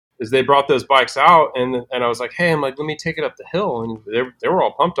is they brought those bikes out, and I was like, hey, let me take it up the hill, and they were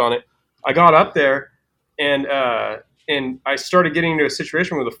all pumped on it. I got up there, and I started getting into a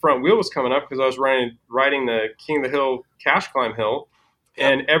situation where the front wheel was coming up because I was riding the King of the Hill cash climb hill.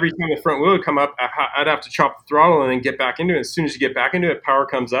 Yep. And every time the front wheel would come up, I'd have to chop the throttle and then get back into it. As soon as you get back into it, power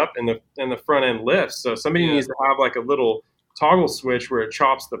comes up and the front end lifts. So somebody needs to have like a little toggle switch where it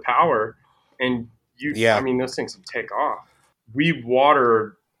chops the power, and I mean, those things will take off. We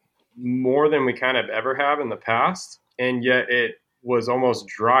water more than we kind of ever have in the past, and yet it was almost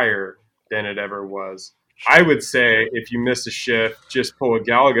drier than it ever was. I would say if you miss a shift, just pull a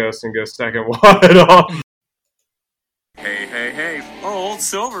Galagos and go second wide off. Hey. Oh, Old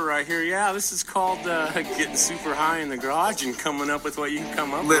Silver right here. Yeah, this is called getting super high in the garage and coming up with what you can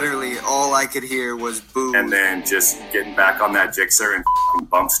come up with. Literally, all I could hear was boo. And then just getting back on that Gixxer and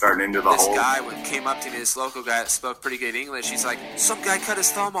bump starting into the hole. This guy came up to me, this local guy that spoke pretty good English. He's like, some guy cut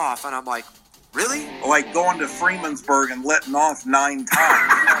his thumb off. And I'm like, really? Like going to Freemansburg and letting off 9 times.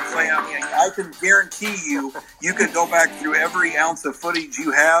 You know what I'm saying? I mean, I can guarantee you could go back through every ounce of footage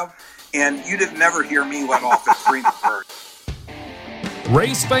you have, and you'd never hear me let off at Freemansburg.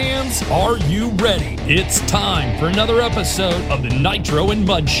 Race fans, are you ready? It's time for another episode of the Nitro and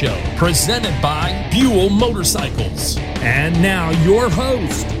Mud Show, presented by Buell Motorcycles. And now your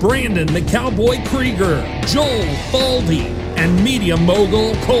host, Brandon the Cowboy Krieger, Joel Baldy, and media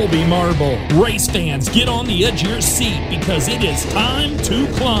mogul Colby Marble. Race fans, get on the edge of your seat because it is time to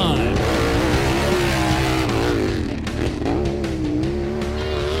climb.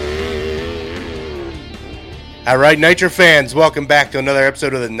 All right, Nitro fans, welcome back to another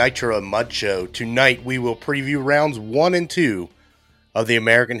episode of the Nitro and Mud Show. Tonight, we will preview rounds 1 and 2 of the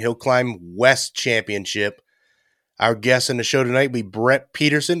American Hillclimb West Championship. Our guest in the show tonight will be Bret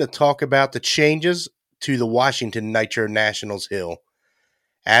Peterson to talk about the changes to the Washington Nitro Nationals hill.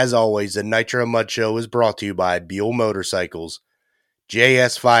 As always, the Nitro and Mud Show is brought to you by Buell Motorcycles,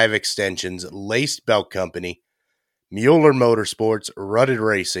 JS5 Extensions, Laced Belt Company, Mueller Motorsports, Rutted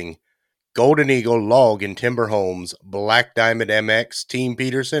Racing, Golden Eagle Log and Timber Homes, Black Diamond MX, Team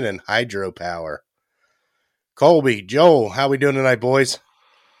Peterson, and Hydropower. Colby, Joel, how we doing tonight, boys?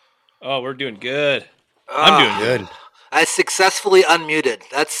 Oh, we're doing good. I'm doing good. I successfully unmuted.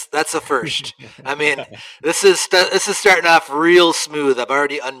 That's a first. I mean, this is starting off real smooth. I've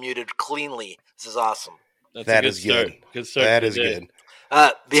already unmuted cleanly. This is awesome. That is good. Good start. That is good.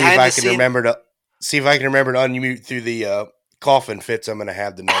 See if I can remember to unmute through the coffin fits I'm going to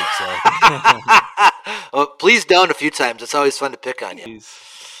have tonight. So. Well, please don't a few times. It's always fun to pick on you.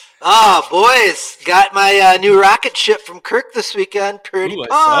 Oh, boys, got my new rocket ship from Kirk this weekend. Pretty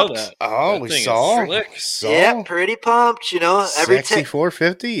pumped. I saw that. Oh, that we thing saw. Is slick. Yeah, pretty pumped. You know, Sexy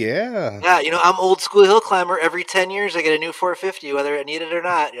 450, yeah. Yeah, you know, I'm old school hill climber. Every 10 years, I get a new 450, whether I need it or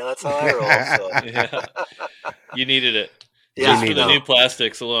not. You know, that's how I roll. So. Yeah. You needed it. Yeah, just for the new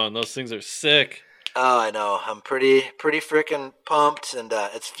plastics alone. Those things are sick. Oh, I know. I'm pretty freaking pumped, and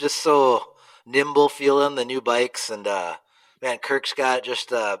it's just so nimble feeling the new bikes, and man, Kirk's got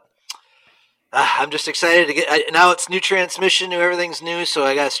just. I'm just excited to get. Now it's new transmission, new everything's new, so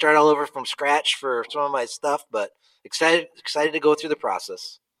I got to start all over from scratch for some of my stuff. But excited to go through the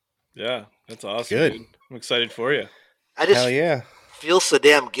process. Yeah, that's awesome. Good. Dude. I'm excited for you. I just Hell yeah. feel so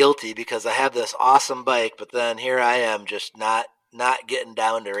damn guilty because I have this awesome bike, but then here I am just not getting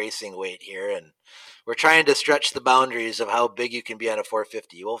down to racing weight here, and we're trying to stretch the boundaries of how big you can be on a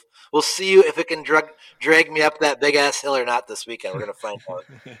 450. We'll see if it can drag me up that big ass hill or not this weekend. We're gonna find out.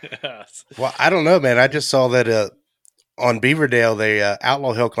 Yes. Well, I don't know, man. I just saw that on Beaverdale, the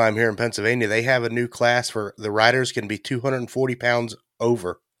Outlaw Hill Climb here in Pennsylvania, they have a new class for the riders can be 240 pounds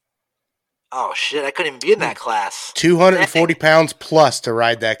over. Oh shit! I couldn't even be in that class. 240 pounds plus to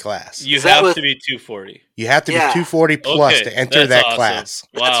ride that class. You have to be 240. You have to be 240 plus to enter that awesome. class.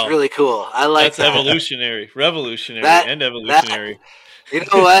 Wow. That's really cool. I like that. Revolutionary, and evolutionary. You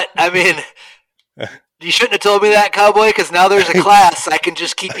know what? I mean, you shouldn't have told me that, cowboy, because now there's a class. I can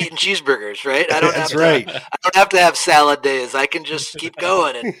just keep eating cheeseburgers, right? I don't have to have salad days. I can just keep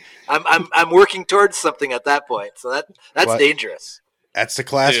going, and I'm working towards something at that point. So that's dangerous. That's the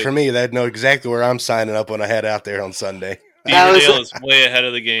class for me. They'd know exactly where I'm signing up when I head out there on Sunday. Beaverdale is way ahead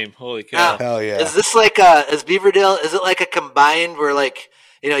of the game. Holy cow. Hell yeah. Is this like is Beaverdale, is it like a combined where like,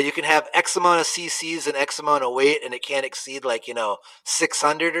 you know, you can have X amount of CCs and X amount of weight and it can't exceed like, you know,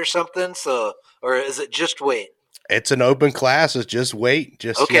 600 or something? So, or is it just weight? It's an open class. It's just weight.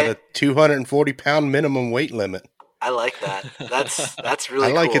 Just you got a 240 pound minimum weight limit. I like that. That's really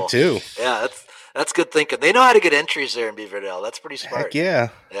cool. I like it too. Yeah, that's good thinking. They know how to get entries there in Beaverdale. That's pretty smart. Heck yeah.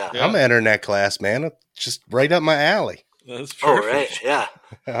 Yeah. I'm entering that class, man. It's just right up my alley. That's Oh, perfect. right, yeah.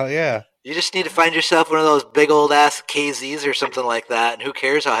 Oh yeah. You just need to find yourself one of those big old ass KZs or something like that, and who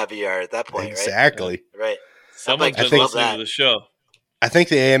cares how heavy you are at that point, Exactly. right? Someone's bike been love listening that. to the show. I think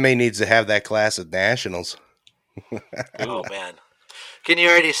the AMA needs to have that class at nationals. Oh man, can you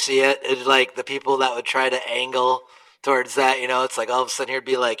already see it? It's like the people that would try to angle towards that. It's like all of a sudden here'd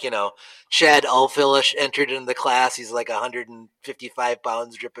be like Chad Ulfilish entered into the class. He's like 155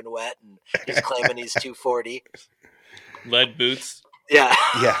 pounds, dripping wet, and he's claiming he's 240. Lead boots. Yeah.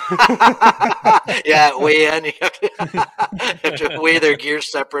 Yeah. Yeah, weigh in. You have to weigh their gear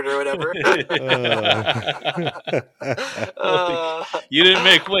separate or whatever. You didn't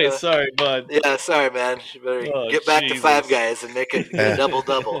make weight. Sorry, bud. Yeah, sorry, man. You better get back to Five Guys and make it a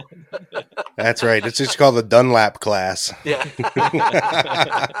double-double. That's right. It's just called the Dunlap class. Yeah.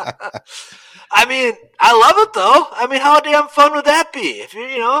 I mean, I love it, though. I mean, how damn fun would that be? If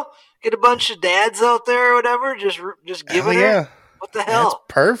you get a bunch of dads out there or whatever, just giving her. What the hell? That's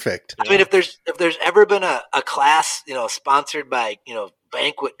perfect. I mean, if there's ever been a class, sponsored by,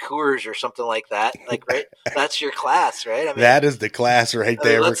 Banquet Coors or something like that, right? That's your class, right? I mean, that is the class right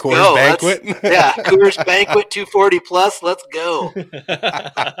there. Let's Coors go. Banquet. Yeah, Coors Banquet 240 plus. Let's go.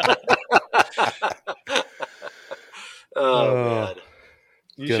 Man.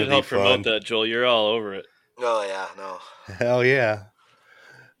 You should help promote that, Joel. You're all over it. Oh yeah, no. Hell yeah.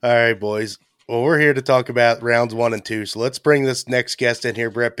 All right, boys. Well, we're here to talk about rounds 1 and 2. So let's bring this next guest in here,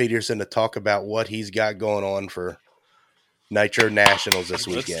 Bret Peterson, to talk about what he's got going on for Nitro Nationals this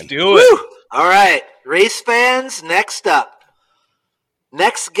weekend. Let's do it. Woo! All right, race fans, next up.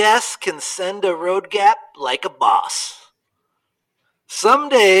 Next guest can send a road gap like a boss.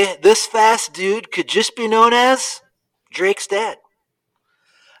 Someday, this fast dude could just be known as Drake's dad.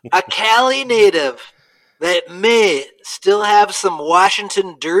 A Cali native that may still have some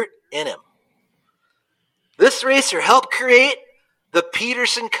Washington dirt in him. This racer helped create the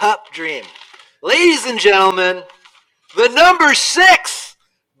Peterson Cup dream. Ladies and gentlemen, the number 6,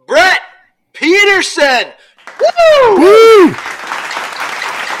 Bret Peterson. Woo! Woo!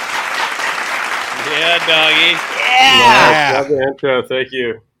 Yeah, doggy. Yeah. Love the intro. Thank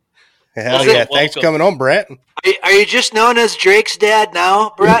you. Hell yeah. Thanks for coming on, Bret. Are you just known as Drake's dad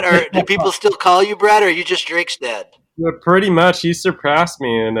now, Bret? Or do people still call you Bret, or are you just Drake's dad? Yeah, pretty much. He surpassed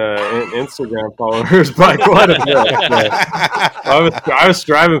me in Instagram followers by quite a bit. I was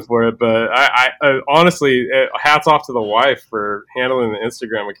striving for it, but I honestly, hats off to the wife for handling the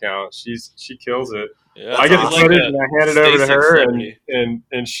Instagram account. She kills it. Yeah, I get the awesome. footage and I hand it over to her, celebrity.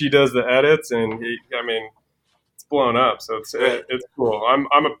 and she does the edits, and it's blown up. So it's cool. I'm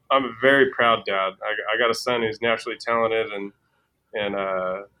a very proud dad. I got a son who's naturally talented, and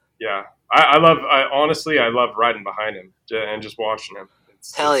yeah. I love riding behind him and just watching him.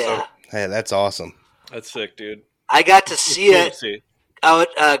 Hell yeah. Hey, that's awesome. That's sick, dude. I got to see it out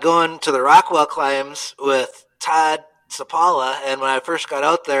going to the Rockwell climbs with Todd Sapala, and when I first got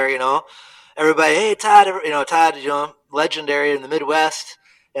out there, everybody, hey Todd, Todd, legendary in the Midwest,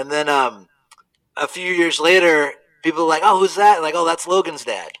 and then a few years later, people were like, oh, who's that? Like, oh, that's Logan's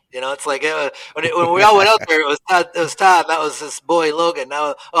dad. It's like when we all went out there, it was Todd. That was his boy Logan.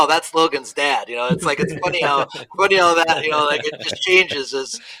 Now, oh, that's Logan's dad. It's like it's funny how that like it just changes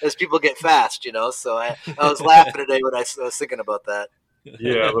as people get fast. So I was laughing today when I was thinking about that.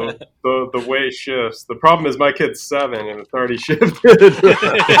 Yeah, the way shifts. The problem is my kid's 7 and it's already shifted.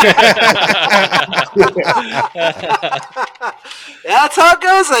 Yeah, that's how it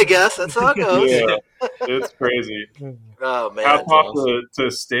goes, I guess. That's how it goes. Yeah, it's crazy. Oh man, hats off to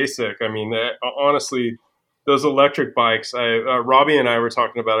Stasic. I mean, honestly, those electric bikes. Robbie and I were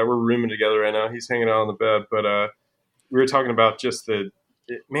talking about it. We're rooming together right now. He's hanging out on the bed, but we were talking about just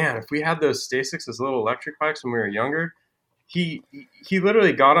if we had those Stasics as little electric bikes when we were younger. He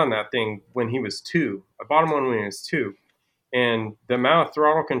literally got on that thing when he was 2. I bought him one when he was 2. And the amount of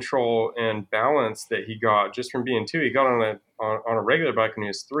throttle control and balance that he got just from being 2, he got on a regular bike when he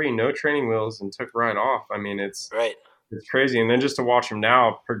was 3, no training wheels, and took right off. I mean, it's crazy. And then just to watch him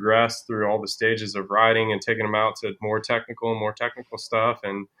now progress through all the stages of riding and taking him out to more technical stuff.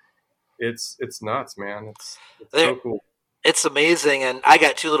 And it's nuts, man. It's so cool. It's amazing. And I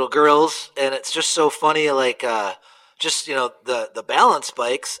got 2 little girls, and it's just so funny, like, just the balance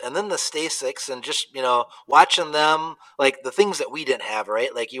bikes and then the Stasics, and just watching them, like the things that we didn't have,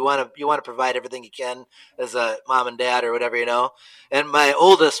 right? Like you want to provide everything you can as a mom and dad or whatever, and my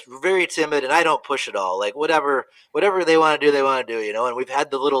oldest very timid, and I don't push it all, like whatever they want to do, and we've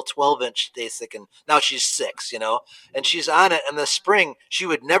had the little 12-inch Stasic, and now she's 6, and she's on it. In the spring she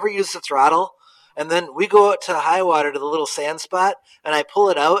would never use the throttle, And then we go out to high water to the little sand spot, and I pull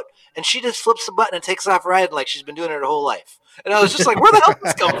it out, and she just flips the button and takes off riding like she's been doing it her whole life. And I was just like, where the hell did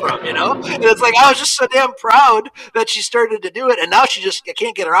this come from, you know? And it's like, I was just so damn proud that she started to do it. And now I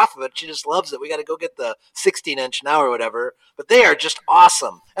can't get her off of it. She just loves it. We got to go get the 16-inch now or whatever. But they are just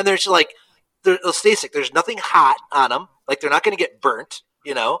awesome. And they're just like, Stasic, there's nothing hot on them. Like, they're not going to get burnt,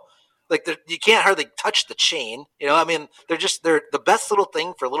 you know? Like, you can't hardly touch the chain, you know? I mean, they're the best little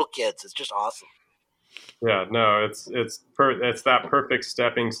thing for little kids. It's just awesome. Yeah, no, it's that perfect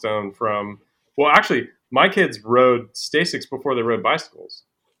stepping stone from. Well, actually, my kids rode Stasics before they rode bicycles,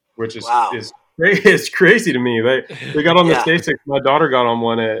 which is it's crazy to me. They got on the Stasics. My daughter got on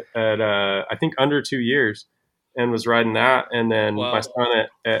one at I think under 2 years, and was riding that, and then my son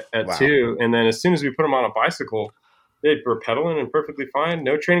at 2, and then as soon as we put them on a bicycle, they were pedaling and perfectly fine.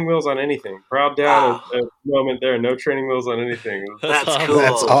 No training wheels on anything. Proud dad at moment there. No training wheels on anything. That's cool.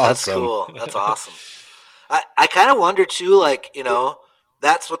 That's awesome. That's cool. That's awesome. I kind of wonder too, like, you know,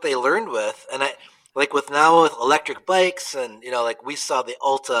 that's what they learned with, and like with electric bikes, and, you know, like we saw the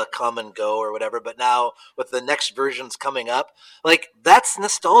Alta come and go or whatever, but now with the next versions coming up, like that's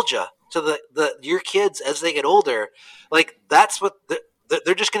nostalgia to your kids as they get older. Like that's what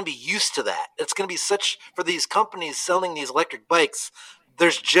they're just going to be used to that. It's going to be for these companies selling these electric bikes.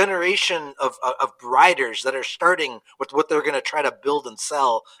 There's generation of riders that are starting with what they're going to try to build and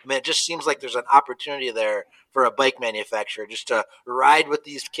sell. I mean, it just seems like there's an opportunity there for a bike manufacturer just to ride with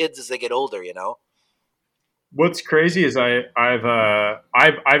these kids as they get older, you know? What's crazy is I've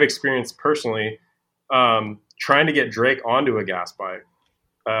experienced personally trying to get Drake onto a gas bike.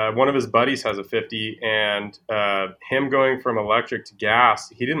 One of his buddies has a 50, and him going from electric to gas,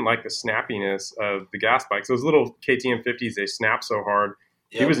 he didn't like the snappiness of the gas bikes. Those little KTM 50s, they snap so hard.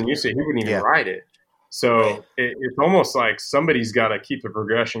 Yep. He wasn't used to it. He wouldn't even ride it. So it's almost like somebody's got to keep the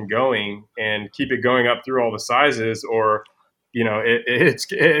progression going and keep it going up through all the sizes, or, you know, it's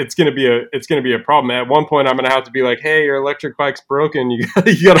going to be a problem. At one point, I'm going to have to be like, hey, your electric bike's broken. You got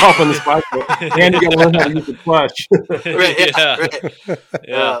to hop on this bike, and you got to learn how to use the clutch.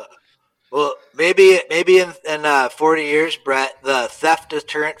 Right. Well, maybe in 40 years, Brett, the theft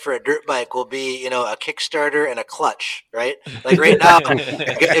deterrent for a dirt bike will be, you know, a Kickstarter and a clutch, right? Like right now,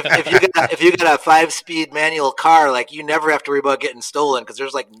 if you got a 5-speed manual car, like you never have to worry about getting stolen because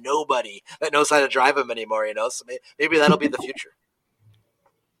there's like nobody that knows how to drive them anymore, you know. So maybe that'll be the future.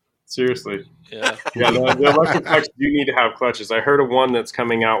 Seriously, the electric bikes do need to have clutches. I heard of one that's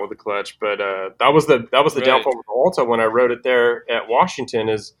coming out with a clutch, but that was the downfall with Alta when I rode it there at Washington.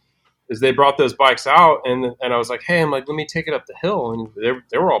 Is they brought those bikes out, and I was like, hey, let me take it up the hill, and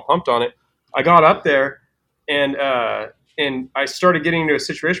they were all pumped on it. I got up there, and I started getting into a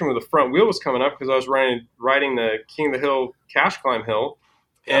situation where the front wheel was coming up because I was riding the King of the Hill cash climb hill,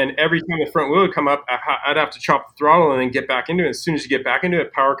 and every time the front wheel would come up, I'd have to chop the throttle and then get back into it. As soon as you get back into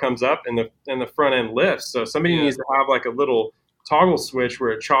it, power comes up and the front end lifts. So somebody needs to have like a little toggle switch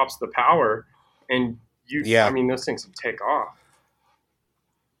where it chops the power, and I mean, those things will take off.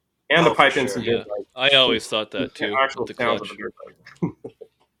 And the pipe engine. Yeah. I always thought that too. Actual the sounds clutch. of a dirt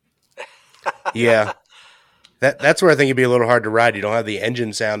bike. Yeah. That's where I think it'd be a little hard to ride. You don't have the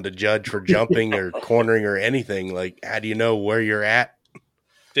engine sound to judge for jumping or cornering or anything. Like, how do you know where you're at?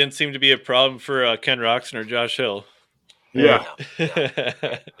 Didn't seem to be a problem for Ken Roxon or Josh Hill. Yeah.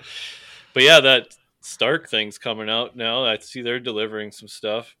 But yeah, that Stark thing's coming out now. I see they're delivering some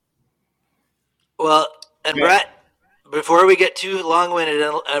stuff. Well, and Brett, before we get too long-winded,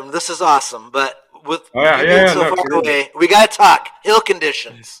 this is awesome, but with so far away, we got to talk hill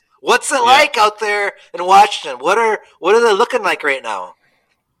conditions. What's it like out there in Washington? What are they looking like right now?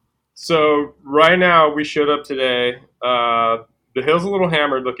 So right now, we showed up today. The hill's a little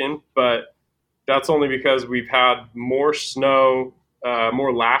hammered looking, but that's only because we've had more snow,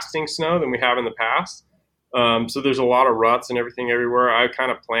 more lasting snow than we have in the past. So there's a lot of ruts and everything everywhere. I kind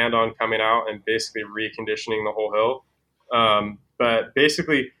of planned on coming out and basically reconditioning the whole hill. But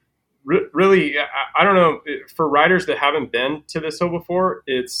basically, really, I don't know, for riders that haven't been to this hill before,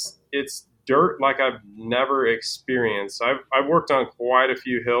 it's dirt like I've never experienced. I've worked on quite a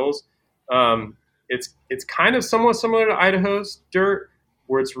few hills. It's kind of somewhat similar to Idaho's dirt,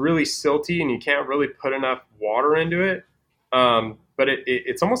 where it's really silty and you can't really put enough water into it. But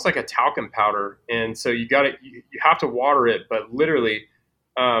it's almost like a talcum powder, and so you have to water it. But literally,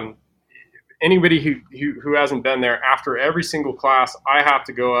 anybody who hasn't been there, after every single class, I have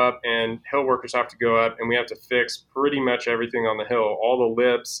to go up and hill workers have to go up, and we have to fix pretty much everything on the hill. All the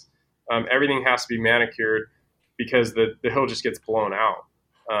lips, everything has to be manicured because the hill just gets blown out.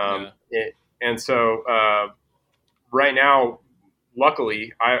 And so right now,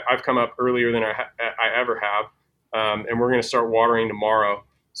 luckily, I've come up earlier than I ever have, and we're going to start watering tomorrow.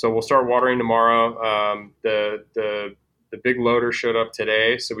 So we'll start watering tomorrow. The big loader showed up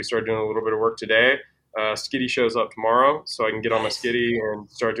today, so we started doing a little bit of work today. Skiddy shows up tomorrow, so I can get on my skiddy and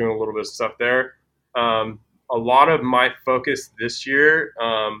start doing a little bit of stuff there. A lot of my focus this year,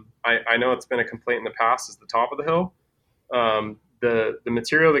 I know it's been a complaint in the past, is the top of the hill. The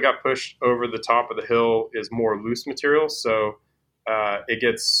material that got pushed over the top of the hill is more loose material, so it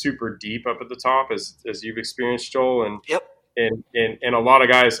gets super deep up at the top, as you've experienced, Joel. And Yep. And a lot of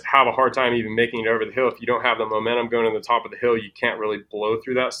guys have a hard time even making it over the hill. If you don't have the momentum going to the top of the hill, you can't really blow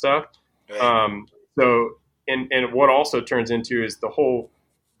through that stuff. Right. So what also turns into is the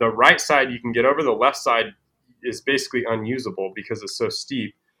right side you can get over, the left side is basically unusable because it's so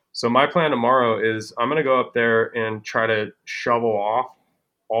steep. So my plan tomorrow is I'm going to go up there and try to shovel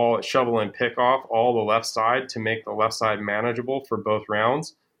and pick off all the left side to make the left side manageable for both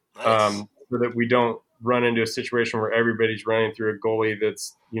rounds. Nice. So that we don't run into a situation where everybody's running through a gully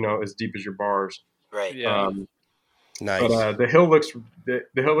that's, as deep as your bars. Right. Yeah. Nice. But the hill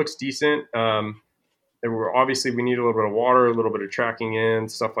looks decent. Obviously we need a little bit of water, a little bit of tracking in,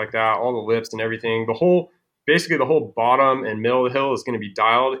 stuff like that, all the lifts and everything. Basically the whole bottom and middle of the hill is going to be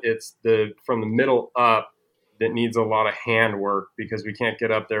dialed. It's from the middle up that needs a lot of hand work because we can't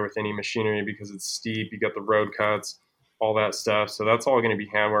get up there with any machinery because it's steep. You got the road cuts, all that stuff. So that's all going to be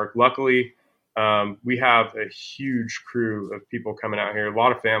hand work. Luckily, we have a huge crew of people coming out here, a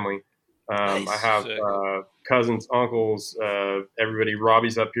lot of family. Nice. I have cousins, uncles, everybody.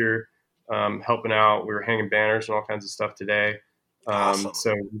 Robbie's up here helping out. We were hanging banners and all kinds of stuff today. Awesome.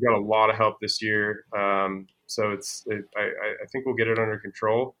 So we've got a lot of help this year. So I think we'll get it under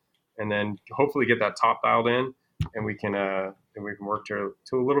control, and then hopefully get that top dialed in, and we can work to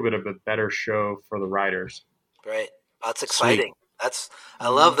a little bit of a better show for the riders. Right. That's exciting. I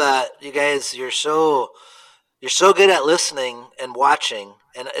love that. You guys, you're so good at listening and watching,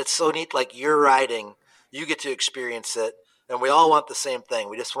 and it's so neat. Like, you're riding, you get to experience it, and we all want the same thing.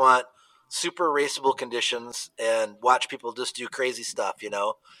 We just want super raceable conditions and watch people just do crazy stuff,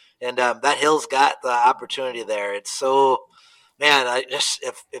 And that hill's got the opportunity there. It's so, man,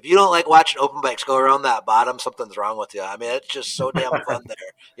 if you don't like watching open bikes go around that bottom, something's wrong with you. I mean, it's just so damn fun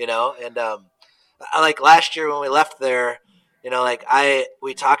there, And I like last year when we left there,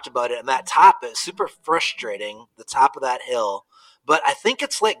 we talked about it, and that top is super frustrating, the top of that hill. But I think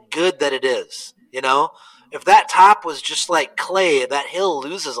it's good that it is, If that top was just like clay, that hill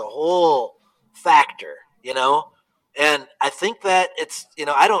loses a whole factor, And I think that it's,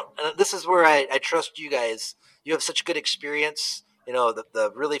 this is where I trust you guys. You have such good experience,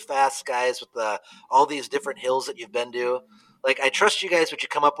 the really fast guys with all these different hills that you've been to. I trust you guys what you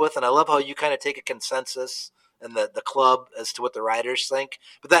come up with, and I love how you kind of take a consensus and the club as to what the riders think.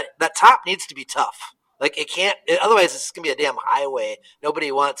 But that top needs to be tough. Otherwise it's going to be a damn highway.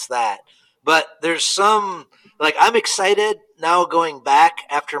 Nobody wants that. But there's some, I'm excited now going back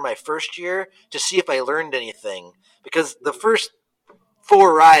after my first year to see if I learned anything. Because the first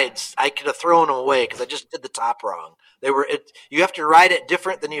 4 rides, I could have thrown them away because I just did the top wrong. You have to ride it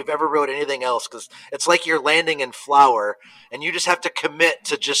different than you've ever rode anything else, because it's like you're landing in flour, and you just have to commit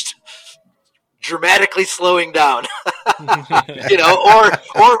to just dramatically slowing down, or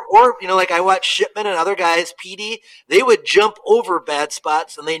I watch Shipman and other guys, PD, they would jump over bad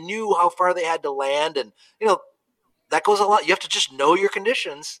spots and they knew how far they had to land. And, that goes a lot. You have to just know your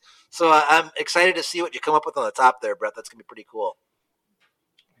conditions. So I'm excited to see what you come up with on the top there, Brett. That's going to be pretty cool.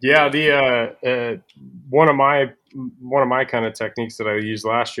 Yeah. One of my kind of techniques that I used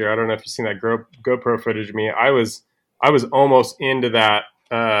last year, I don't know if you've seen that GoPro footage of me. I was almost into that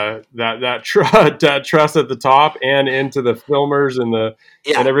truss at the top and into the filmers and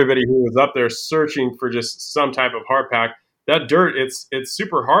everybody who was up there searching for just some type of hard pack. That dirt, it's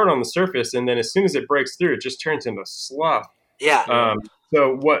super hard on the surface, and then as soon as it breaks through, it just turns into slough. Yeah.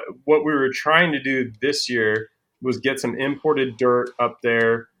 So what we were trying to do this year was get some imported dirt up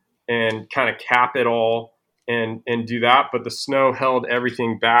there and kind of cap it all and do that. But the snow held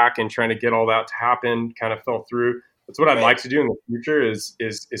everything back, and trying to get all that to happen kind of fell through. That's what I'd like to do in the future is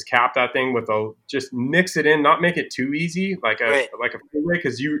cap that thing with just mix it in, not make it too easy, like a freeway,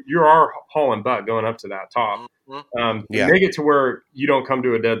 because you are hauling butt going up to that top. Mm-hmm. Make it to where you don't come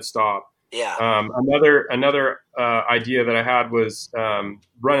to a dead stop. Yeah. Another idea that I had was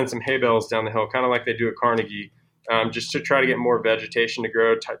running some hay bales down the hill, kind of like they do at Carnegie, just to try to get more vegetation to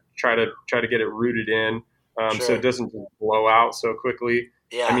grow, try to get it rooted in, so it doesn't just blow out so quickly.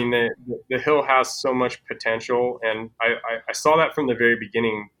 Yeah. I mean, the hill has so much potential, and I saw that from the very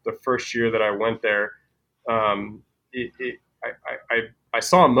beginning. The first year that I went there, I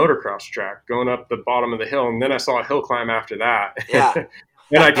saw a motocross track going up the bottom of the hill, and then I saw a hill climb after that. Yeah.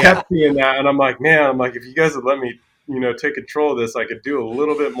 And I kept seeing that, and I'm like, man, if you guys would let me, take control of this, I could do a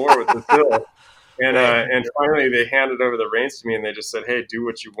little bit more with this hill. And Right. and finally, they handed over the reins to me, and they just said, "Hey, do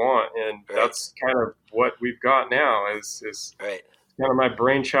what you want." And Right. that's kind of what we've got now. Is Right. kind of my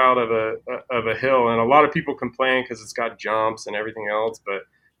brainchild of a hill. And a lot of people complain because it's got jumps and everything else, but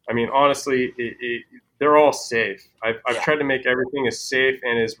I mean, honestly, they're all safe. I've tried to make everything as safe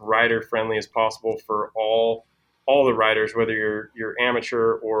and as rider friendly as possible for all the riders, whether you're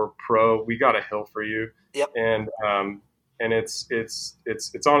amateur or pro. We got a hill for you. Yep. And it's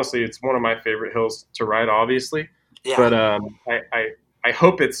honestly, it's one of my favorite hills to ride, obviously. Yeah. But I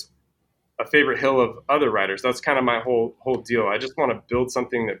hope it's a favorite hill of other riders. That's kind of my whole deal. I just want to build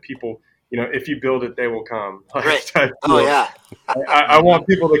something that people, if you build it, they will come. Right. Oh yeah. I want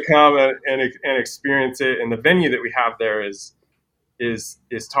people to come and experience it. And the venue that we have there is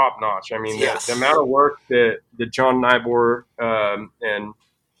top notch. I mean, Yes. the amount of work that John Nybor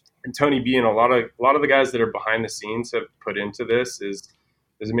and Tony B and a lot of the guys that are behind the scenes have put into this is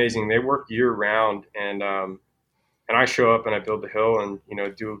amazing. They work year round, and I show up and I build the hill and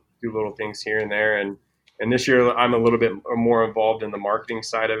do little things here and there. And this year I'm a little bit more involved in the marketing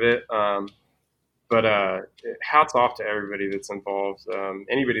side of it. But hats off to everybody that's involved.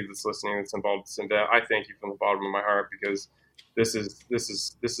 Anybody that's listening that's involved in this event, I thank you from the bottom of my heart, because this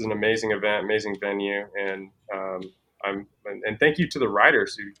is an amazing event, amazing venue, and and thank you to the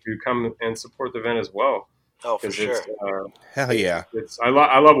riders who come and support the event as well. Oh, for sure. Hell yeah! I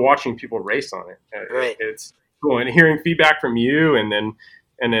love watching people race on it. Right. It's cool, and hearing feedback from you, and then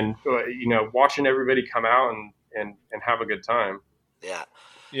watching everybody come out and have a good time. Yeah.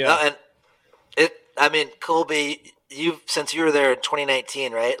 Yeah. No, and I mean, Colby, since you were there in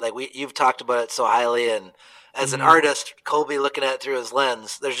 2019, right? Like you've talked about it so highly, and as an artist, Colby looking at it through his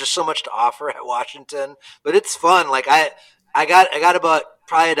lens, there's just so much to offer at Washington, but it's fun. Like I got about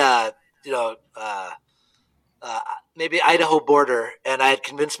probably maybe Idaho border, and I had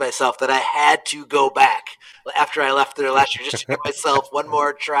convinced myself that I had to go back after I left there last year just to give myself one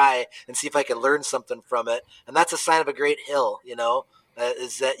more try and see if I could learn something from it. And that's a sign of a great hill,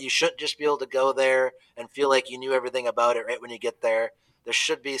 is that you shouldn't just be able to go there and feel like you knew everything about it right when you get there. There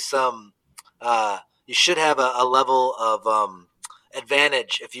should be some you should have a level of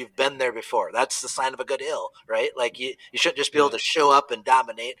advantage if you've been there before. That's the sign of a good hill, right? Like you shouldn't just be able to show up and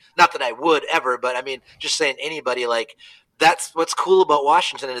dominate. Not that I would ever, but I mean, just saying anybody, like that's what's cool about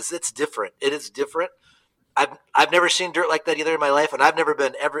Washington is it's different. It is different. I've never seen dirt like that either in my life, and I haven't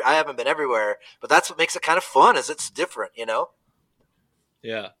been everywhere, but that's what makes it kind of fun is it's different,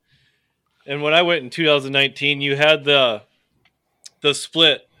 Yeah. And when I went in 2019, you had the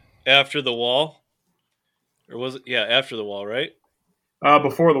split after the wall. Or was it? Yeah, after the wall, right?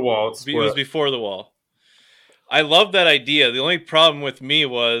 Before the wall. It was before the wall. I love that idea. The only problem with me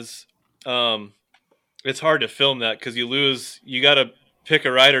was it's hard to film that because you got to pick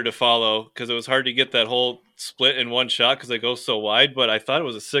a rider to follow because it was hard to get that whole split in one shot because they go so wide. But I thought it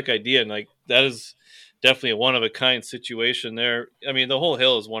was a sick idea, and like that is definitely a one-of-a-kind situation there. I mean, the whole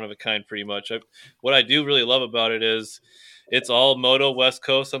hill is one of a kind pretty much. What I do really love about it is it's all moto West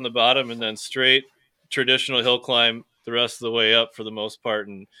Coast on the bottom and then straight traditional hill climb the rest of the way up for the most part,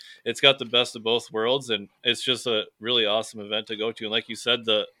 and it's got the best of both worlds, and it's just a really awesome event to go to. And like you said,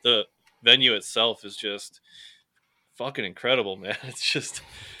 the venue itself is just fucking incredible, man. It's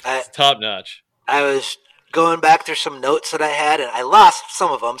top notch. I was going back through some notes that I had, and I lost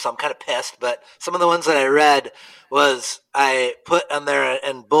some of them, so I'm kind of pissed, but some of the ones that I read was I put on there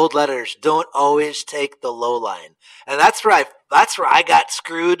in bold letters, don't always take the low line. And that's where I got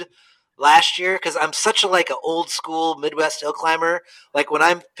screwed last year because I'm such an old school Midwest hill climber. Like when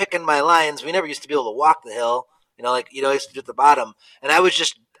I'm picking my lines, we never used to be able to walk the hill, I used to do at the bottom, and I was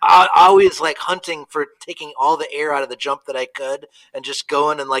just always hunting for taking all the air out of the jump that I could and just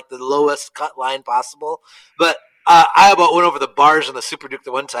going in the lowest cut line possible. But I about went over the bars in the Super Duke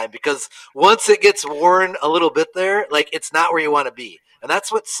the one time because once it gets worn a little bit there, it's not where you want to be. And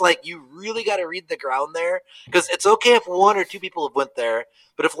that's what's you really got to read the ground there because it's okay if one or two people have went there,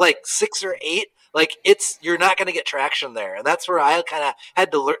 but if 6 or 8, you're not going to get traction there. And that's where I kind of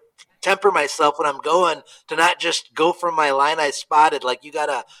had to temper myself when I'm going to not just go from my line I spotted. You got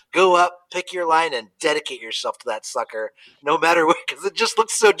to go up, pick your line, and dedicate yourself to that sucker no matter what, because it just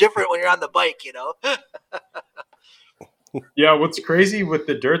looks so different when you're on the bike, Yeah, what's crazy with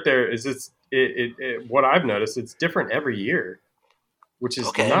the dirt there is what I've noticed, it's different every year, which is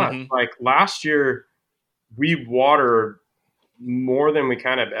nuts. Mm-hmm. Last year, we watered more than we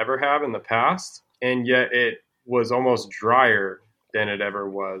kind of ever have in the past, and yet was almost drier than it ever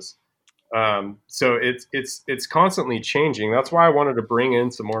was. So it's constantly changing. That's why I wanted to bring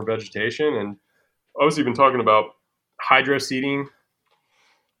in some more vegetation. And I was even talking about hydro seeding,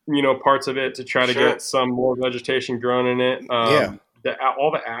 parts of it to try to get some more vegetation grown in it.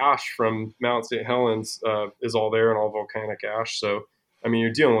 All the ash from Mount St. Helens is all there, and all volcanic ash. So, I mean,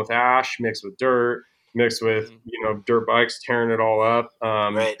 you're dealing with ash mixed with dirt, mixed with, dirt bikes tearing it all up.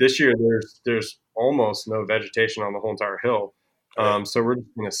 This year, there's almost no vegetation on the whole entire hill. So we're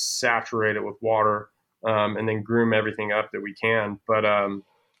just going to saturate it with water and then groom everything up that we can. But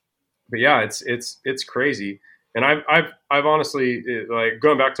yeah, it's crazy. And I've honestly, like,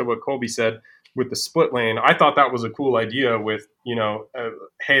 going back to what Colby said with the split lane, I thought that was a cool idea with,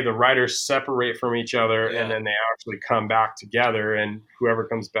 hey, the riders separate from each other and then they actually come back together, and whoever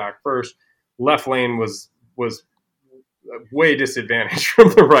comes back first. Left lane was way disadvantaged from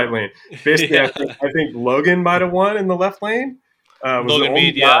the right lane. Basically, I think Logan might have won in the left lane. Was Logan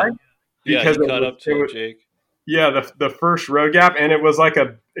Mead, because he caught up to Jake. Yeah, the first road gap, and it was like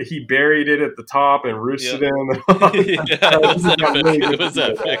he buried it at the top and roosted him. It was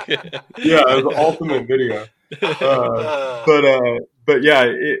epic. Yeah, it was the ultimate video. But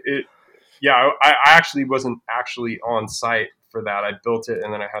yeah, I actually wasn't actually on site for that. I built it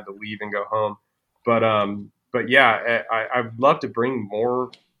and then I had to leave and go home. But yeah, I'd love to bring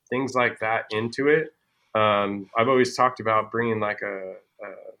more things like that into it. I've always talked about bringing like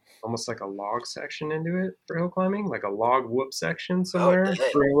almost like a log section into it for hill climbing, like a log whoop section somewhere.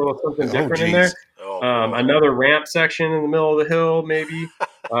 Bring a little something different in there. Another ramp section in the middle of the hill, maybe.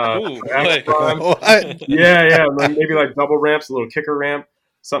 Yeah, maybe like double ramps, a little kicker ramp,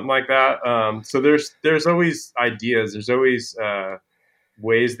 something like that. So there's always ideas. There's always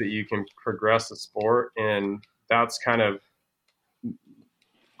ways that you can progress the sport, and that's kind of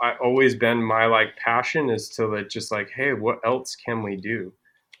always been my like passion, is to like just like, hey, what else can we do?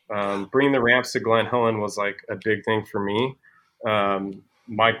 Bringing the ramps to Glen Helen was like a big thing for me.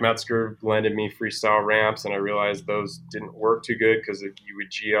 Mike Metzger lended me freestyle ramps, and I realized those didn't work too good because you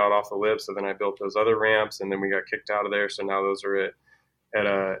would G out off the lip. So then I built those other ramps, and then we got kicked out of there. So now those are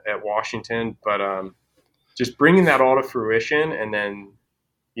at Washington. But just bringing that all to fruition, and then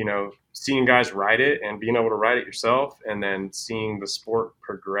seeing guys ride it and being able to ride it yourself, and then seeing the sport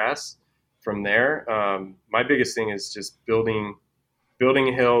progress from there. My biggest thing is just building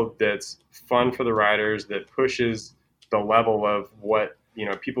a hill that's fun for the riders, that pushes the level of what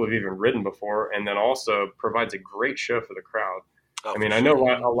people have even ridden before, and then also provides a great show for the crowd. I mean, I know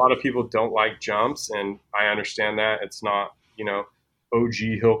a lot of people don't like jumps, and I understand that. It's not OG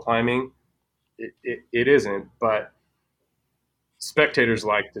hill climbing. It isn't, but spectators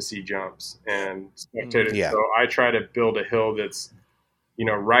like to see jumps, and spectators. Yeah. So I try to build a hill that's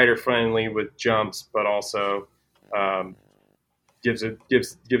rider friendly with jumps, but also gives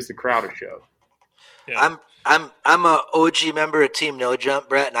the crowd a show. Yeah. I'm a OG member of Team No Jump,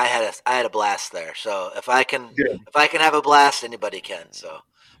 Brett, and I had a blast there. So if I can have a blast, anybody can. So,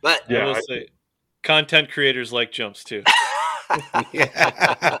 but I will say, content creators like jumps too.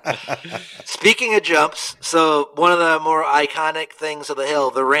 Speaking of jumps, so one of the more iconic things of the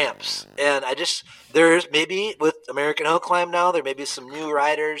hill, the ramps, and there's maybe with American Hillclimb now, there may be some new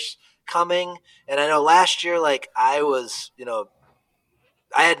riders coming, and I know last year, like I was,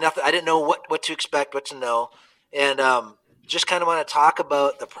 I had nothing. I didn't know what to expect, what to know, and just kind of want to talk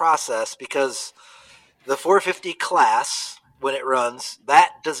about the process, because the 450 class, when it runs,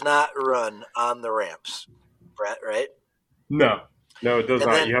 that does not run on the ramps, Brett, right? No, it does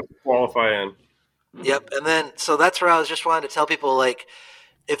not. You have to qualify in. Yep, and then so that's where I was just wanting to tell people, like,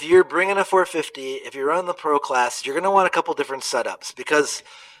 if you're bringing a 450, if you're running the pro class, you're going to want a couple different setups, because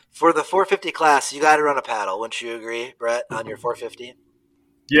for the 450 class, you got to run a paddle. Wouldn't you agree, Brett, on your 450?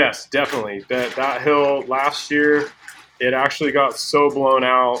 Yes, definitely. That hill last year, it actually got so blown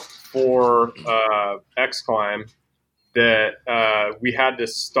out for X-Climb that we had to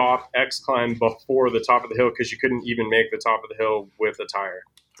stop X-Climb before the top of the hill, because you couldn't even make the top of the hill with a tire.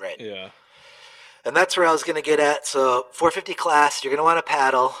 Right. Yeah. And that's where I was going to get at. So 450 class, you're going to want to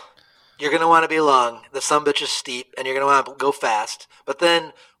paddle. You're going to want to be long. The sumbitch is steep, and you're going to want to go fast. But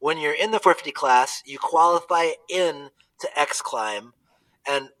then when you're in the 450 class, you qualify in to X-Climb.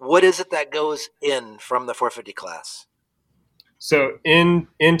 And what is it that goes in from the 450 class? So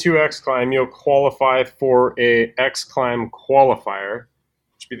into X-Climb, you'll qualify for a X-Climb qualifier,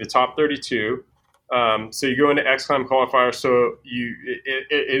 which would be the top 32. So you go into X-Climb qualifier. So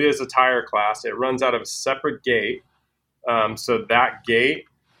it is a tire class. It runs out of a separate gate. So that gate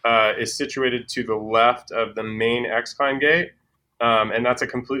is situated to the left of the main X-Climb gate. and that's a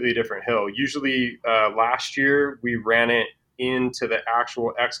completely different hill. Usually last year we ran it into the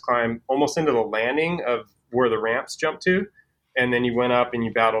actual X climb, almost into the landing of where the ramps jump to, and then you went up and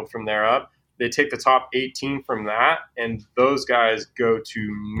you battled from there up. They take the top 18 from that, and those guys go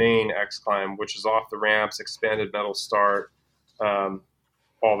to main X climb, which is off the ramps, expanded metal start,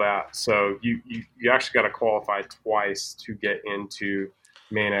 all that. So you actually got to qualify twice to get into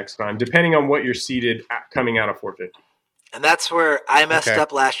main X climb, depending on what you're seated at coming out of 450. And that's where I messed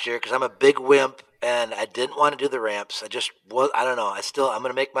up last year because I'm a big wimp and I didn't want to do the ramps. I don't know. I'm going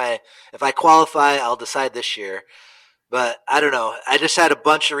to make if I qualify, I'll decide this year. But I don't know. I just had a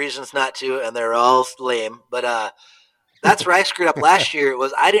bunch of reasons not to, and they're all lame. But that's where I screwed up last year.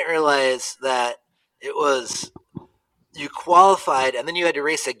 I didn't realize that it was you qualified and then you had to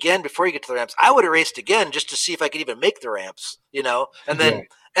race again before you get to the ramps. I would have raced again just to see if I could even make the ramps, and then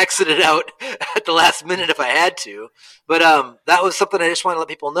exited out at the last minute if I had to. But that was something I just wanted to let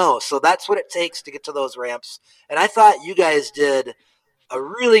people know. So that's what it takes to get to those ramps. And I thought you guys did a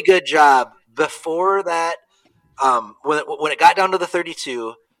really good job before that. When it got down to the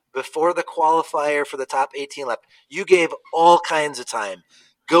 32, before the qualifier for the top 18 left, you gave all kinds of time.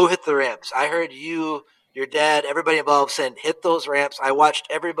 Go hit the ramps. I heard you, your dad, everybody involved saying, hit those ramps. I watched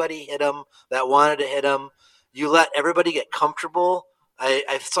everybody hit them that wanted to hit them. You let everybody get comfortable. I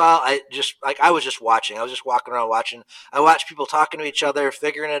was just watching. I was just walking around watching. I watched people talking to each other,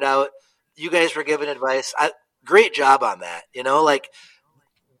 figuring it out. You guys were giving advice. Great job on that.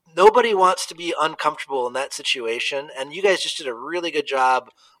 Nobody wants to be uncomfortable in that situation, and you guys just did a really good job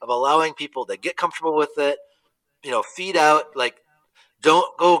of allowing people to get comfortable with it, feed out,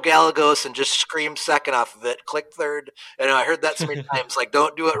 don't go Galagos and just scream second off of it, click third. I heard that so many times,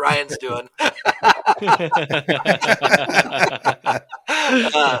 don't do what Ryan's doing.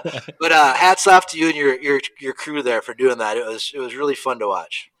 But hats off to you and your crew there for doing that. It was really fun to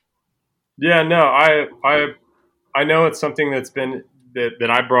watch. Yeah, no, I know it's something that's been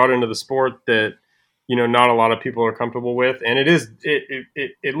that I brought into the sport that not a lot of people are comfortable with, and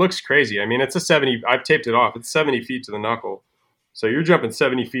it looks crazy. I mean, it's a 70. I've taped it off. It's 70 feet to the knuckle, so you're jumping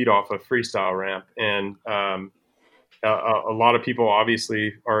 70 feet off a freestyle ramp, and a lot of people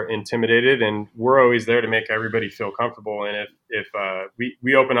obviously are intimidated, and we're always there to make everybody feel comfortable. And if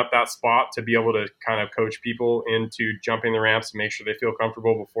we open up that spot to be able to kind of coach people into jumping the ramps and make sure they feel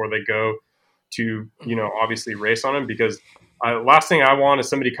comfortable before they go to obviously race on them, because last thing I want is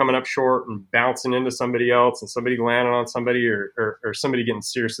somebody coming up short and bouncing into somebody else and somebody landing on somebody or somebody getting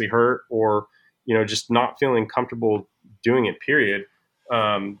seriously hurt or, just not feeling comfortable doing it, period.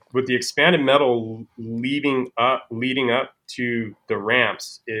 With the expanded metal leading up to the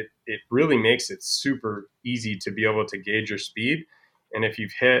ramps, it really makes it super easy to be able to gauge your speed. And if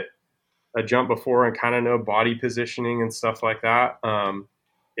you've hit a jump before and kind of know body positioning and stuff like that,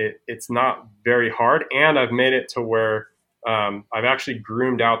 it's not very hard. And I've made it to where I've actually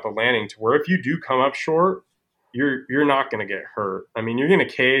groomed out the landing to where if you do come up short, you're not going to get hurt. I mean, you're going to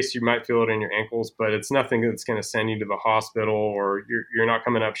case, you might feel it in your ankles, but it's nothing that's going to send you to the hospital, or you're not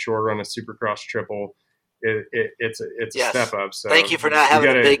coming up short on a Supercross triple. It's a step up. So thank you for not having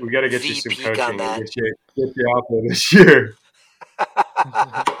a big we got to get you some coaching on that. and get you out there this year.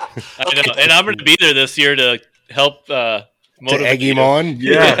 I know, and I'm going to be there this year to help to egg him on.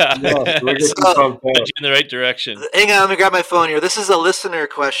 Yeah. We're in the right direction. Hang on, let me grab my phone here. This is a listener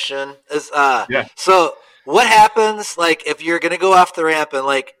question. So what happens if you're going to go off the ramp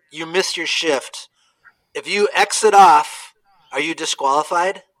and you miss your shift? If you exit off, are you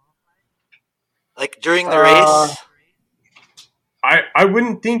disqualified? During the race? I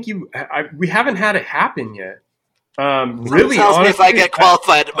wouldn't think we haven't had it happen yet. Really, tells honestly, me if I get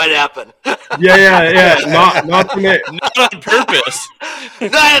qualified, it might happen. Yeah. Not on purpose.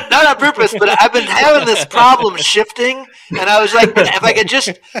 not on purpose, but I've been having this problem shifting, and I was like, if I could just,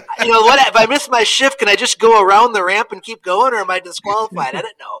 if I miss my shift, can I just go around the ramp and keep going, or am I disqualified? I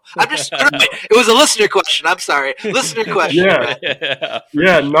didn't know. It was a listener question. I'm sorry, listener question.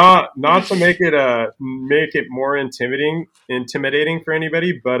 Yeah. Not to make it more intimidating for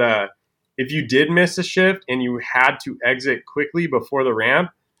anybody, but if you did miss a shift and you had to exit quickly before the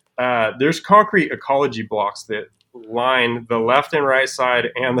ramp, there's concrete ecology blocks that line the left and right side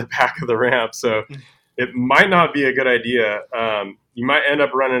and the back of the ramp. So it might not be a good idea. You might end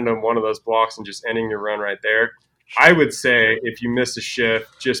up running into one of those blocks and just ending your run right there. I would say if you miss a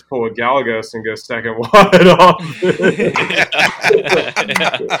shift, just pull a Galagos and go second wide off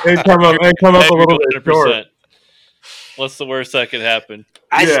and come up a little bit short. What's the worst that could happen?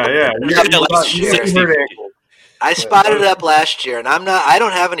 Yeah. You hurt ankle. I spotted it up last year, and I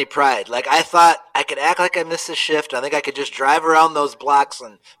don't have any pride. Like, I thought I could act like I missed a shift. I think I could just drive around those blocks,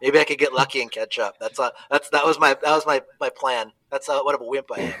 and maybe I could get lucky and catch up. That was my plan. That's what a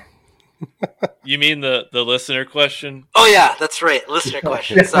wimp I am. You mean the listener question? Oh yeah, that's right. Listener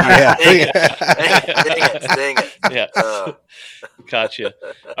question. Sorry. Yeah. Dang it. Yeah. Gotcha.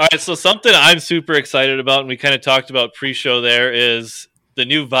 All right. So something I'm super excited about, and we kind of talked about pre-show there, is the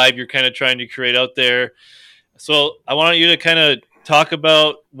new vibe you're kind of trying to create out there. So I want you to kind of talk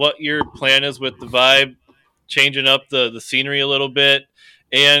about what your plan is with the vibe, changing up the scenery a little bit,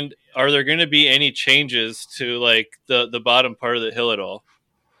 and are there going to be any changes to like the bottom part of the hill at all?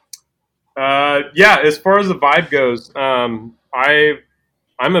 Yeah, as far as the vibe goes, I'm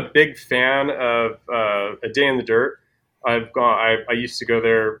a big fan of A Day in the Dirt. I used to go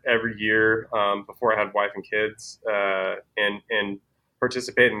there every year before I had wife and kids, and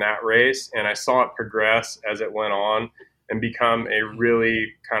participate in that race. And I saw it progress as it went on and become a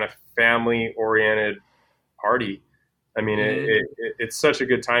really kind of family-oriented party. I mean, it's such a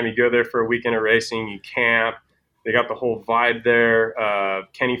good time. You go there for a weekend of racing, you camp. They got the whole vibe there.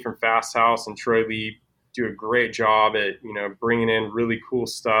 Kenny from Fast House and Troy Lee do a great job at bringing in really cool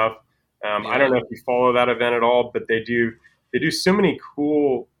stuff. I don't know if you follow that event at all, but they do so many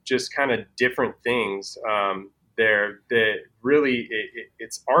cool, just kind of different things there that really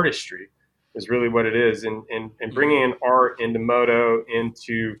it's artistry is really what it is, and bringing in art into moto,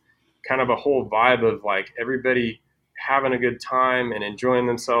 into kind of a whole vibe of like everybody having a good time and enjoying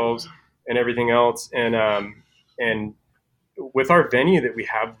themselves and everything else. And with our venue that we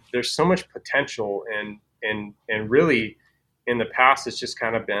have, there's so much potential, and really in the past, it's just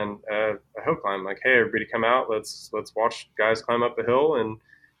kind of been a hill climb. Like, hey, everybody come out, let's watch guys climb up a hill, and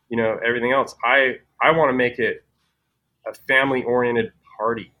everything else. I want to make it a family oriented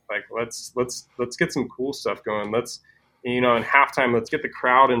party. Like, let's get some cool stuff going. Let's in halftime, let's get the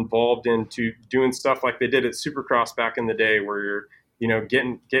crowd involved into doing stuff like they did at Supercross back in the day, where you're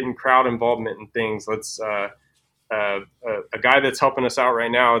getting crowd involvement and things. Let's a guy that's helping us out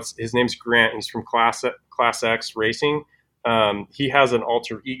right now, his name's Grant. He's from Class X Racing. He has an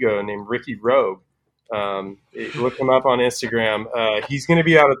alter ego named Ricky Rogue. Look him up on Instagram. He's going to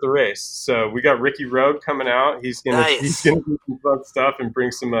be out at the race. So we got Ricky Rogue coming out. He's going to do some fun stuff and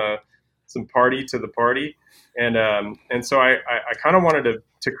bring some party to the party. And so I kind of wanted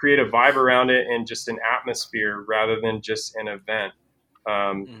to create a vibe around it and just an atmosphere rather than just an event.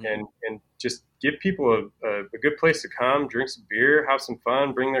 And just give people a good place to come, drink some beer, have some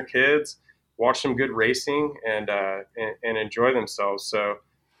fun, bring their kids, watch some good racing, and enjoy themselves. So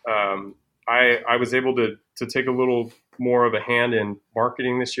I was able to take a little more of a hand in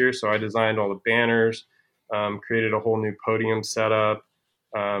marketing this year. So I designed all the banners, created a whole new podium setup,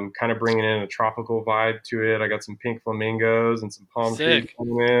 kind of bringing in a tropical vibe to it. I got some pink flamingos and some palm trees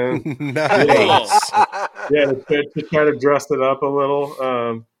coming in. Nice. Yeah, to try to dress it up a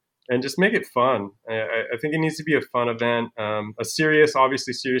little and just make it fun. I think it needs to be a fun event,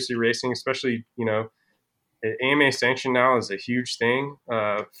 obviously seriously racing, especially, AMA sanction now is a huge thing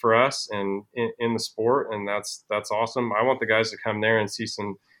for us and in the sport, and that's awesome. I want the guys to come there and see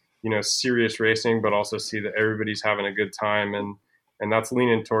some, serious racing, but also see that everybody's having a good time, and that's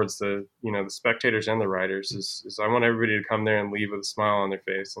leaning towards the spectators and the riders. Is I want everybody to come there and leave with a smile on their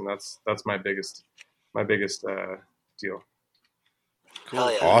face, and that's my biggest deal. Cool.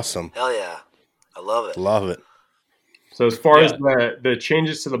 Hell yeah. Awesome. Hell yeah. I love it. Love it. So as far as the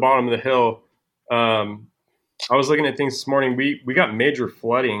changes to the bottom of the hill, I was looking at things this morning. We got major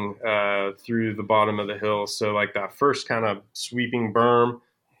flooding through the bottom of the hill. So like that first kind of sweeping berm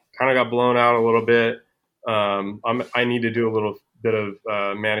kind of got blown out a little bit. I need to do a little bit of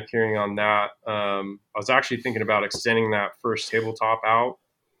manicuring on that. I was actually thinking about extending that first tabletop out,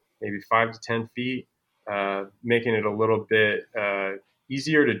 maybe 5 to 10 feet, making it a little bit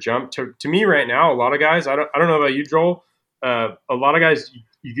easier to jump. To me right now, a lot of guys, I don't know about you, Joel, a lot of guys,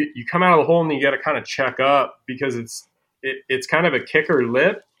 you come out of the hole and you got to kind of check up because it's kind of a kicker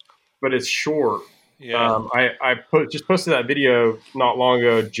lip, but it's short. Yeah. I just posted that video not long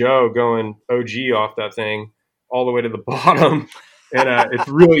ago, Joe going OG off that thing all the way to the bottom, and it's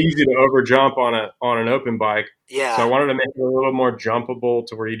real easy to over jump on an open bike. Yeah. So I wanted to make it a little more jumpable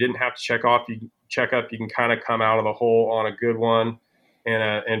to where you didn't have to check up. You can kind of come out of the hole on a good one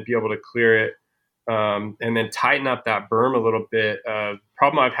and be able to clear it. And then tighten up that berm a little bit.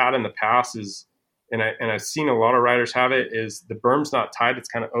 Problem I've had in the past is, and I've seen a lot of riders have it, is the berm's not tight, it's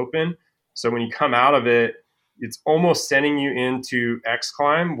kind of open. So when you come out of it, it's almost sending you into X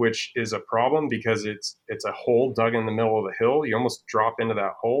climb, which is a problem because it's a hole dug in the middle of the hill. You almost drop into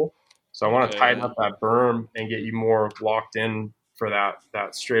that hole. So I want to Okay, tighten yeah. up that berm and get you more locked in for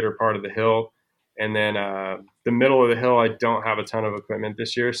that straighter part of the hill. And then the middle of the hill, I don't have a ton of equipment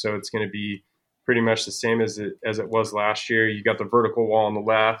this year, so it's going to be pretty much the same as it was last year. You got the vertical wall on the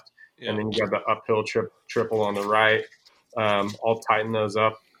left, and then you got the uphill triple on the right. I'll tighten those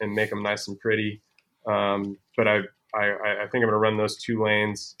up and make them nice and pretty. But I think I'm going to run those 2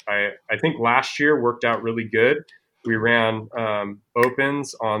 lanes. I think last year worked out really good. We ran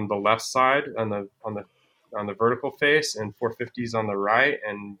opens on the left side on the vertical face, and 450s on the right,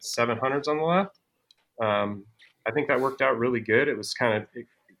 and 700s on the left. I think that worked out really good. It was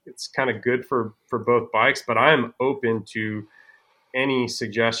it's kind of good for both bikes, but I'm open to any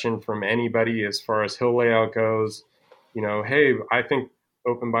suggestion from anybody as far as hill layout goes. Hey, I think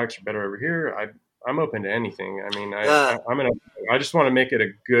open bikes are better over here. I'm open to anything. I mean, I just want to make it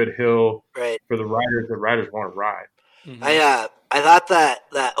a good hill for the riders that riders want to ride. Mm-hmm. I thought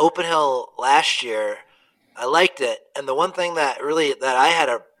that open hill last year, I liked it, and the one thing that I had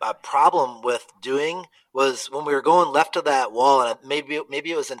a problem with doing was when we were going left of that wall, and maybe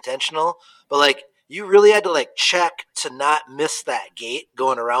it was intentional, but like you really had to like check to not miss that gate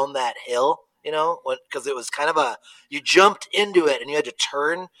going around that hill, because it was kind of you jumped into it and you had to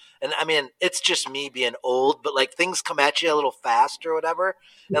turn. And I mean, it's just me being old, but like things come at you a little fast or whatever.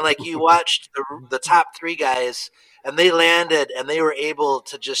 And like you watched the top 3 guys, and they landed and they were able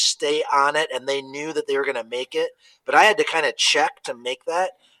to just stay on it, and they knew that they were going to make it. But I had to kind of check to make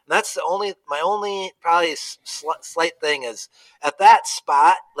that. And that's my only probably slight thing is at that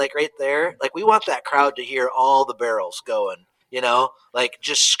spot, like right there, like we want that crowd to hear all the barrels going, like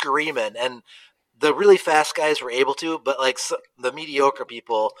just screaming. And the really fast guys were able to, but like the mediocre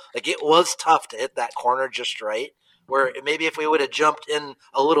people, like it was tough to hit that corner just right. Where maybe if we would have jumped in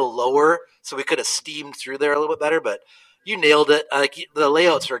a little lower, so we could have steamed through there a little bit better. But you nailed it. Like the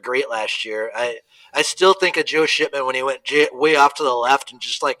layouts were great last year. I still think of Joe Shipman when he went way off to the left and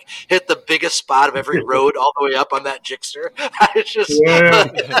just like hit the biggest spot of every road all the way up on that Gixxer. It's just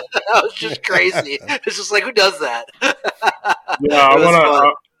that was just crazy. It's just like, who does that? Yeah,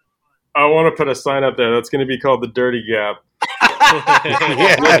 I want to put a sign up there. That's going to be called the Dirty Gap.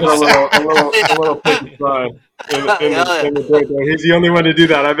 a little picky sign in the break. He's the only one to do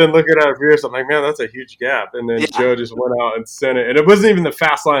that. I've been looking at it for years. I'm like, man, that's a huge gap. And then Joe just went out and sent it. And it wasn't even the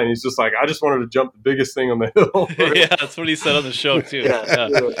fast line. He's just like, I just wanted to jump the biggest thing on the hill. Yeah, that's what he said on the show, too.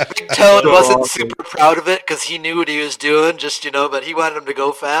 Toad wasn't super proud of it because he knew what he was doing, but he wanted him to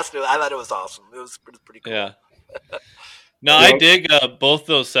go fast. I thought it was awesome. It was pretty cool. Yeah. No, I dig both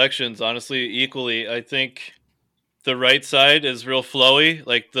those sections, honestly, equally. I think the right side is real flowy,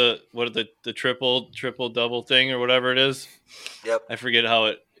 like the triple double thing or whatever it is. Yep. I forget how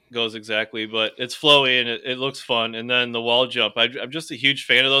it goes exactly, but it's flowy and it looks fun. And then the wall jump, I'm just a huge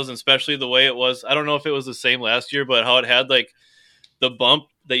fan of those, and especially the way it was. I don't know if it was the same last year, but how it had like the bump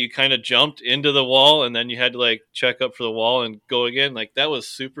that you kind of jumped into the wall and then you had to like check up for the wall and go again. Like that was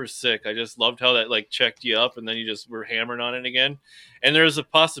super sick. I just loved how that like checked you up and then you just were hammering on it again. And there's a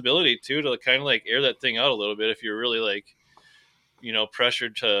possibility too to kind of like air that thing out a little bit if you're really like,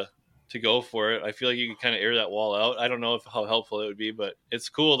 pressured to go for it. I feel like you can kind of air that wall out. I don't know how helpful it would be, but it's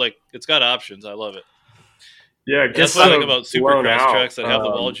cool. Like it's got options. I love it. Yeah, that's what I think about supercross tracks that have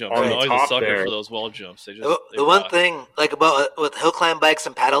the wall jumps. I'm always a sucker for those wall jumps. The one thing like about with hill climb bikes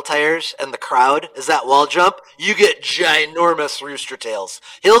and paddle tires and the crowd is that wall jump. You get ginormous rooster tails.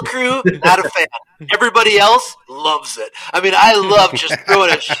 Hill crew, not a fan. Everybody else loves it. I mean, I love just throwing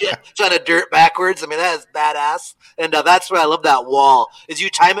a shit ton of dirt backwards. I mean, that is badass. And that's why I love that wall. Is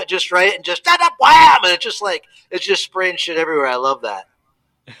you time it just right and just wham, and it's just spraying shit everywhere. I love that.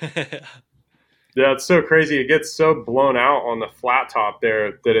 Yeah, it's so crazy. It gets so blown out on the flat top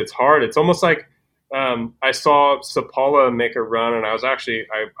there that it's hard. It's almost like I saw Sapala make a run, and I was actually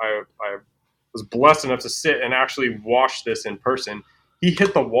I was blessed enough to sit and actually watch this in person. He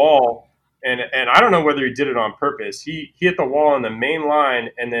hit the wall, and I don't know whether he did it on purpose. He hit the wall on the main line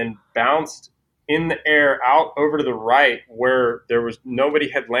and then bounced in the air out over to the right where there was nobody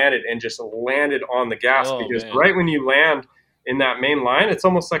had landed and just landed on the gas because right when you land in that main line, it's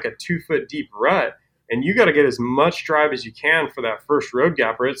almost like a 2-foot deep rut, and you got to get as much drive as you can for that first road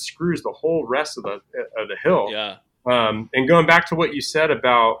gap, or it screws the whole rest of the hill. Yeah. And going back to what you said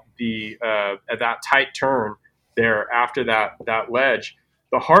about the that tight turn there after that ledge,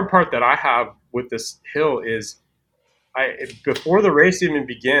 the hard part that I have with this hill is, before the race even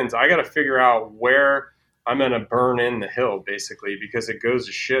begins, I got to figure out where I'm going to burn in the hill, basically, because it goes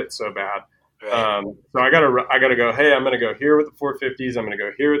to shit so bad. Right. So I gotta go, hey, I'm going to go here with the 450s. I'm going to go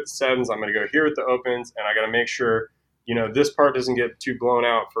here with the 7s. I'm going to go here with the opens. And I got to make sure, this part doesn't get too blown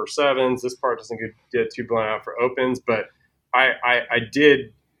out for sevens. This part doesn't get too blown out for opens. But I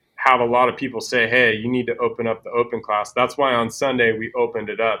did have a lot of people say, hey, you need to open up the open class. That's why on Sunday we opened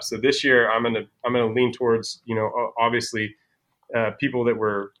it up. So this year I'm gonna lean towards, obviously people that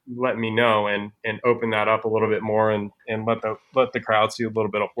were letting me know and open that up a little bit more and let the crowd see a little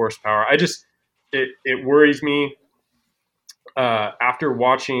bit of horsepower. It worries me after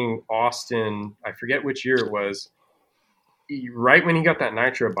watching Austin, I forget which year it was, right when he got that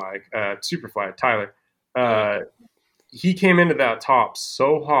Nitro bike, Superfly, Tyler, he came into that top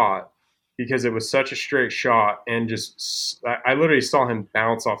so hot because it was such a straight shot, and I literally saw him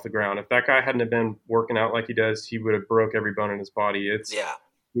bounce off the ground. If that guy hadn't have been working out like he does, he would have broke every bone in his body.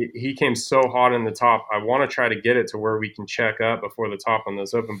 He came so hot in the top. I want to try to get it to where we can check up before the top on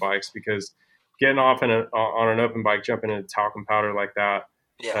those open bikes, because getting off on an open bike, jumping into talcum powder like that,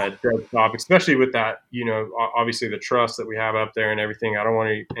 dead stop, especially with that, obviously the truss that we have up there and everything. I don't want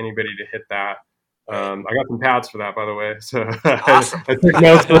anybody to hit that. I got some pads for that, by the way. So Awesome. I took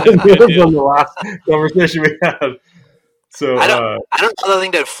notes from the last conversation we had. So I don't know the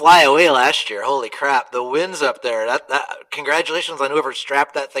thing did fly away last year. Holy crap! The winds up there. That congratulations on whoever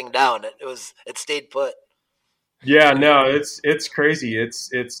strapped that thing down. It stayed put. Yeah, no, it's crazy.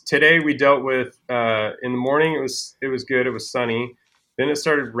 It's today we dealt with in the morning. It was good. It was sunny. Then it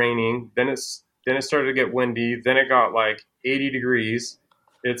started raining. Then it started to get windy. Then it got like 80 degrees.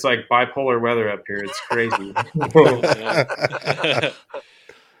 It's like bipolar weather up here. It's crazy.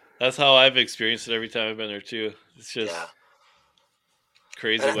 That's how I've experienced it every time I've been there too. It's just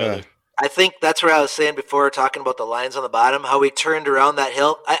crazy weather. I think that's where I was saying before, talking about the lines on the bottom, how we turned around that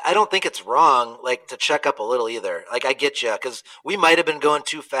hill. I don't think it's wrong, like, to check up a little either. Like, I get you, because we might have been going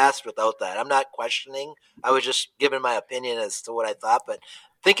too fast without that. I'm not questioning. I was just giving my opinion as to what I thought. But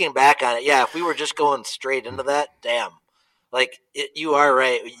thinking back on it, if we were just going straight into that, damn. Like, you are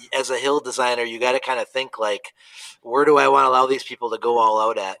right. As a hill designer, you got to kind of think, like, where do I want to allow these people to go all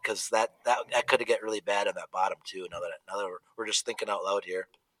out at? Because that could get really bad on that bottom, too, now that we're just thinking out loud here.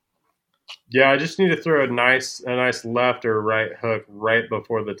 Yeah, I just need to throw a nice left or right hook right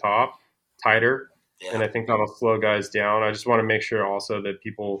before the top, tighter, and I think that'll slow guys down. I just want to make sure also that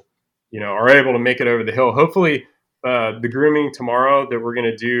people, are able to make it over the hill. Hopefully, the grooming tomorrow that we're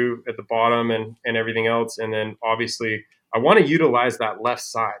going to do at the bottom and everything else, and then obviously I want to utilize that left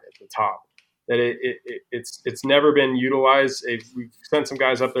side at the top. That it's never been utilized. We've sent some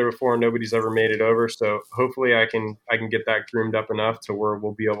guys up there before, and nobody's ever made it over. So hopefully I can get that groomed up enough to where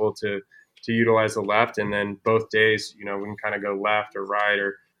we'll be able to utilize the left, and then both days, we can kind of go left or right,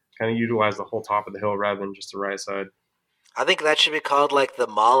 or kind of utilize the whole top of the hill rather than just the right side. I think that should be called like the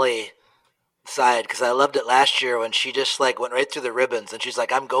Molly side, because I loved it last year when she just like went right through the ribbons and she's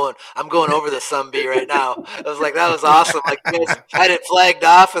like, I'm going over the Sunbee right now. I was like, that was awesome. Like, you guys had it flagged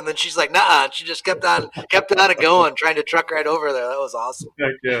off, and then she's like, nah, and she just kept on it going, trying to truck right over there. That was awesome.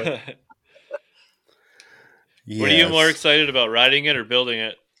 Heck yeah. What are you more excited about, riding it or building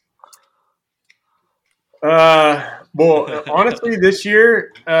it? Well, honestly, this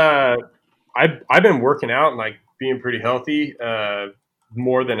year, I've been working out and like being pretty healthy,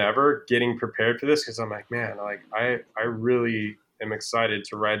 more than ever, getting prepared for this, because I'm like, man, like I really am excited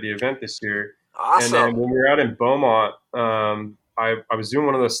to ride the event this year. Awesome. And then when we were out in Beaumont, I was doing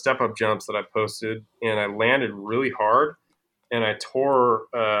one of those step up jumps that I posted, and I landed really hard, and I tore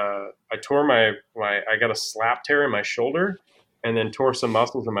my I got a slap tear in my shoulder, and then tore some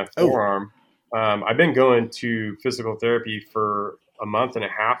muscles in my forearm. I've been going to physical therapy for a month and a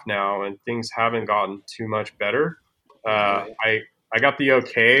half now, and things haven't gotten too much better. I got the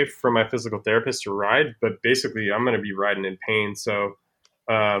okay from my physical therapist to ride, but basically I'm going to be riding in pain. So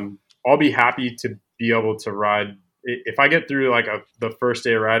I'll be happy to be able to ride. If I get through like the first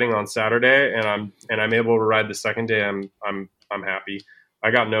day of riding on Saturday and I'm able to ride the second day, I'm happy.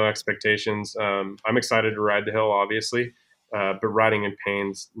 I got no expectations. I'm excited to ride the hill, obviously. But riding in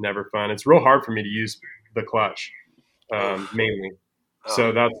pain's never fun. It's real hard for me to use the clutch, mainly.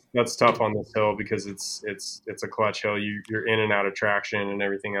 So that's tough on this hill because it's a clutch hill. You're in and out of traction and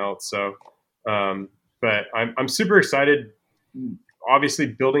everything else. So, but I'm super excited. Obviously,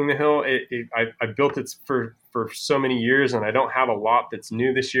 building the hill, I built it for so many years, and I don't have a lot that's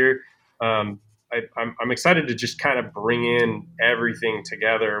new this year. I'm excited to just kind of bring in everything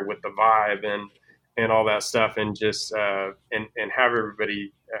together with the vibe and all that stuff, and just and have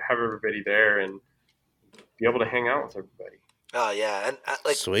everybody there and be able to hang out with everybody. Oh yeah, and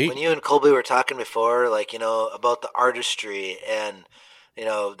like Sweet. When you and Colby were talking before, like about the artistry and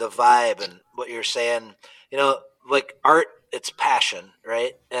the vibe and what you're saying, like art, it's passion,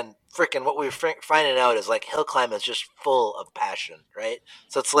 right? And freaking what we're finding out is like hill climb is just full of passion, right?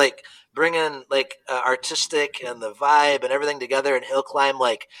 So it's like bringing like artistic and the vibe and everything together in hill climb.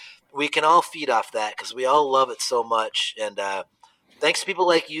 Like we can all feed off that because we all love it so much. And thanks to people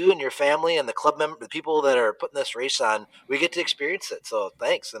like you and your family and the club member, the people that are putting this race on, we get to experience it. So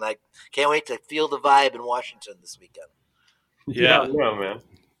thanks, and I can't wait to feel the vibe in Washington this weekend. Yeah, man.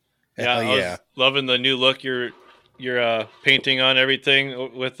 Yeah, I was loving the new look you're painting on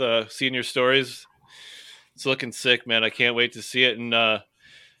everything with seeing your stories. It's looking sick, man. I can't wait to see it. And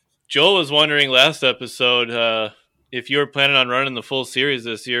Joel was wondering last episode if you were planning on running the full series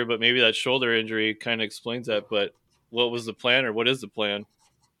this year, but maybe that shoulder injury kind of explains that. But what was the plan, or what is the plan?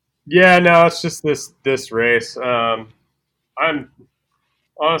 Yeah, no, it's just this race. I'm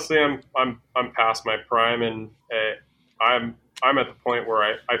honestly I'm past my prime, and I'm at the point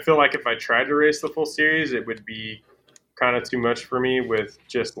where I feel like if I tried to race the full series, it would be kind of too much for me with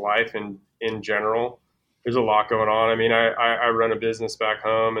just life and in general. There's a lot going on. I mean, I run a business back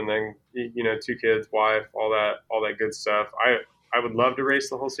home, and then 2 kids, wife, all that good stuff. I would love to race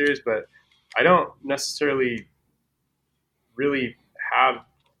the whole series, but I don't necessarily really have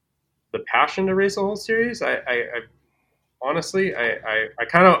the passion to race the whole series. I honestly,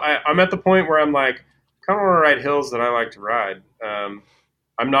 I'm at the point where I'm like, kind of want to ride hills that I like to ride. I'm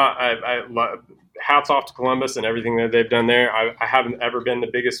not. Hats off to Columbus and everything that they've done there. I haven't ever been the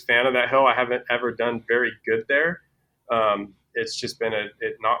biggest fan of that hill. I haven't ever done very good there. It's just been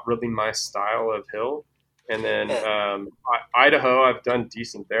not really my style of hill. And then Idaho, I've done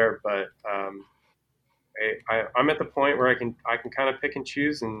decent there, but I'm at the point where I can kind of pick and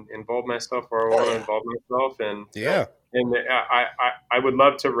choose and involve myself where I want to involve myself. And and I would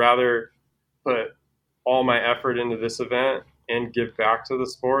love to rather put all my effort into this event and give back to the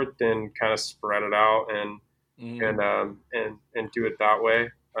sport than kind of spread it out and do it that way.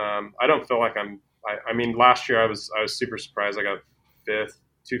 I don't feel like I mean, last year I was super surprised. I got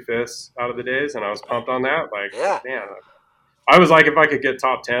 2/5 out of the days, and I was pumped on that. Like, man, I was like, if I could get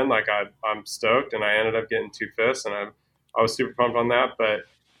top 10, like I'm stoked, and I ended up getting 2/5, and I was super pumped on that. But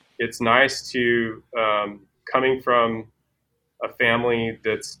it's nice to coming from a family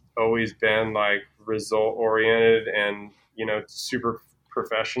that's always been like result oriented and super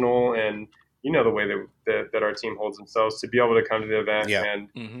professional, and the way that our team holds themselves, to be able to come to the event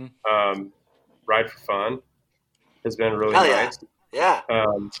and ride for fun has been really nice.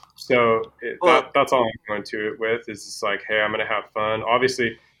 So that's all I'm going to it with, is just like, hey, I'm going to have fun.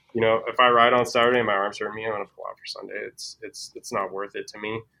 Obviously, if I ride on Saturday and my arms hurt me, I'm going to pull out for Sunday. It's not worth it to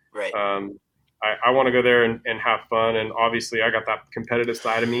me. Right. I want to go there and have fun. And obviously I got that competitive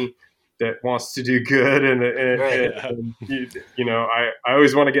side of me that wants to do good. And I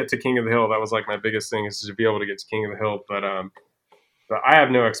always want to get to King of the Hill. That was like my biggest thing, is to be able to get to King of the Hill. But I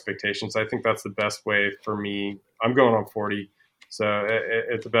have no expectations. I think that's the best way for me. I'm going on 40. So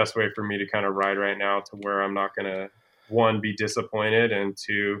it's the best way for me to kind of ride right now, to where I'm not going to, 1, be disappointed, and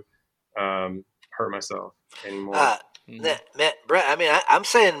 2, hurt myself anymore. Man, Brett, I mean, I'm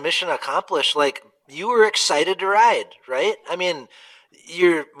saying mission accomplished. Like, you were excited to ride, right? I mean,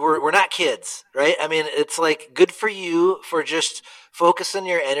 we're not kids, right? I mean, it's like, good for you for just focusing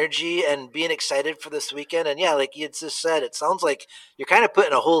your energy and being excited for this weekend. And yeah, like you just said, it sounds like you're kind of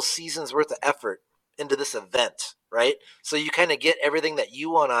putting a whole season's worth of effort into this event, right? So you kind of get everything that you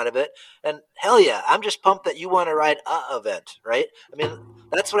want out of it. And hell yeah, I'm just pumped that you want to ride a event, right? I mean,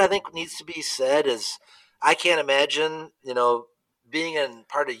 that's what I think needs to be said. Is I can't imagine, being in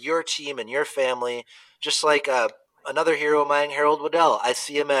part of your team and your family, just like another hero of mine, Harold Waddell. I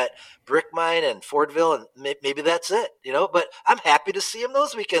see him at Brick Mine and Fordville, and maybe that's it, but I'm happy to see him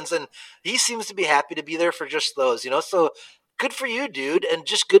those weekends, and he seems to be happy to be there for just those, so good for you, dude, and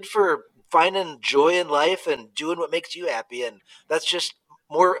just good for finding joy in life and doing what makes you happy. And that's just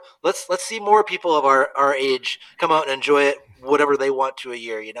more. Let's see more people of our age come out and enjoy it, whatever they want to a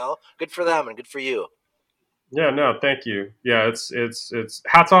year. Good for them and good for you. Yeah, no, thank you. Yeah, it's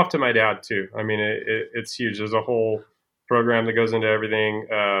hats off to my dad too. I mean, it's huge. There's a whole program that goes into everything.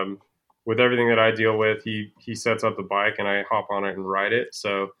 With everything that I deal with, he sets up the bike and I hop on it and ride it.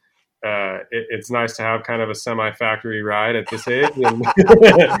 So it's nice to have kind of a semi-factory ride at this age, and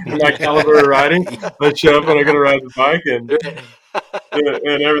my caliber of riding. I show up and I'm going to ride the bike and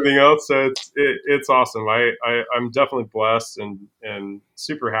everything else. So it's awesome. I'm definitely blessed and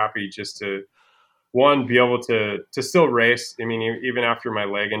super happy just to, 1, be able to still race. I mean, even after my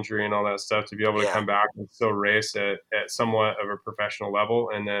leg injury and all that stuff, to be able to come back and still race at somewhat of a professional level,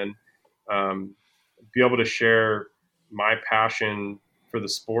 and then be able to share my passion for the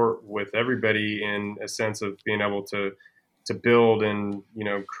sport with everybody in a sense of being able to build and, you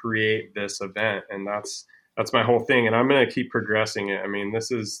know, create this event. And that's my whole thing. And I'm going to keep progressing it. I mean,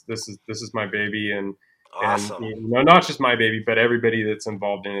 this is my baby, and Awesome. you know, not just my baby, but everybody that's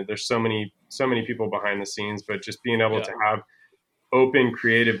involved in it. There's so many people behind the scenes, but just being able to have open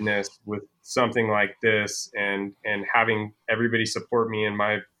creativeness with something like this, and having everybody support me in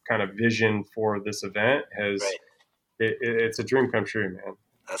my kind of vision for this event it's a dream come true, man.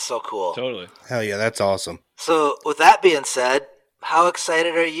 That's so cool. Totally. Hell yeah, that's awesome. So with that being said, how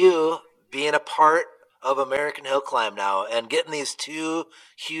excited are you being a part of American Hillclimb now and getting these two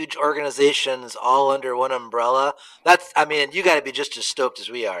huge organizations all under one umbrella? You got to be just as stoked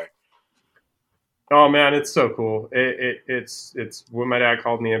as we are. Oh man, it's so cool. It's when my dad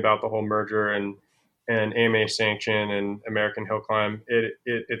called me about the whole merger and AMA sanction and American Hillclimb.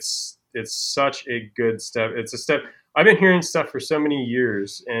 It's such a good step. It's a step. I've been hearing stuff for so many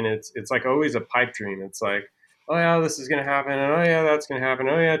years, and it's like always a pipe dream. It's like, oh yeah, this is going to happen, and oh yeah, that's going to happen.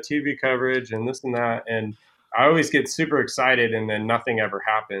 Oh yeah, TV coverage and this and that. And I always get super excited, and then nothing ever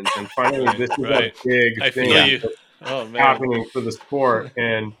happens. And finally, this is a big thing happening for the sport,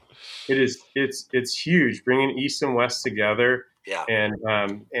 and it's huge. Bringing East and West together, and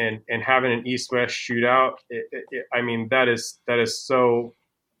having an East-West shootout. I mean, that is so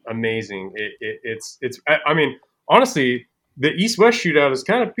amazing. I mean, honestly, the East-West shootout is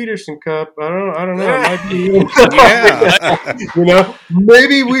kind of Peterson Cup. I don't know. It might be, you know,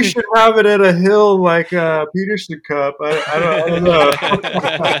 maybe we should have it at a hill like Peterson Cup. I don't know.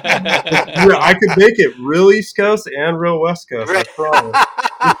 I could make it real East Coast and real West Coast. I promise.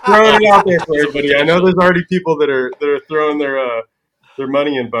 Just throwing it out there for everybody. I know there's already people that are throwing their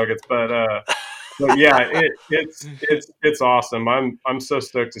money in buckets, but yeah, it's awesome. I'm so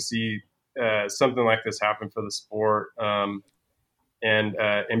stoked to see something like this happen for the sport, and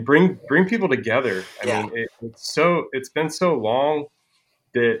bring people together. I mean, it's been so long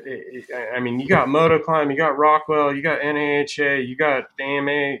that I mean, you got Motoclimb, you got Rockwell, you got NAHA, you got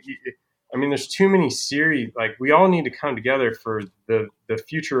AMA. I mean, there's too many series. Like, we all need to come together for the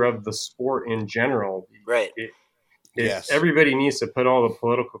future of the sport in general. Right. Everybody needs to put all the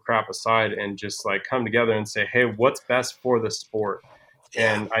political crap aside and just like come together and say, hey, what's best for the sport?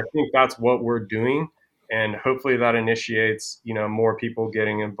 Yeah. And I think that's what we're doing. And hopefully that initiates, you know, more people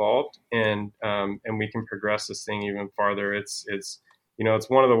getting involved, and we can progress this thing even farther. It's you know, it's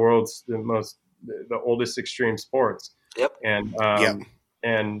one of the world's the oldest extreme sports. Yep. And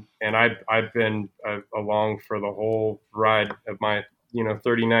I've been along for the whole ride of my, you know,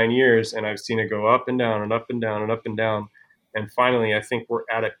 39 years, and I've seen it go up and down and up and down and up and down. And finally, I think we're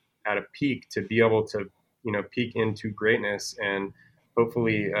at a peak to be able to, you know, peak into greatness, and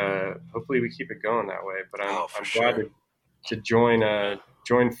hopefully we keep it going that way. But I'm glad to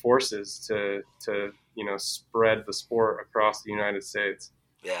join forces to you know, spread the sport across the United States.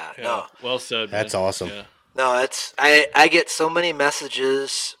 Yeah. No. Well said. That's awesome. Yeah. No, I get so many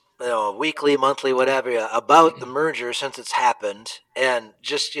messages, you know, weekly, monthly, whatever, about the merger since it's happened. And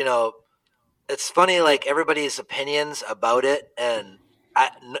just, you know, it's funny, like, everybody's opinions about it, and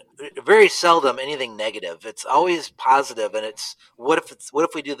very seldom anything negative. It's always positive, and it's what if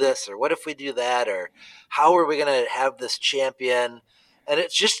we do this, or what if we do that, or how are we going to have this champion? And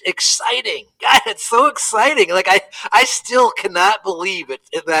it's just exciting. God, it's so exciting. Like, I still cannot believe it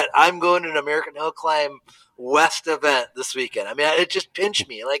that I'm going to an American Hillclimb West event this weekend. I mean, it just pinched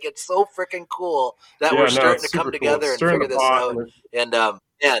me. Like, it's so freaking cool that we're starting to come together and figure this out. And I'm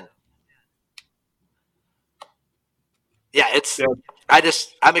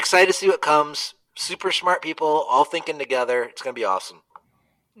excited to see what comes. Super smart people all thinking together. It's going to be awesome.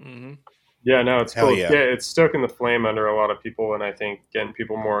 Mm-hmm. Yeah, no, it's cool. Yeah, it's stoking the flame under a lot of people, and I think getting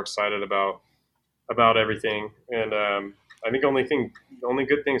people more excited about everything. And I think only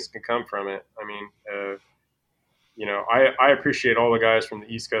good things can come from it. I mean, you know, I appreciate all the guys from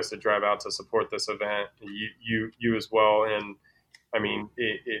the East Coast that drive out to support this event. You as well. And I mean,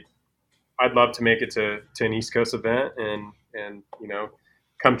 I'd love to make it to an East Coast event and you know,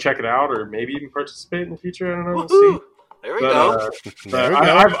 come check it out, or maybe even participate in the future. I don't know. We'll see. There we go.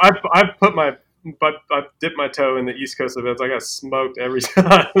 I've dipped my toe in the East Coast events. I got smoked every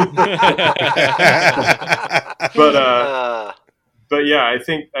time. But yeah, I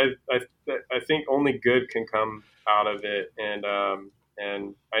think only good can come out of it, and I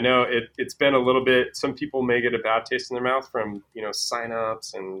know it's been a little bit. Some people may get a bad taste in their mouth from, you know,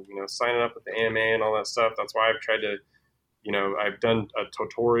 signups and, you know, signing up with the AMA and all that stuff. That's why I've tried to. You know, I've done a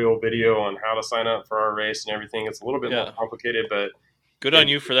tutorial video on how to sign up for our race and everything. It's a little bit more complicated, but Good on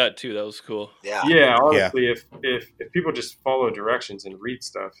you for that too. That was cool. Yeah, honestly, if people just follow directions and read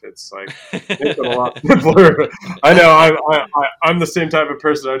stuff, it's like it's a lot simpler. I know I'm the same type of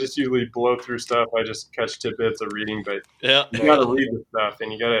person. I just usually blow through stuff. I just catch tidbits of reading, but you got to read the stuff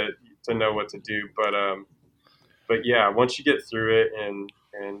and you got to know what to do. But yeah, once you get through it, and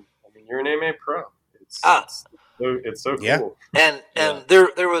I mean, you're an AMA pro. It's so cool. And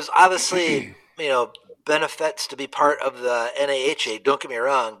there was obviously benefits to be part of the NAHA. Don't get me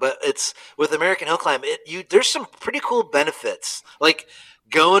wrong, but it's with American Hillclimb. There's some pretty cool benefits, like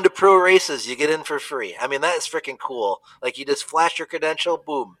going to pro races. You get in for free. I mean, that is freaking cool. Like you just flash your credential,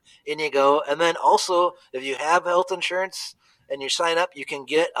 boom, in you go. And then also, if you have health insurance and you sign up, you can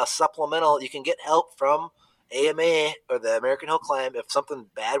get a supplemental. You can get help from AMA or the American Hillclimb if something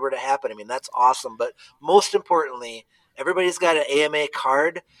bad were to happen. I mean, that's awesome. But most importantly, everybody's got an AMA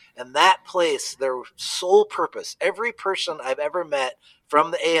card, and that place, their sole purpose, every person I've ever met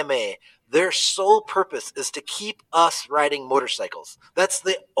from the AMA, their sole purpose is to keep us riding motorcycles. That's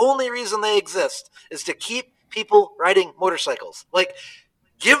the only reason they exist, is to keep people riding motorcycles. Like,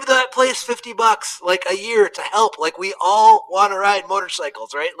 give that place $50 like a year to help. Like, we all want to ride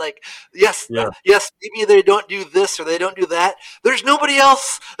motorcycles, right? Like, yes, maybe they don't do this or they don't do that. There's nobody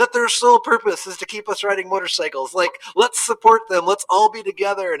else that their sole purpose is to keep us riding motorcycles. Like, let's support them. Let's all be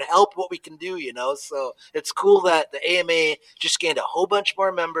together and help what we can do, So it's cool that the AMA just gained a whole bunch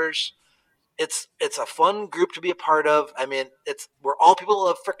more members. It's a fun group to be a part of. I mean, we're all people who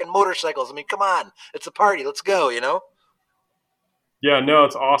love freaking motorcycles. I mean, come on. It's a party. Let's go, Yeah, no,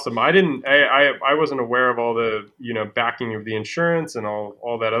 it's awesome. I wasn't aware of all the backing of the insurance and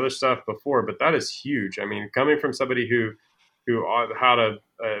all that other stuff before, but that is huge. I mean, coming from somebody who had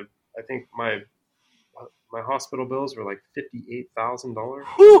I think my hospital bills were like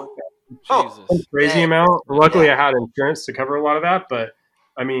 $58,000. Jesus, crazy amount. Luckily, I had insurance to cover a lot of that, but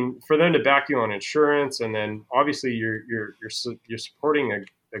I mean, for them to back you on insurance, and then obviously you're supporting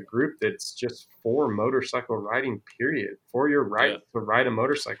a group that's just for motorcycle riding, period, for your right to ride a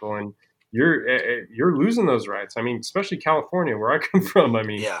motorcycle, and you're losing those rights. I mean, especially California, where I come from. I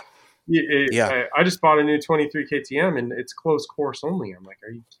mean, I just bought a new 23 KTM, and it's closed course only. I'm like,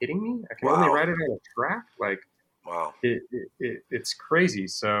 are you kidding me? I can only ride it on a track. Like, wow, it's crazy.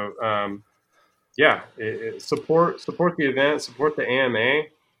 So, support the event, support the AMA,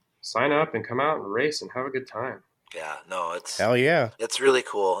 sign up and come out and race and have a good time. Yeah, no, it's hell yeah. It's really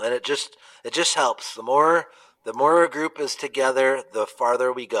cool, and it just helps. The more a group is together, the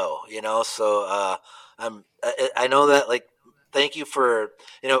farther we go. So I know that, like, thank you for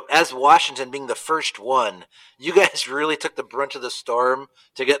as Washington being the first one, you guys really took the brunt of the storm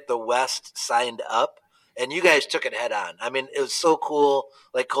to get the West signed up, and you guys took it head on. I mean, it was so cool.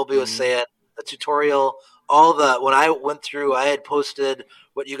 Like Colby was saying, the tutorial, when I went through, I had posted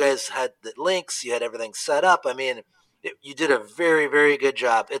what you guys had, the links, you had everything set up. I mean, you did a very, very good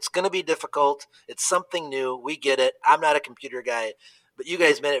job. It's going to be difficult. It's something new. We get it. I'm not a computer guy, but you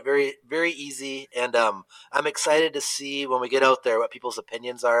guys made it very, very easy. And I'm excited to see when we get out there what people's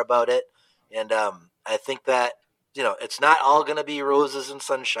opinions are about it. And I think that, it's not all going to be roses and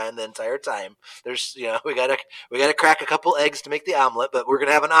sunshine the entire time. There's, we gotta crack a couple eggs to make the omelet, but we're going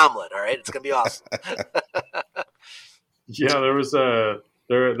to have an omelet. All right. It's going to be awesome. Yeah, there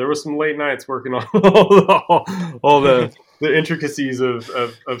was some late nights working on all the intricacies of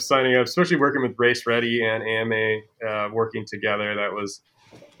signing up, especially working with Race Ready and AMA working together. That was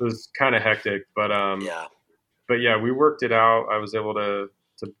kind of hectic, but yeah, we worked it out. I was able to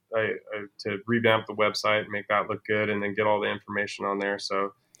revamp the website and make that look good, and then get all the information on there.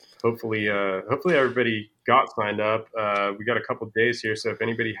 So hopefully everybody got signed up. We got a couple days here, so if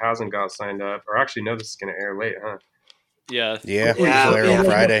anybody hasn't got signed up, or actually no, this is going to air late, huh? Yeah. On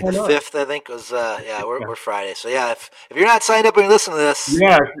Friday. 5th, I think, was we're Friday. So yeah, if you're not signed up and you listen to this,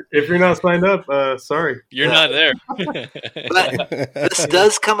 if you're not signed up, sorry, you're not there. But this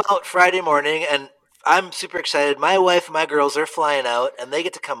does come out Friday morning, and I'm super excited. My wife and my girls are flying out, and they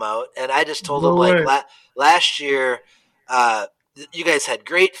get to come out. And I just told them, like, last year, you guys had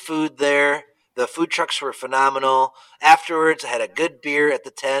great food there. The food trucks were phenomenal. Afterwards, I had a good beer at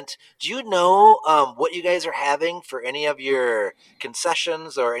the tent. Do you know what you guys are having for any of your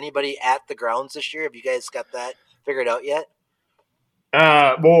concessions or anybody at the grounds this year? Have you guys got that figured out yet?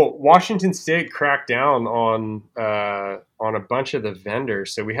 Well, Washington State cracked down on a bunch of the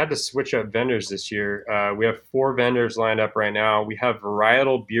vendors, so we had to switch up vendors this year. We have 4 vendors lined up right now. We have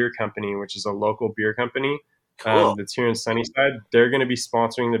Varietal Beer Company, which is a local beer company that's here in Sunnyside. They're going to be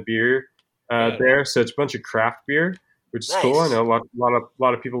sponsoring the beer there, so it's a bunch of craft beer, which is cool. I know a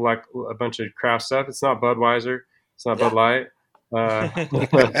lot of people like a bunch of craft stuff. It's not Budweiser, it's not Bud Light. Yeah.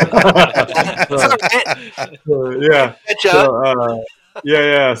 Good job.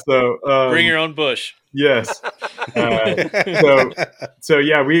 Yeah. So Bring your own bush. yes. So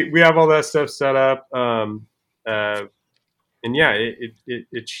yeah, we have all that stuff set up. And yeah,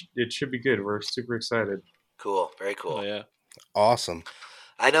 it should be good. We're super excited. Cool. Very cool. Oh yeah. Awesome.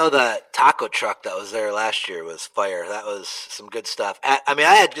 I know the taco truck that was there last year was fire. That was some good stuff. I mean,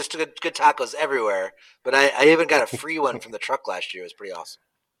 I had just good tacos everywhere, but I even got a free one from the truck last year. It was pretty awesome.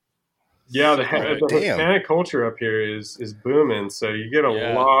 Yeah, the Damn. Hispanic culture up here is booming. So you get a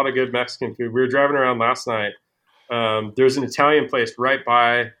lot of good Mexican food. We were driving around last night. There's an Italian place right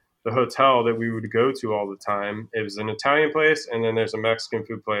by the hotel that we would go to all the time. It was an Italian place, and then there's a Mexican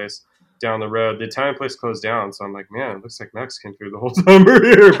food place down the road. The Italian place closed down, so I'm like, man, it looks like Mexican food the whole time we're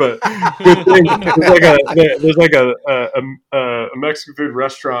here. But good thing, there's like a Mexican food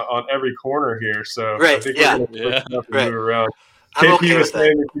restaurant on every corner here. So Right, I think yeah. we're going to move around. I'm KP okay was with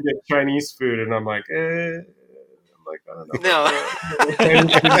saying if you get Chinese food, and I'm like, I don't know. No.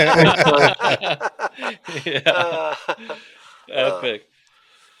 Epic.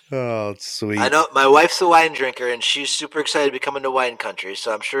 Oh, it's sweet. I know my wife's a wine drinker, and she's super excited to be coming to wine country.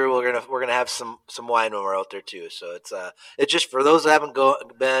 So I'm sure we're gonna have some wine when we're out there too. So it's just for those that haven't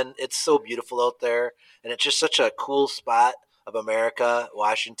been. It's so beautiful out there, and it's just such a cool spot of America,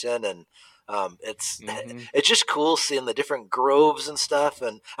 Washington, and it's just cool seeing the different groves and stuff.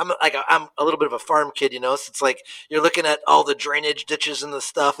 And I'm a little bit of a farm kid, so it's like you're looking at all the drainage ditches and the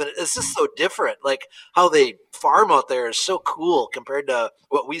stuff, and it's just so different. Like how they farm out there is so cool compared to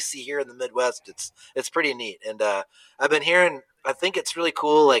what we see here in the Midwest. It's pretty neat. And I've been hearing, I think it's really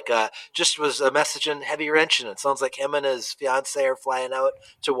cool. Like just was a message in Heavy Wrenching. It sounds like him and his fiance are flying out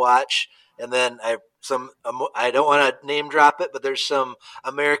to watch. And then I don't want to name drop it, but there's some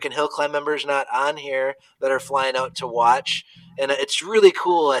American Hillclimb members not on here that are flying out to watch, and it's really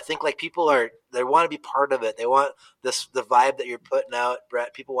cool. I think like people they want to be part of it. They want the vibe that you're putting out,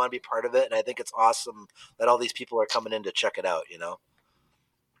 Bret. People want to be part of it, and I think it's awesome that all these people are coming in to check it out.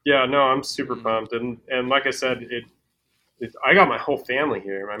 Yeah, no, I'm super pumped, and like I said, I got my whole family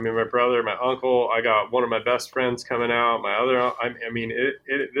here. I mean, my brother, my uncle. I got one of my best friends coming out. My other,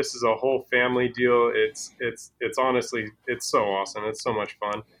 this is a whole family deal. It's honestly, it's so awesome. It's so much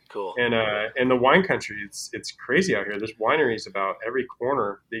fun. Cool. And the wine country, it's crazy out here. There's wineries about every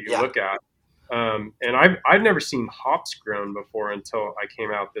corner that you look at. And I've never seen hops grown before until I came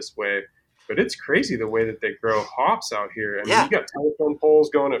out this way. But it's crazy the way that they grow hops out here. I mean, you got telephone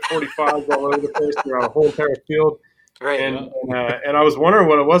poles going at 45 all over the place throughout a whole entire field. Right. And I was wondering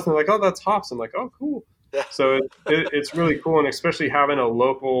what it was, and they're like, oh, that's hops. I'm like, oh, cool. Yeah. So it's really cool, and especially having a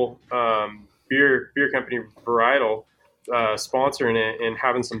local beer company, Varietal, sponsoring it, and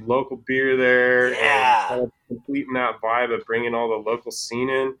having some local beer there, and kind of completing that vibe of bringing all the local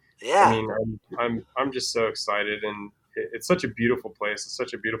scene in. Yeah. I mean, I'm just so excited, and it's such a beautiful place. It's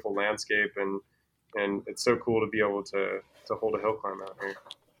such a beautiful landscape, and it's so cool to be able to hold a hill climb out here.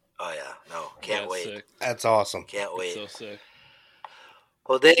 Oh yeah, no, can't wait. Sick. That's awesome. Can't wait. So sick.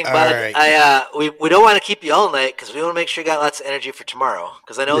 Well, dang, bud, we don't want to keep you all night because we want to make sure you got lots of energy for tomorrow.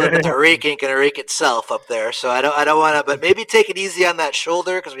 Because I know that the rake ain't gonna rake itself up there, so I don't want to. But maybe take it easy on that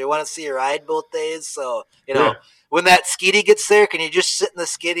shoulder because we want to see you ride both days. So when that skiddy gets there, can you just sit in the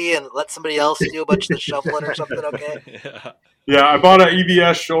skiddy and let somebody else do a bunch of the shuffling or something? Okay. Yeah, I bought an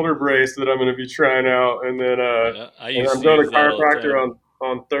EBS shoulder brace that I'm going to be trying out, and then I'm going to chiropractor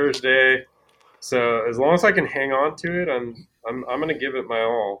on Thursday. So as long as I can hang on to it, I'm going to give it my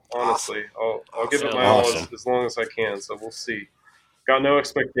all. Honestly, I'll give it my all as long as I can. So we'll see. Got no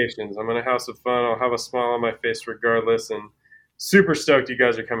expectations. I'm going to have some fun. I'll have a smile on my face regardless, and super stoked you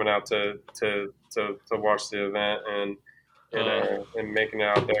guys are coming out to watch the event and making it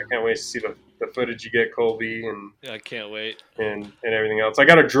out there. I can't wait to see the footage you get, Colby, and I can't wait, and everything else. I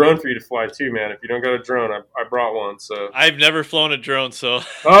got a drone for you to fly too, man. If you don't got a drone, I brought one. So I've never flown a drone, so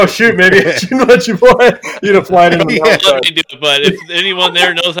shoot, maybe I should let you fly. You to fly it in the I'd love to do it, but if anyone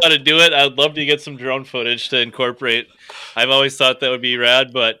there knows how to do it, I'd love to get some drone footage to incorporate. I've always thought that would be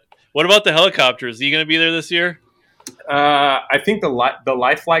rad. But what about the helicopters? Are you going to be there this year? I think the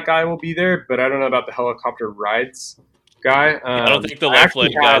life flight guy will be there, but I don't know about the helicopter rides guy. I don't think the life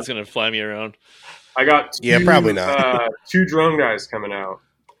flight guy is going to fly me around. I got probably not. 2 drone guys coming out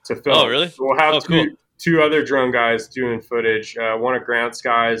to film. Oh, really? So we'll have cool. two other drone guys doing footage. One of Grant's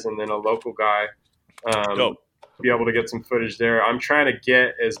guys and then a local guy. Be able to get some footage there. I'm trying to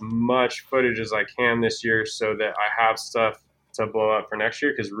get as much footage as I can this year so that I have stuff to blow up for next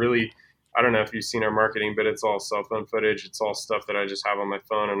year. Because really, I don't know if you've seen our marketing, but it's all cell phone footage. It's all stuff that I just have on my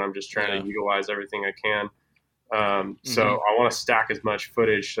phone, and I'm just trying to utilize everything I can. So I want to stack as much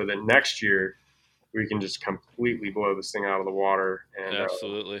footage so that next year we can just completely blow this thing out of the water and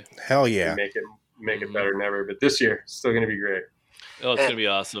absolutely, hell yeah, make it better than ever. But this year, it's still going to be great. Oh, it's going to be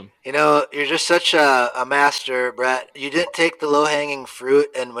awesome. You know, you're just such a master, Bret. You didn't take the low-hanging fruit,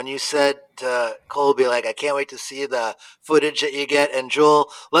 and when you said to Colby, like, I can't wait to see the footage that you get, and Joel,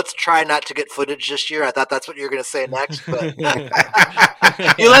 let's try not to get footage this year. I thought that's what you were going to say next, but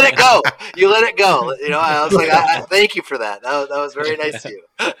you let it go. You let it go. You know, I was like, I thank you for that. That was very nice of you.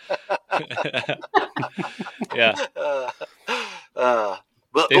 Yeah.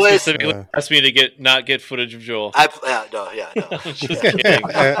 But they boys, specifically asked me to not get footage of Joel. No. Just kidding.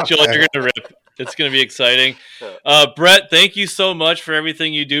 Joel, you're gonna rip. It's gonna be exciting. Bret, thank you so much for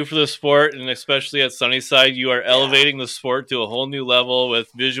everything you do for the sport, and especially at Sunnyside. You are elevating the sport to a whole new level with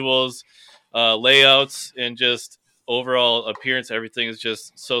visuals, layouts, and just overall appearance. Everything is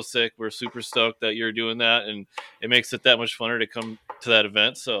just so sick. We're super stoked that you're doing that, and it makes it that much funner to come to that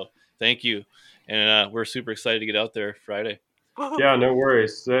event. So thank you, and we're super excited to get out there Friday. Yeah, no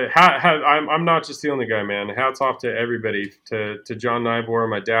worries. I'm not just the only guy, man. Hats off to everybody, to John Nybor,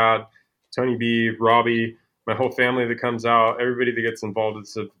 my dad, Tony B, Robbie, my whole family that comes out, everybody that gets involved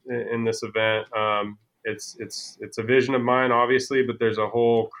in this event. It's a vision of mine, obviously, but there's a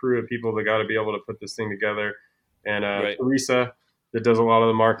whole crew of people that got to be able to put this thing together. And Teresa, that does a lot of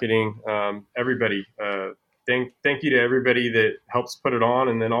the marketing. Everybody. Thank you to everybody that helps put it on,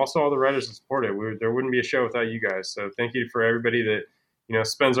 and then also all the riders that support it. There wouldn't be a show without you guys. So thank you for everybody that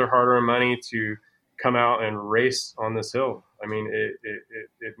spends their hard-earned money to come out and race on this hill. I mean,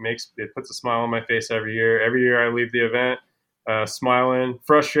 it puts a smile on my face every year. Every year I leave the event smiling,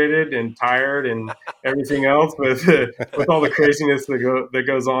 frustrated and tired and everything else with all the craziness that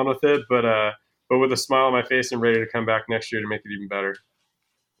goes on with it, but with a smile on my face and ready to come back next year to make it even better.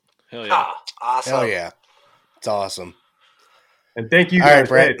 Hell yeah! Awesome! Hell yeah! It's awesome. And thank you guys.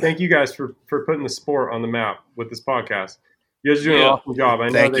 Thank you guys for putting the sport on the map with this podcast. You guys are doing an awesome job. I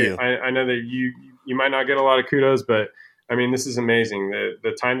know that you might not get a lot of kudos, but I mean, this is amazing.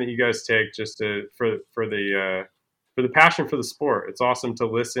 The time that you guys take just for the passion for the sport. It's awesome to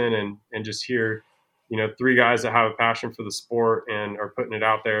listen and just hear, three guys that have a passion for the sport and are putting it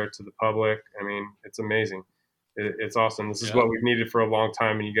out there to the public. I mean, it's amazing. It's awesome. This is what we've needed for a long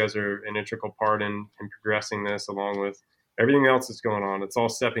time, and you guys are an integral part in progressing this along with everything else that's going on. It's all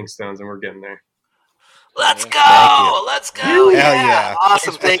stepping stones, and we're getting there. Let's go! Let's go! Yeah!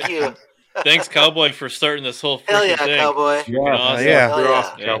 Awesome. Thank you. Thanks, Cowboy, for starting this whole freaking thing. Cowboy. You're awesome. You're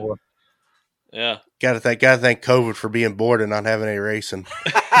awesome, Cowboy. Yeah. Gotta thank COVID for being bored and not having any racing.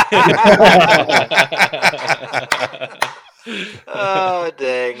 Oh,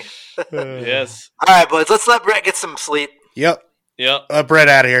 dang. Yes. All right, boys. Let's let Bret get some sleep. Yep. Yep. Brett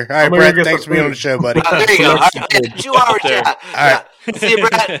out of here. All right, Brett, thanks for being on the show, buddy. There you go. All right, 2 hours, yeah. All right. See you,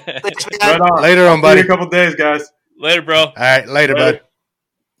 Bret. Thanks, man. Right on. Later on, buddy. See you in a couple days, guys. Later, bro. All right, later, bud.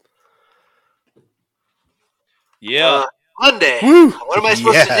 Yeah. Monday. Woo. What am I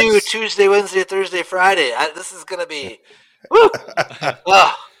supposed to do Tuesday, Wednesday, Thursday, Friday? This is going to be... Woo.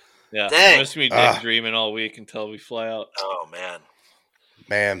 Oh, yeah. dang. I'm just going to be daydreaming all week until we fly out. Oh, man.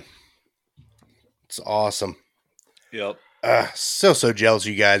 Man. It's awesome. Yep. So jealous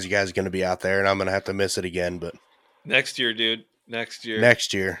of you guys. You guys are going to be out there, and I'm going to have to miss it again. But next year, dude. Next year.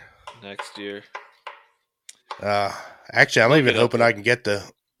 Actually, I'm even hoping I can get to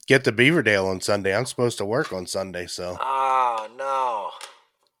Beaverdale on Sunday. I'm supposed to work on Sunday, so. Oh, no.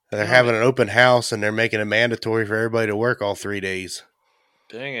 They're having an open house, and they're making it mandatory for everybody to work all 3 days.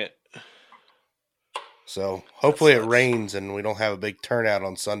 Dang it. So hopefully it rains and we don't have a big turnout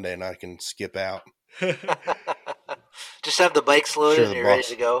on Sunday, and I can skip out. Just have the bikes loaded and you're ready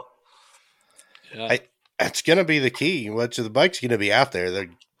to go. Yeah. That's going to be the key. Which of the bikes going to be out there? They're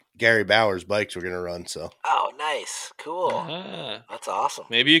Gary Bauer's bikes we're going to run. So. Oh, nice. Cool. That's awesome.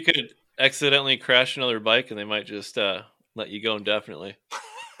 Maybe you could accidentally crash another bike and they might just let you go indefinitely.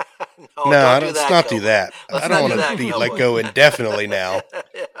 No, let's not do that. I don't want to be let go indefinitely now.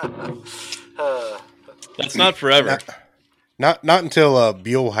 That's not forever. Not until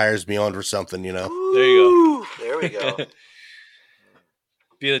Buell hires me on for something, you know. Ooh, there you go. There we go.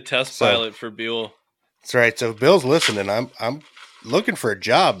 Be the test pilot for Buell. That's right. So if Bill's listening, I'm looking for a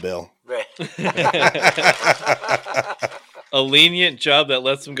job, Bill. Right. A lenient job that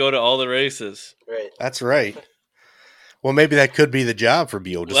lets him go to all the races. Right. That's right. Well, maybe that could be the job for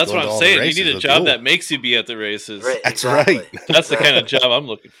Buell. Well, that's what I'm saying. You need a job that makes you be at the races. Right, that's right. That's the kind of job I'm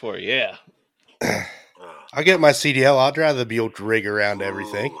looking for. Yeah. I'll get my CDL. I'll drive the Buell rig around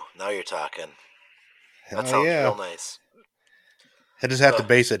everything. Now you're talking. Hell that sounds real nice. I just have to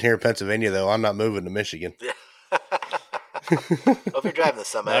base it here in Pennsylvania, though. I'm not moving to Michigan. Yeah. If you're driving the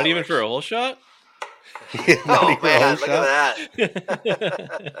semi. Not even for a whole shot? Oh, man, look at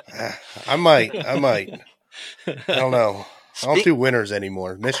that. I might. I don't know. I don't do winters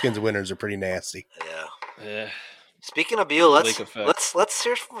anymore. Michigan's winters are pretty nasty. Yeah. Speaking of Buell, let's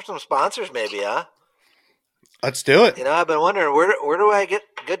hear from some sponsors maybe, huh? Let's do it. You know, I've been wondering, where do I get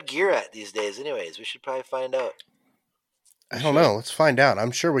good gear at these days anyways? We should probably find out. I don't know. Let's find out.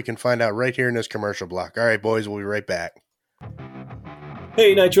 I'm sure we can find out right here in this commercial block. All right, boys, we'll be right back.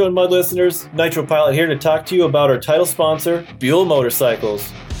 Hey, Nitro and Mud listeners. Nitro Pilot here to talk to you about our title sponsor, Buell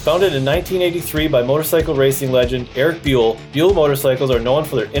Motorcycles. Founded in 1983 by motorcycle racing legend Eric Buell, Buell motorcycles are known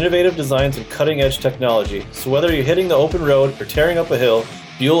for their innovative designs and cutting-edge technology. So whether you're hitting the open road or tearing up a hill,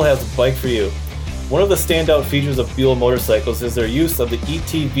 Buell has a bike for you. One of the standout features of Buell motorcycles is their use of the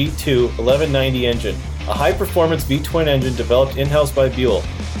ET-V2 1190 engine, a high-performance V-twin engine developed in-house by Buell.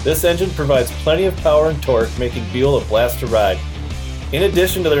 This engine provides plenty of power and torque, making Buell a blast to ride. In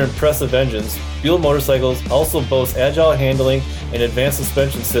addition to their impressive engines, Buell motorcycles also boast agile handling and advanced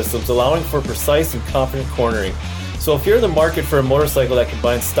suspension systems, allowing for precise and confident cornering. So if you're in the market for a motorcycle that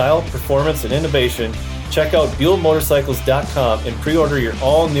combines style, performance, and innovation, check out BuellMotorcycles.com and pre-order your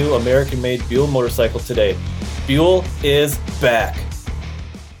all-new American-made Buell motorcycle today. Buell is back.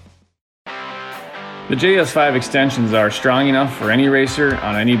 The JS5 extensions are strong enough for any racer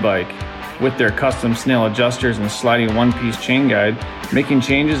on any bike. With their custom snail adjusters and sliding one-piece chain guide, making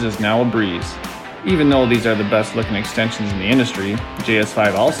changes is now a breeze. Even though these are the best looking extensions in the industry,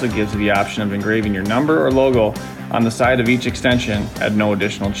 JS5 also gives you the option of engraving your number or logo on the side of each extension at no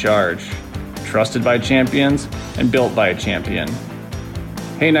additional charge. Trusted by champions and built by a champion.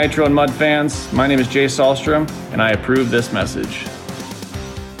 Hey Nitro and Mud fans, my name is Jay Sahlstrom and I approve this message.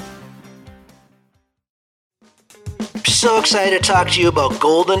 So excited to talk to you about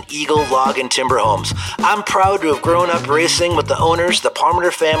Golden Eagle Log and Timber Homes. I'm proud to have grown up racing with the owners, the Palmer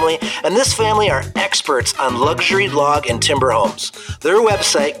family, and this family are experts on luxury log and timber homes. Their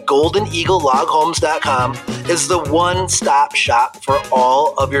website, goldeneagleloghomes.com, is the one-stop shop for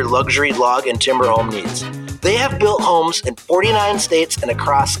all of your luxury log and timber home needs. They have built homes in 49 states and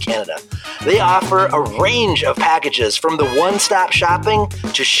across Canada. They offer a range of packages from the one-stop shopping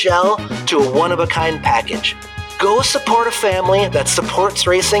to shell to a one-of-a-kind package. Go support a family that supports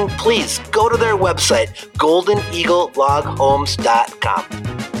racing. Please go to their website, goldeneagleloghomes.com.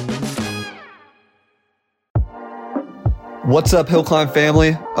 What's up, Hillclimb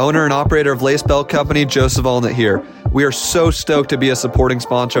family? Owner and operator of Lace Belt Company, Joseph Allnut here. We are so stoked to be a supporting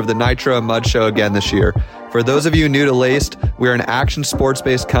sponsor of the Nitro and Mud Show again this year. For those of you new to Laced, we are an action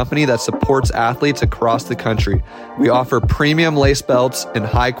sports-based company that supports athletes across the country. We offer premium lace belts and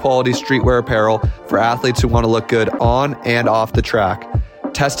high-quality streetwear apparel for athletes who want to look good on and off the track.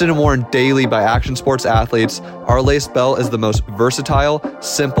 Tested and worn daily by action sports athletes, our lace belt is the most versatile,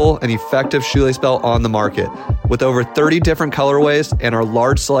 simple, and effective shoelace belt on the market. With over 30 different colorways and our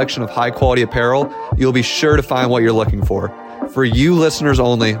large selection of high-quality apparel, you'll be sure to find what you're looking for. For you listeners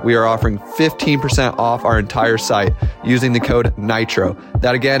only, we are offering 15% off our entire site using the code NITRO.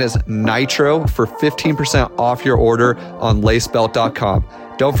 That again is NITRO for 15% off your order on lacebelt.com.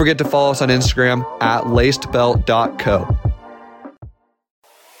 Don't forget to follow us on Instagram at lacedbelt.co.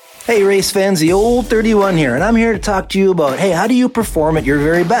 Hey race fans, the old 31 here, and I'm here to talk to you about, hey, how do you perform at your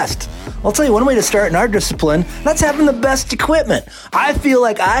very best? I'll tell you one way to start in our discipline, that's having the best equipment. I feel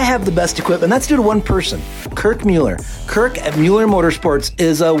like I have the best equipment. That's due to one person, Kirk Mueller. Kirk at Mueller Motorsports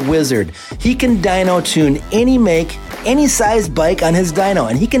is a wizard. He can dyno tune any make, any size bike on his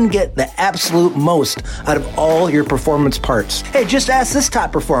dyno, and he can get the absolute most out of all your performance parts. Hey, just ask this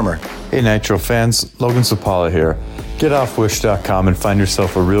top performer. Hey Nitro fans, Logan Sapala here. Get off Wish.com and find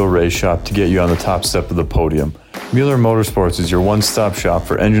yourself a real race shop to get you on the top step of the podium. Mueller Motorsports is your one-stop shop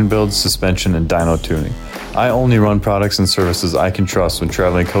for engine builds, suspension, and dyno tuning. I only run products and services I can trust when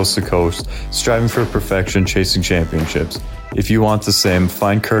traveling coast to coast, striving for perfection, chasing championships. If you want the same,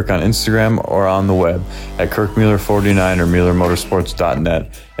 find Kirk on Instagram or on the web at KirkMueller49 or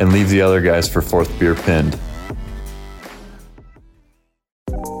MuellerMotorsports.net and leave the other guys for fourth beer pinned.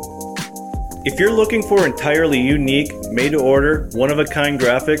 If you're looking for entirely unique, made-to-order, one-of-a-kind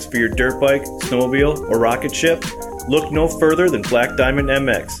graphics for your dirt bike, snowmobile, or rocket ship, look no further than Black Diamond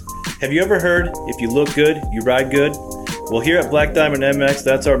MX. Have you ever heard, if you look good, you ride good? Well, here at Black Diamond MX,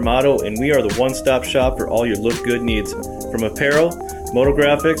 that's our motto, and we are the one-stop shop for all your look good needs. From apparel, moto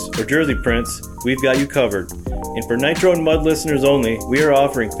graphics, or jersey prints, we've got you covered. And for Nitro and Mud listeners only, we are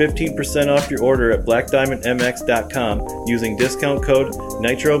offering 15% off your order at blackdiamondmx.com using discount code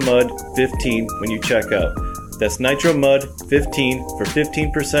NitroMud15 when you check out. That's NitroMud15 for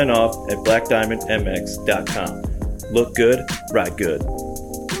 15% off at blackdiamondmx.com. Look good, ride good.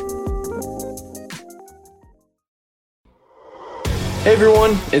 Hey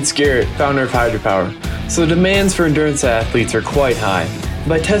everyone, it's Garrett, founder of Hydropower. So the demands for endurance athletes are quite high.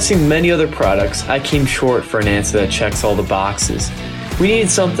 By testing many other products, I came short for an answer that checks all the boxes. We needed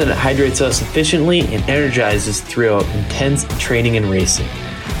something that hydrates us efficiently and energizes throughout intense training and racing.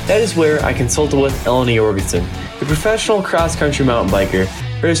 That is where I consulted with Eleni Jorgensen, a professional cross-country mountain biker,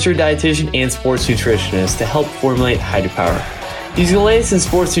 registered dietitian, and sports nutritionist to help formulate Hydropower. Using the latest in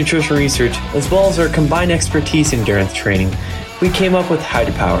sports nutrition research, as well as our combined expertise in endurance training, we came up with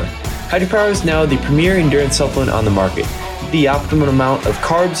Hydropower. Hydropower is now the premier endurance supplement on the market. The optimum amount of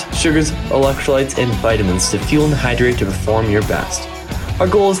carbs, sugars, electrolytes, and vitamins to fuel and hydrate to perform your best. Our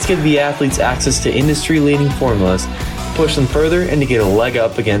goal is to give the athletes access to industry-leading formulas, to push them further, and to get a leg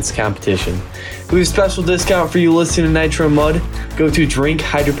up against competition. We have a special discount for you listening to Nitro Mud. Go to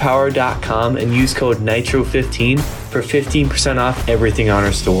drinkhydropower.com and use code NITRO15 for 15% off everything on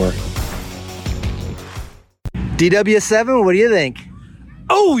our store. DW7, what do you think?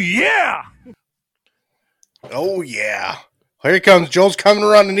 Oh, yeah. Oh, yeah. Here he comes. Joel's coming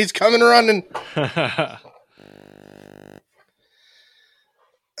running. He's coming running.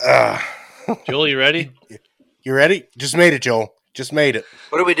 Joel, you ready? You ready? Just made it, Joel. Just made it.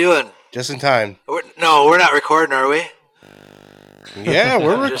 What are we doing? Just in time. We're not recording, are we? Yeah,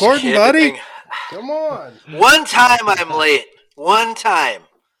 we're recording, buddy. Come on. One time I'm late. One time.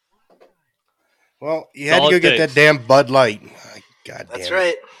 Well, you had to go get that damn Bud Light. God damn. That's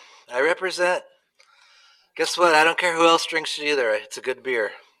right. I represent. Guess what? I don't care who else drinks it either. It's a good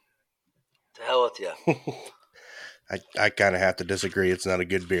beer. To hell with you. I kind of have to disagree. It's not a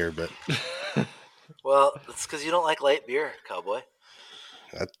good beer, but. Well, it's because you don't like light beer, cowboy.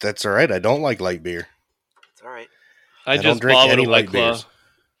 That's all right. I don't like light beer. It's all right. I just don't drink any light beers.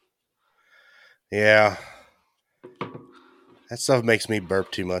 Yeah. That stuff makes me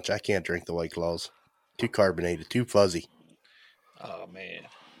burp too much. I can't drink the White Claws. Too carbonated, too fuzzy. Oh, man.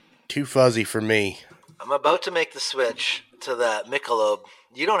 Too fuzzy for me. I'm about to make the switch to that Michelob.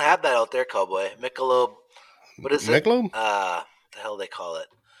 You don't have that out there, cowboy. Michelob. What is it? Michelob? The hell they call it.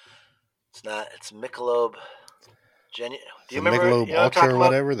 It's not. It's Michelob. Do you remember? Michelob you know Ultra or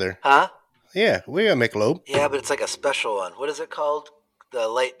whatever there. Huh? Yeah, we got Michelob. Yeah, but it's like a special one. What is it called? The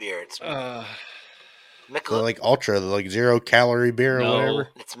light beer. It's Michelob. Like Ultra, the like 0-calorie beer or whatever.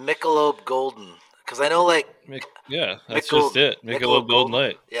 It's Michelob Golden. Because I know like... Yeah, that's just it. Michelob Golden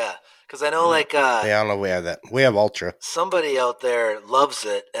Light. Yeah. Because I know like... yeah, I don't know if we have that. We have Ultra. Somebody out there loves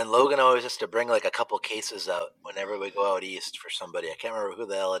it, and Logan always has to bring like a couple cases out whenever we go out east for somebody. I can't remember who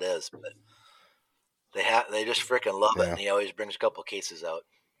the hell it is, but they just freaking love it, and he always brings a couple cases out.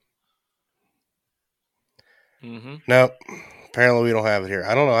 Mm-hmm. Nope. Apparently we don't have it here.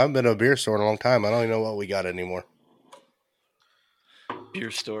 I don't know. I haven't been to a beer store in a long time. I don't even know what we got anymore. Beer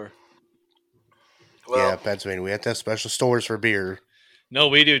store. Well, yeah, Pennsylvania. We have to have special stores for beer. No,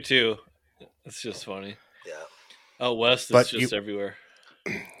 we do too. It's just funny. Yeah. Out west, it's just everywhere.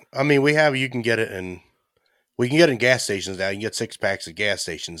 I mean, you can get it in gas stations now. You can get 6-packs at gas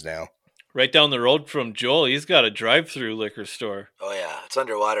stations now. Right down the road from Joel, he's got a drive-through liquor store. Oh yeah, it's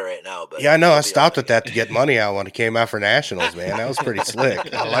underwater right now. But yeah, I know. I stopped at that to get money out when it came out for Nationals, man. That was pretty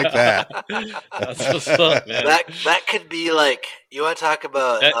slick. I like that. That's what's up, man. That could be like, you want to talk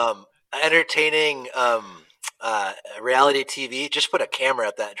about entertaining reality TV? Just put a camera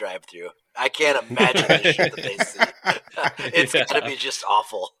at that drive-through. I can't imagine the shit that they see. It's got to be just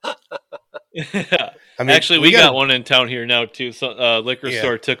awful. Yeah. I mean, actually, we got one in town here now too. So, liquor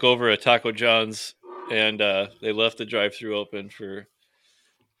store took over a Taco John's, and they left the drive-through open for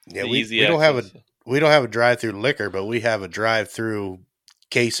easy access. We don't have a drive-through liquor, but we have a drive-through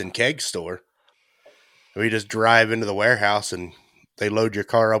case and keg store. We just drive into the warehouse and they load your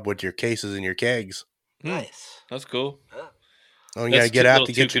car up with your cases and your kegs. Nice. That's cool. Yeah. Oh, you gotta get out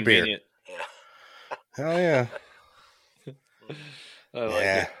to get your beer. Yeah. Oh yeah. I like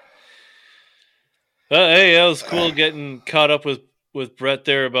it. Hey, that was cool getting caught up with Bret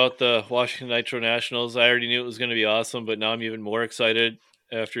there about the Washington Nitro Nationals. I already knew it was going to be awesome, but now I'm even more excited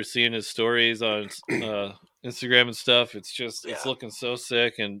after seeing his stories on Instagram and stuff. It's just it's looking so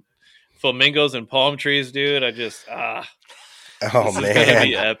sick, and flamingos and palm trees, dude. I just oh this man, is gonna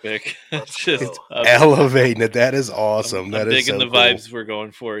be epic. It's elevating it. That is awesome. I'm digging the vibes we're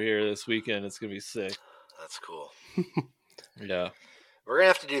going for here this weekend. It's gonna be sick. That's cool. Yeah. We're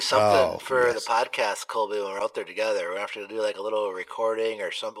going to have to do something for the podcast, Colby, when we're out there together. We're going to have to do like a little recording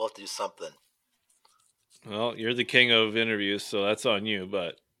or something. We'll have to do something. Well, you're the king of interviews, so that's on you.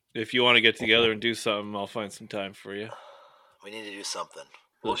 But if you want to get together and do something, I'll find some time for you. We need to do something.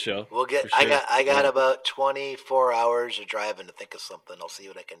 for the show. We'll get. For sure. I got about 24 hours of driving to think of something. I'll see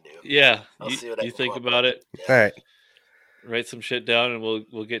what I can do. Yeah, I'll see what I you can think come up about with. it. Yeah. All right. Write some shit down, and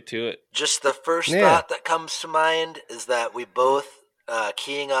we'll get to it. Just the first thought that comes to mind is that we both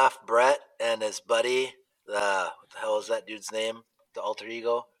keying off Bret and his buddy. What the hell is that dude's name? The alter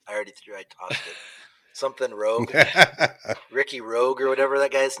ego. I tossed it. Something Rogue. Ricky Rogue or whatever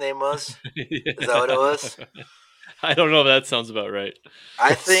that guy's name was. Yeah. Is that what it was? I don't know if that sounds about right.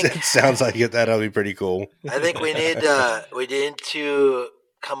 I think it sounds like it. That'll be pretty cool. I think we need to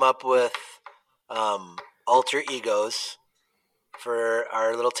come up with alter egos for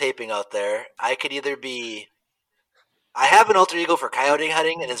our little taping out there. I have an alter ego for coyote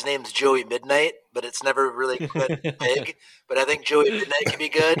hunting, and his name's Joey Midnight, but it's never really been big. But I think Joey Midnight could be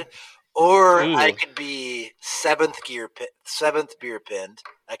good. Or Ooh. I could be seventh beer pinned.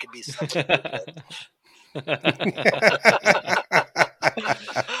 I could be seventh beer pinned.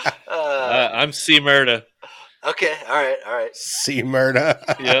 I'm C. Murda. Okay, all right. See murder.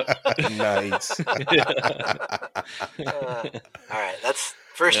 Yep. Nice. All right, that's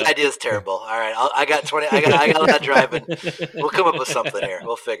first idea is terrible. All right, I got 20. I got a lot of driving. We'll come up with something here.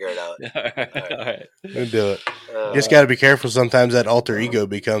 We'll figure it out. All right. We'll do it. You just got to be careful. Sometimes that alter ego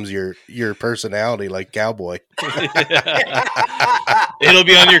becomes your personality, like Cowboy. It'll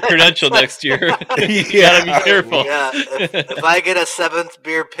be on your credential next year. You gotta be careful. Yeah, if I get a seventh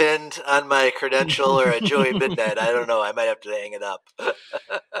beer pinned on my credential or a Joey Midnight, I don't know. I might have to hang it up.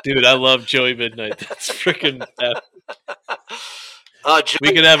 Dude, I love Joey Midnight. That's freaking. Joey,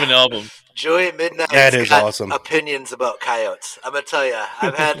 we could have an album. Joey Midnight. That is awesome. Opinions about coyotes. I'm gonna tell you.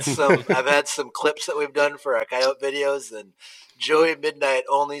 I've had some clips that we've done for our coyote videos, and Joey Midnight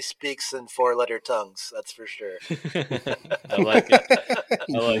only speaks in 4-letter tongues. That's for sure. I like it.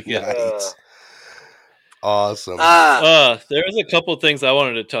 Nice. Awesome. There's a couple things I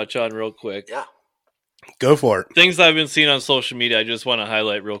wanted to touch on real quick. Yeah. Go for it. Things I've been seeing on social media. I just want to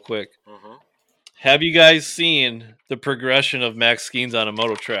highlight real quick. Mm-hmm. Have you guys seen the progression of Max Skeens on a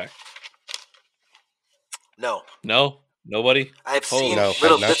moto track? No. No? Nobody? I've seen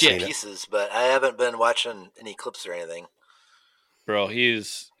little bits and pieces, but I haven't been watching any clips or anything. Bro,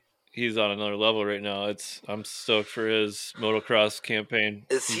 he's on another level right now. I'm stoked for his motocross campaign.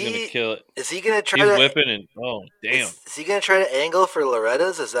 He's gonna kill it. Is he gonna try he's to whipping and damn. Is he gonna try to angle for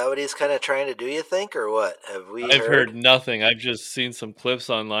Loretta's? Is that what he's kind of trying to do? You think, or what? I've heard nothing. I've just seen some clips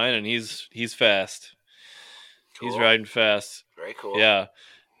online, and he's fast. Cool. He's riding fast. Very cool. Yeah.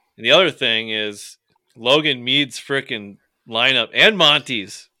 And the other thing is Logan Mead's freaking lineup and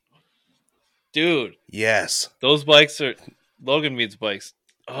Monty's. Dude. Yes. Those bikes are Logan Mead's bikes.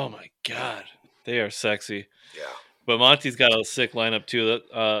 Oh my God. They are sexy. Yeah. But Monty's got a sick lineup too.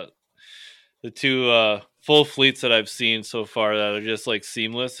 The two full fleets that I've seen so far that are just like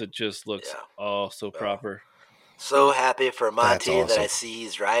seamless. It just looks so proper. So happy for Monty awesome. that I see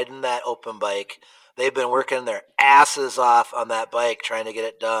he's riding that open bike. They've been working their asses off on that bike trying to get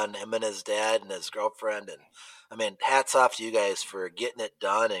it done, him and his dad and his girlfriend. And I mean, hats off to you guys for getting it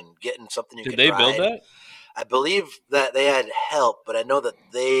done and getting something you can ride. Did they build that? I believe that they had help, but I know that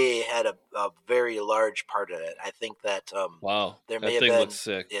they had a very large part in it. I think that wow, there that may have thing been. Looks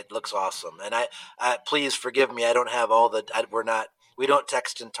sick. It looks awesome, and I please forgive me. I don't have all the. We don't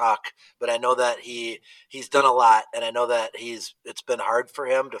text and talk, but I know that he's done a lot, and I know that it's been hard for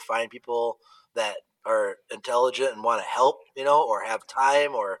him to find people that are intelligent and want to help, or have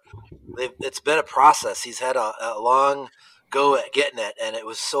time, or it's been a process. He's had a long go at getting it, and it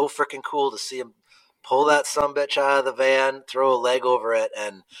was so freaking cool to see him pull that sumbitch out of the van, throw a leg over it,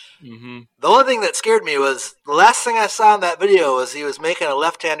 and the only thing that scared me was the last thing I saw in that video was he was making a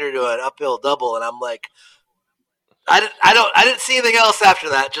left-hander to an uphill double, and I'm like, I didn't see anything else after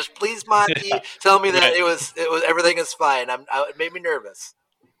that. Just please, Monty, tell me that it was everything is fine. It made me nervous.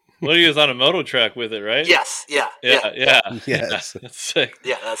 Well, he was on a moto track with it, right? Yes, yeah. Yes. That's sick.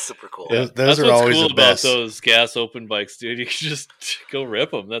 Yeah, that's super cool. Those are always cool the best. about those gas open bikes, dude. You can just go rip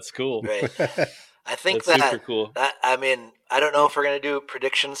them. That's cool. Right. I think that's super cool. I mean, I don't know if we're gonna do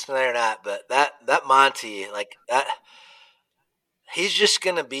predictions tonight or not, but that Monty, like that, he's just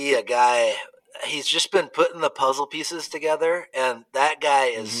gonna be a guy. He's just been putting the puzzle pieces together, and that guy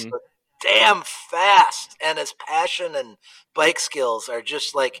is so damn fast, and his passion and bike skills are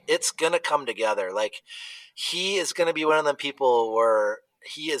just like, it's gonna come together. Like, he is gonna be one of them people where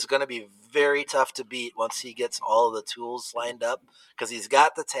he is gonna be very tough to beat once he gets all of the tools lined up, because he's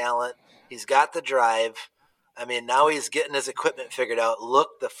got the talent, he's got the drive. I mean, now he's getting his equipment figured out.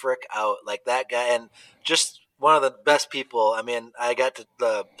 Look the frick out, like that guy. And just one of the best people. I mean, I got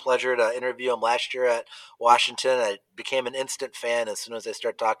the pleasure to interview him last year at Washington. I became an instant fan as soon as I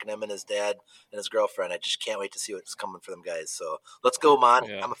started talking to him and his dad and his girlfriend. I just can't wait to see what's coming for them guys. So let's go, Mon.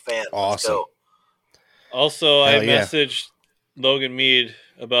 Yeah. I'm a fan. Awesome. Let's go. Also, I Hell yeah. messaged Logan Mead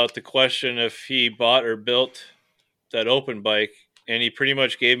about the question if he bought or built that open bike, and he pretty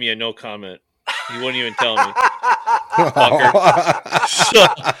much gave me a no comment. He wouldn't even tell me. Fucker. So,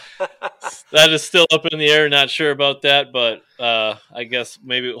 that is still up in the air. Not sure about that, but I guess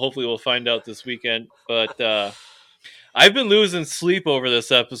hopefully we'll find out this weekend. But I've been losing sleep over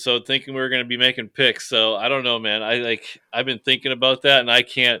this episode, thinking we were going to be making picks. So I don't know, man. I've been thinking about that, and I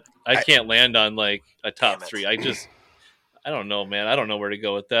can't land on like a top three. I don't know, man. I don't know where to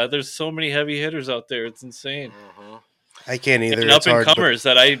go with that. There's so many heavy hitters out there. It's insane. Mm-hmm. I can't either. And up-and-comers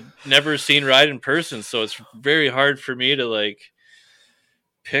that I've never seen ride in person, so it's very hard for me to, like,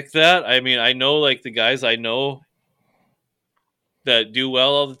 pick that. I mean, I know, like, the guys I know that do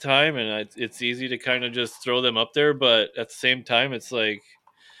well all the time, and it's easy to kind of just throw them up there, but at the same time, it's like,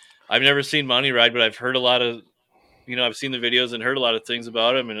 I've never seen Monty ride, but I've heard a lot of, I've seen the videos and heard a lot of things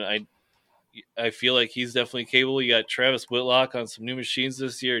about him, and I feel like he's definitely capable. You got Travis Whitlock on some new machines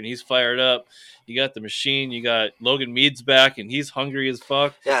this year, and he's fired up. You got the machine. You got Logan Mead's back, and he's hungry as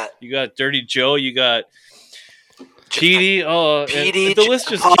fuck. Yeah. You got Dirty Joe. You got Petey. Oh, Petey, the list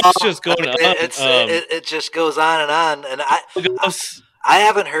just keeps just going on. It just goes on and on. And I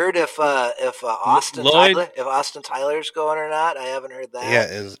haven't heard if Austin Tyler's going or not. I haven't heard that. Yeah,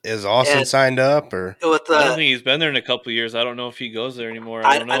 is Austin signed up or? I don't think he's been there in a couple of years. I don't know if he goes there anymore.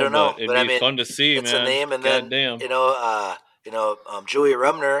 I don't know. But it'd be fun to see, it's man. A name, and God then damn. Joey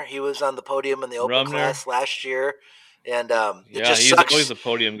Rumner. He was on the podium in the open class last year, and it just he's sucks. Always a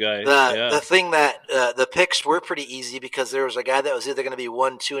podium guy. The thing that the picks were pretty easy because there was a guy that was either going to be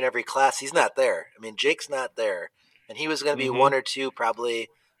 1, 2 in every class. He's not there. I mean, Jake's not there, and he was going to be 1 or 2 probably,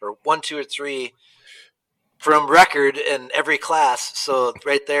 or 1, 2 or 3 from record in every class. So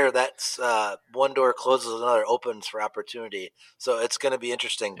right there, that's one door closes, another opens for opportunity. So it's going to be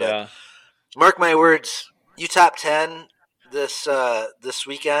interesting. But mark my words, you top 10 this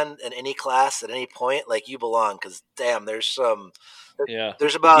weekend in any class at any point, like you belong. Because damn, there's some.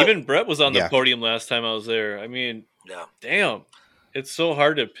 There's about even Bret was on the podium last time I was there. I mean, damn, it's so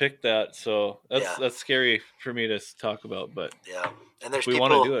hard to pick that. So that's scary for me to talk about. But and there's we people,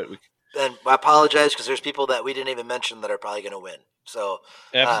 want to do it. And I apologize because there's people that we didn't even mention that are probably going to win. So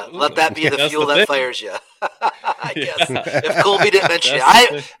let that be the fuel that fires you. I guess if Colby didn't mention you,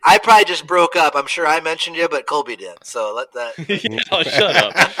 I probably just broke up. I'm sure I mentioned you, but Colby didn't. So let that. Shut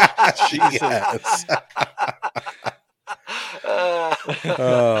up.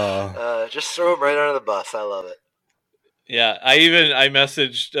 Just throw him right under the bus. I love it. Yeah, I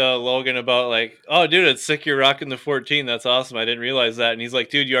messaged Logan about like, oh, dude, it's sick you're rocking the 14. That's awesome. I didn't realize that. And he's like,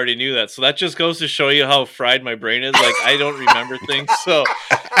 dude, you already knew that. So that just goes to show you how fried my brain is. Like, I don't remember things. So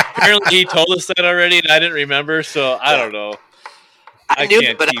apparently he told us that already, and I didn't remember. So I don't know. I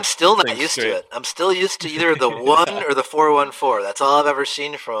knew, but I'm still not used to it. I'm still used to either the 1 or the 414. That's all I've ever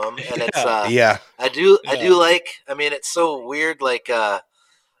seen from him. And it's I do like. I mean, it's so weird. Like.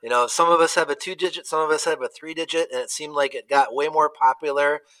 Some of us have a 2-digit, some of us have a 3-digit, and it seemed like it got way more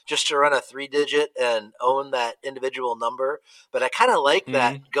popular just to run a 3-digit and own that individual number. But I kind of like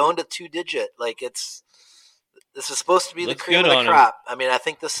that going to 2-digit. Like this is supposed to be the cream of the crop. I mean, I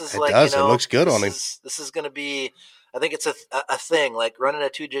think this is it looks good on him. This is going to be. I think it's a thing. Like running a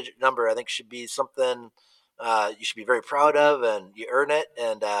 2-digit number, I think should be something you should be very proud of, and you earn it,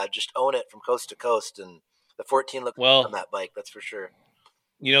 and just own it from coast to coast. And the 14 looks good on that bike, that's for sure.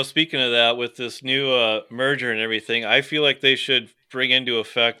 Speaking of that, with this new merger and everything, I feel like they should bring into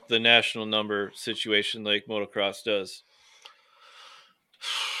effect the national number situation like motocross does.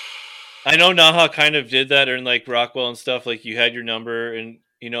 I know Naha kind of did that in like Rockwell and stuff. Like you had your number, and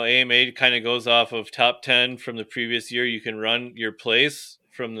AMA kind of goes off of top 10 from the previous year. You can run your place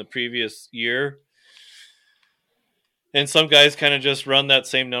from the previous year. And some guys kind of just run that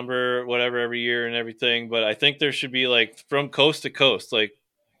same number, whatever, every year and everything. But I think there should be like from coast to coast, like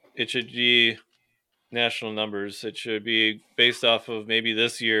it should be national numbers. It should be based off of maybe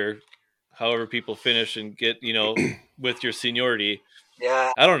this year, however people finish and get, with your seniority.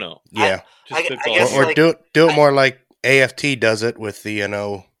 Yeah. I don't know. Yeah. I guess or do it more like AFT does it with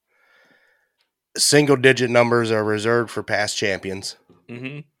the, single digit numbers are reserved for past champions.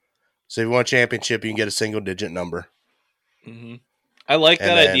 Mm-hmm. So if you want a championship, you can get a single digit number. Mm-hmm. I like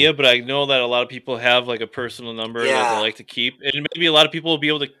that idea, but I know that a lot of people have like a personal number that they like to keep, and maybe a lot of people will be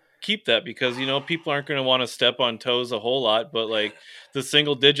able to keep that because, people aren't going to want to step on toes a whole lot, but like the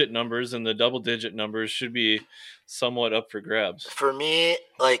single digit numbers and the double digit numbers should be somewhat up for grabs. For me,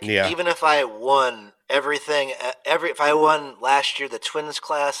 even if I won everything, if I won last year, the twins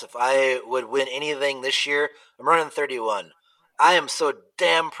class, if I would win anything this year, I'm running 31. I am so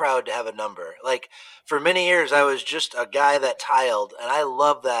damn proud to have a number. Like, for many years, I was just a guy that tiled, and I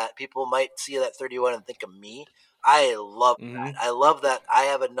love that. People might see that 31 and think of me. I love that. I love that I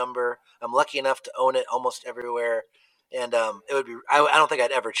have a number. I'm lucky enough to own it almost everywhere, and it would be. I don't think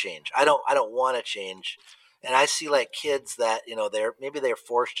I'd ever change. I don't want to change. And I see like kids that they're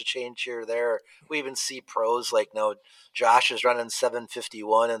forced to change here or there. We even see pros like Josh is running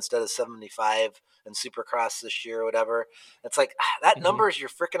 751 instead of 75 in Supercross this year or whatever. It's like that number is your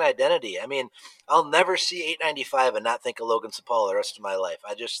freaking identity. I mean, I'll never see 895 and not think of Logan Sapala the rest of my life.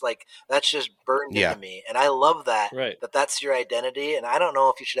 I just that's just burned into me, and I love that. Right. That's your identity, and I don't know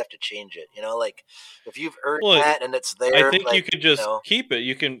if you should have to change it. If you've earned that and it's there, I think you could just keep it.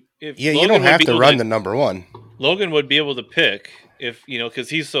 You can. You don't have to run the number one. Logan would be able to pick if because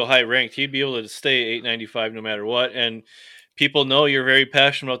he's so high ranked, he'd be able to stay 895 no matter what, and people know you're very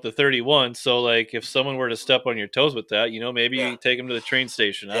passionate about the 31. So, like, if someone were to step on your toes with that, maybe you take them to the train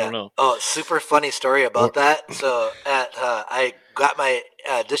station. I don't know. Oh, super funny story about that. So, I got my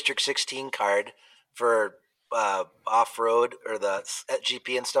District 16 card for off road or the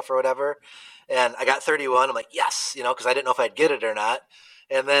GP and stuff or whatever, and I got 31. I'm like, yes, because I didn't know if I'd get it or not.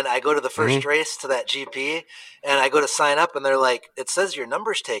 And then I go to the first race to that GP, and I go to sign up, and they're like, "It says your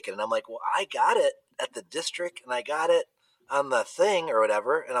number's taken." And I'm like, "Well, I got it at the district, and I got it on the thing or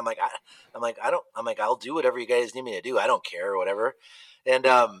whatever." And I'm like, I'll do whatever you guys need me to do. I don't care or whatever. And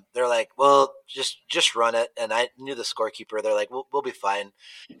they're like, "Well, just run it." And I knew the scorekeeper. They're like, "We'll be fine."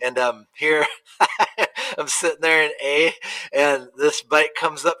 And here I'm sitting there in A, and this bike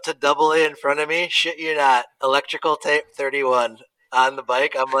comes up to double A in front of me. Shit you not, electrical tape 31. On the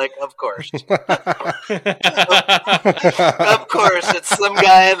bike. I'm like, of course. Of course, it's some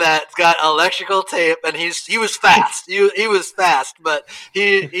guy that's got electrical tape, and he was fast. He was fast, but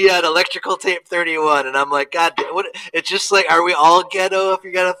he had electrical tape 31, and I'm like, God, what? It's just like, are we all ghetto if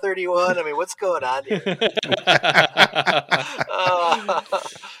you got a 31? I mean, what's going on here?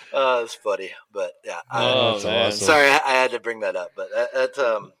 It's funny, but yeah. That's awesome. Sorry, I had to bring that up, but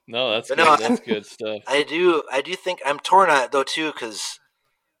no, that's good. That's good stuff. I do think I'm torn on it though too, because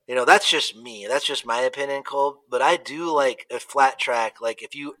that's just me. That's just my opinion, Cole. But I do like a flat track. Like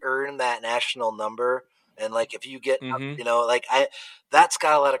if you earn that national number, and like if you get, that's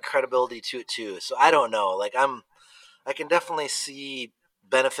got a lot of credibility to it too. So I don't know. Like I can definitely see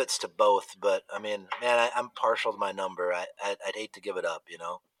benefits to both, but I mean, man, I'm partial to my number. I'd hate to give it up.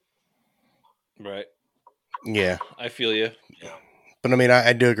 Right. Yeah. I feel you. Yeah. But I mean,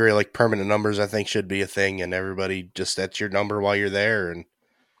 I do agree. Like permanent numbers, I think should be a thing, and everybody just that's your number while you're there. And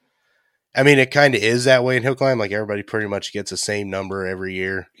I mean, it kind of is that way in Hillclimb. Like everybody pretty much gets the same number every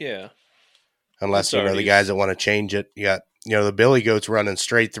year. Yeah. Unless the guys that want to change it. You got the Billy Goats running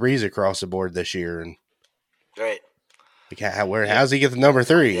straight threes across the board this year, and right. Like how's he get the number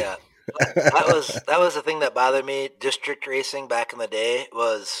 3? Yeah. That was the thing that bothered me. District racing back in the day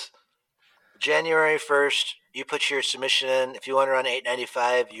was January 1st, you put your submission in. If you want to run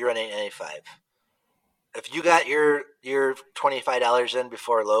 895, you run 895. If you got your $25 in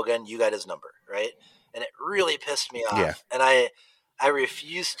before Logan, you got his number, right? And it really pissed me off. Yeah. And I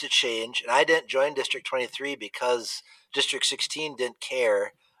refused to change, and I didn't join District 23 because District 16 didn't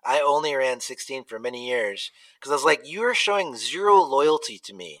care. I only ran 16 for many years because I was like, you are showing zero loyalty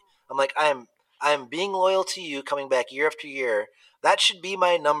to me. I'm like, I'm being loyal to you, coming back year after year. That should be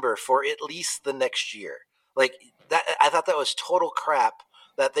my number for at least the next year. Like that, I thought that was total crap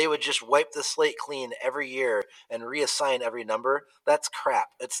that they would just wipe the slate clean every year and reassign every number. That's crap.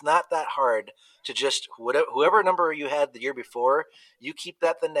 It's not that hard to just whoever number you had the year before, you keep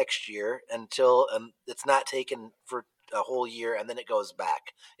that the next year until it's not taken for a whole year, and then it goes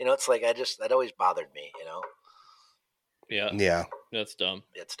back. It's like that always bothered me. Yeah. That's dumb.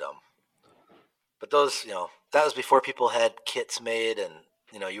 It's dumb. But those, that was before people had kits made, and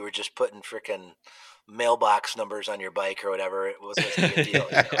you were just putting freaking mailbox numbers on your bike or whatever. It wasn't a big deal.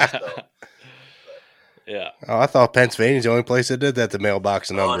 Yeah. Oh, I thought Pennsylvania's the only place that did that. The mailbox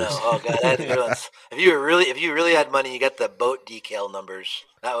numbers. Oh no! Oh god! If you really had money, you got the boat decal numbers.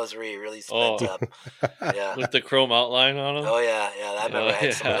 That was where you really spent up. Yeah. With the chrome outline on them. Oh yeah. I remember I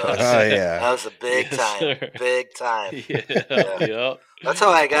had some of those. Oh yeah. That was a big time. Sir. Big time. Yeah. Yep. That's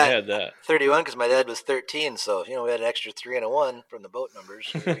how I got had that. 31 because my dad was 13. So we had an extra 3 and a 1 from the boat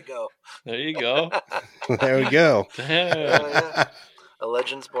numbers. There we go. There you go. There we go. Yeah. A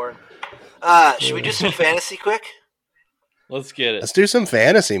legend's born. Should we do some fantasy quick? Let's get it. Let's do some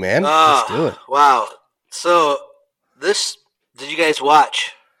fantasy, man. Let's do it. Wow. So did you guys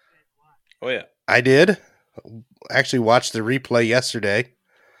watch? Oh yeah, I did. Actually watched the replay yesterday.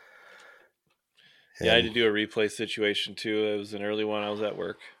 Yeah, I had to do a replay situation too. It was an early one. I was at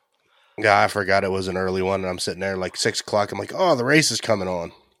work. Yeah, I forgot it was an early one, and I'm sitting there like 6 o'clock. I'm like, oh, the race is coming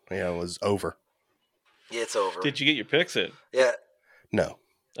on. Yeah, it was over. Yeah, it's over. Did you get your picks in? Yeah. No.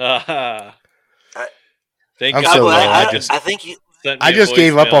 Thank I'm God. so low. I think you. I just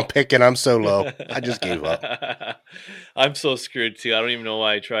gave up on picking. I'm so low. I just gave up. I'm so screwed too. I don't even know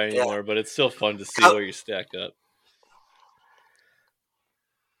why I try anymore, but it's still fun to see where you're stacked up.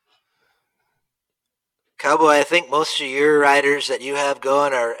 Cowboy, I think most of your riders that you have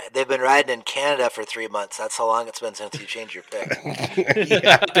going they've been riding in Canada for 3 months. That's how long it's been since you changed your pick.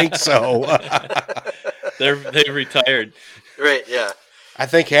 Yeah, I think so. They've retired. Right, yeah. I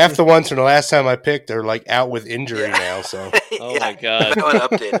think half the ones from the last time I picked are like out with injury now. So, oh my God, that one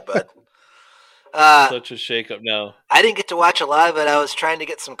updated, bud. Such a shakeup now. I didn't get to watch a lot of it. I was trying to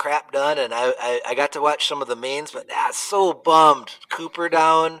get some crap done, and I got to watch some of the mains, but so bummed. Cooper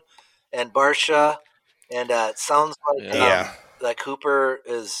down and Barsha, and it sounds like that Cooper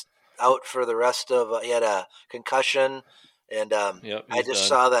is out for the rest of. He had a concussion, and I just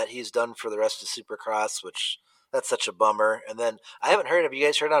saw that he's done for the rest of Supercross, which that's such a bummer. And then I haven't heard. Have you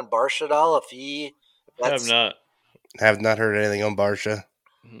guys heard on Barsha at all? I have not. Have not heard anything on Barsha.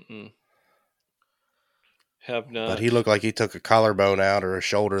 Mm-mm. Have not. But he looked like he took a collarbone out or a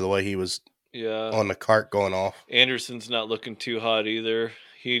shoulder the way he was on the cart going off. Anderson's not looking too hot either.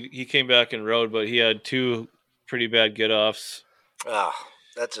 He came back and rode, but he had 2 pretty bad get-offs. Ah,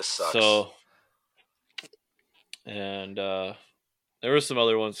 that just sucks. So, and there were some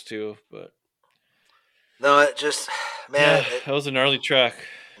other ones too, but no, it just that was an early track.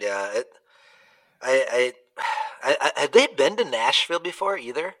 Yeah, had they been to Nashville before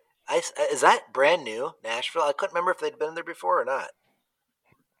either? Is that brand new, Nashville? I couldn't remember if they'd been there before or not.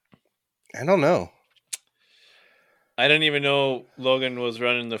 I don't know. I didn't even know Logan was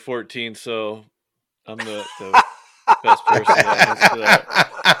running the 14, so I'm the best person to answer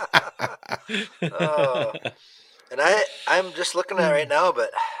that. And I'm just looking at it right now, but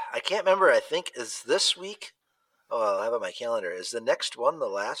I can't remember. I think is this week. Oh, I have it on my calendar. Is the next one the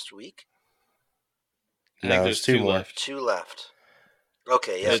last week? I think there's 2 left. 2 left.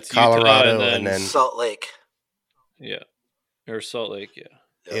 Okay, yeah. It's Colorado and then Salt Lake. Yeah. Or Salt Lake, yeah.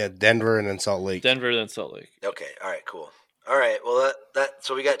 Yeah, Denver and then Salt Lake. Denver, then Salt Lake. Okay, all right, cool. All right, well,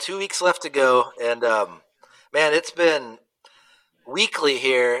 so we got 2 weeks left to go, and man, it's been weekly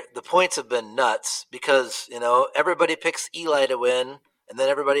here. The points have been nuts because everybody picks Eli to win, and then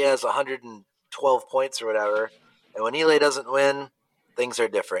everybody has 112 points or whatever. And when Eli doesn't win, things are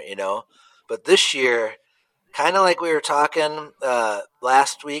different, But this year, kind of like we were talking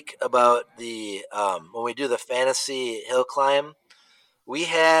last week about the when we do the fantasy hill climb. We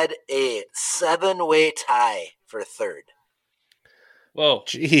had a 7-way tie for third. Whoa.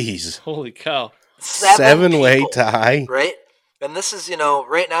 Jeez. Holy cow. 7-way tie. Right? And this is,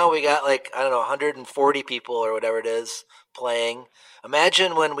 right now we got 140 people or whatever it is playing.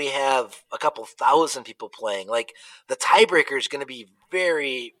 Imagine when we have a couple thousand people playing. The tiebreaker is going to be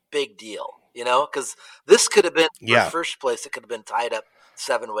very big deal, because this could have been for first place. It could have been tied up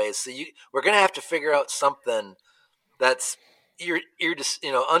 7 ways. So we're going to have to figure out something that's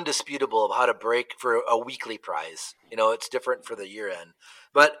undisputable of how to break for a weekly prize. It's different for the year end,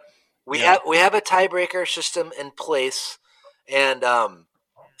 but we have a tiebreaker system in place, and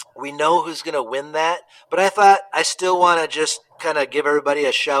we know who's going to win that. But I thought I still want to just kind of give everybody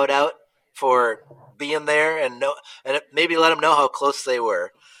a shout out for being there and maybe let them know how close they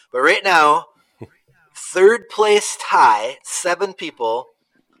were. But right now, 3rd place tie, 7 people.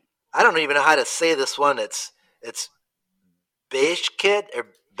 I don't even know how to say this one. It's Bashkid or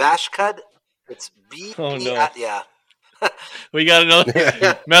Bashkid. It's B. Oh no! Yeah. We got to know.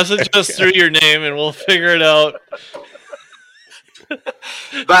 Message us through your name, and we'll figure it out.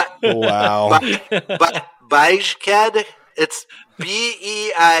 But wow. But Bashkid. It's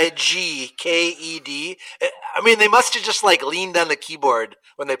Beigked. I mean, they must have just leaned on the keyboard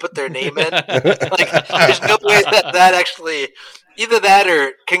when they put their name in. There's no way that actually. Either that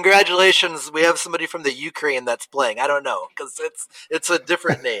or congratulations, we have somebody from the Ukraine that's playing. I don't know because it's a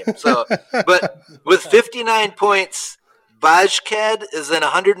different name. So, but with 59 points, Bajked is in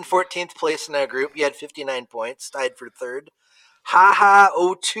 114th place in our group. He had 59 points, tied for 3rd.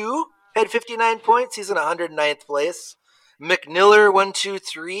 Haha02 had 59 points. He's in 109th place. McNiller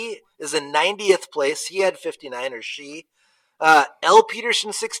 123 is in 90th place. He had 59, or she. L.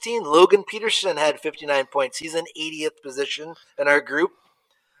 Peterson 16, Logan Peterson had 59 points. He's in 80th position in our group.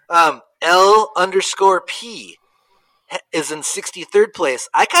 L_P is in 63rd place.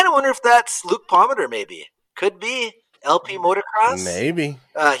 I kind of wonder if that's Luke Palmer, maybe. Could be. LP Motocross. Maybe.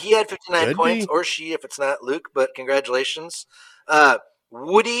 He had 59 Could points, be. or she if it's not Luke, but congratulations.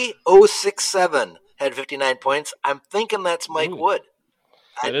 Woody 067 had 59 points. I'm thinking that's Mike Wood.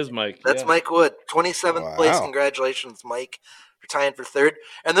 That is Mike. That's yeah. Mike Wood. 27th place. Wow. Congratulations, Mike, for tying for third.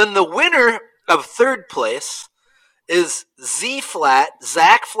 And then the winner of third place is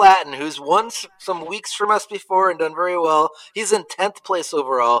Zach Flatten, who's won some weeks from us before and done very well. He's in 10th place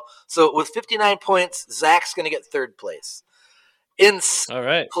overall. So with 59 points, Zach's going to get third place. In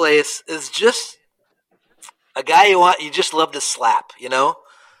second place is just a guy you just love to slap, you know?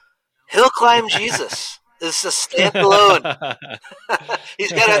 Hillclimb Jesus is a standalone.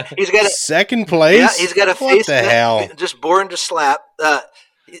 he's got a second place. Yeah, he's got a face. What the hell? Just born to slap.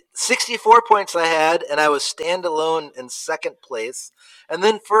 64 points I had, and I was standalone in second place. And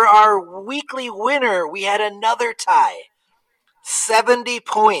then for our weekly winner, we had another tie. 70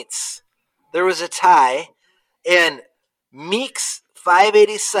 points. There was a tie, and Meeks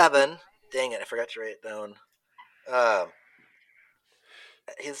 587. Dang it, I forgot to write it down.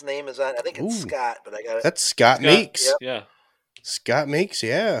 His name is on. I think it's Scott, but I got it. That's Scott Meeks. Yep. Yeah. Scott Meeks,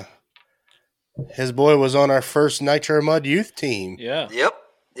 yeah. His boy was on our first Nitro Mud youth team. Yeah. Yep.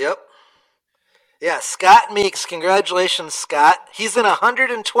 Yeah, Scott Meeks. Congratulations, Scott. He's in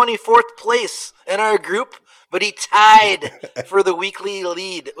 124th place in our group, but he tied for the weekly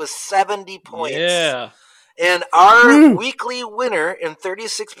lead with 70 points. Yeah. And our weekly winner in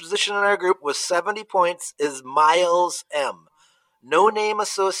 36th position in our group with 70 points is Miles M. No name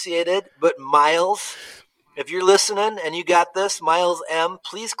associated, but Miles. If you're listening and you got this, Miles M.,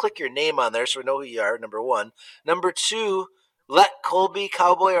 please click your name on there so we know who you are, number one. Number two, let Colby,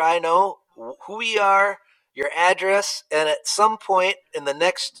 Cowboy, or I know who you are, your address, and at some point in the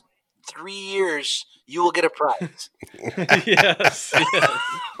next 3 years, you will get a prize. yes.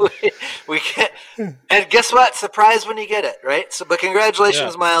 we can't. And guess what? Surprise when you get it, right? So, but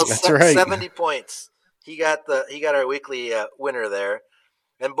congratulations, Miles. That's right. 70 points. He got our weekly winner there.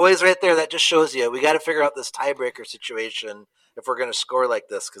 And boys, right there, that just shows you we got to figure out this tiebreaker situation if we're going to score like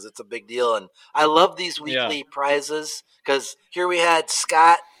this because it's a big deal. And I love these weekly prizes because here we had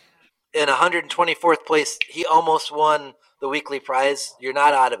Scott in 124th place. He almost won the weekly prize. You're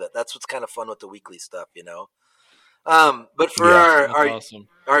not out of it. That's what's kind of fun with the weekly stuff, you know. But for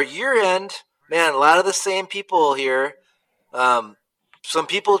our year end, man, a lot of the same people here. Some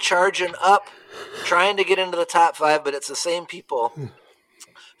people charging up, trying to get into the top 5, but it's the same people.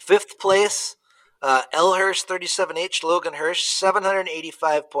 5th place, L. Hirsch 37H, Logan Hirsch,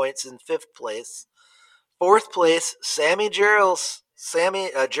 785 points in 5th place. 4th place, Sammy Gerald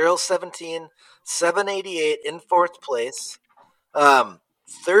 17, 788 in 4th place.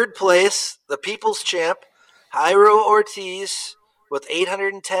 3rd place, the People's Champ, Jairo Ortiz with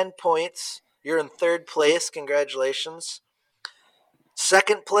 810 points. You're in 3rd place. Congratulations.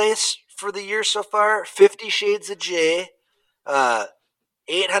 2nd place for the year so far, 50 Shades of Jay,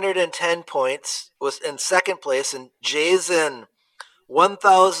 810 points, was in 2nd place, and Jay's in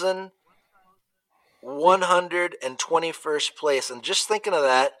 1,121st place. And just thinking of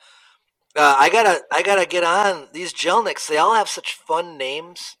that, I gotta get on these Jelnicks. They all have such fun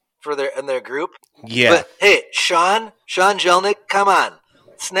names for their group. Yeah. But hey, Sean Jelnick, come on,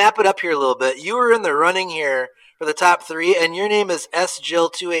 snap it up here a little bit. You were in the running here for the top 3, and your name is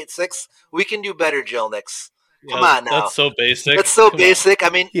SJill286. We can do better, Jelnicks. Come on now. That's so basic. That's so basic. I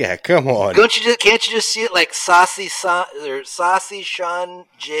mean, yeah, come on. Can't you just see it like Saucy Sean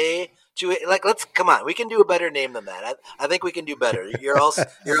J? Let's come on. We can do a better name than that. I think we can do better. You're also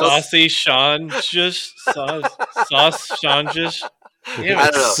Saucy Sean just sauce Sean just. Yeah, I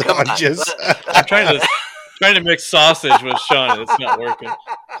don't know. Come on. I'm trying to mix sausage with Sean. It's not working.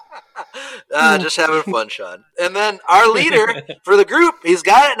 Just having fun, Sean. And then our leader for the group, he's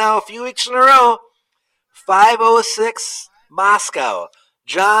got it now a few weeks in a row. 506 Moscow.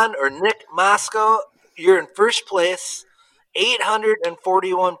 John or Nick Moscow, you're in 1st place.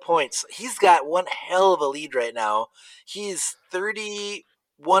 841 points. He's got one hell of a lead right now. He's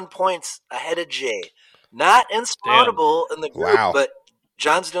 31 points ahead of Jay. Not insurmountable in the group, but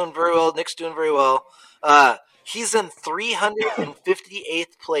John's doing very well. Nick's doing very well. He's in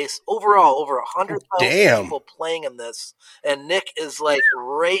 358th place overall, over 100,000 people playing in this, and Nick is like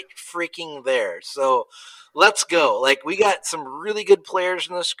right freaking there. So let's go. Like, we got some really good players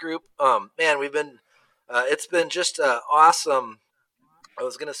in this group. Man, we've been it's been just awesome. I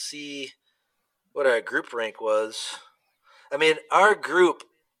was gonna see what our group rank was. I mean, our group,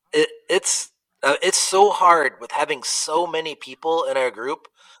 it's so hard with having so many people in our group.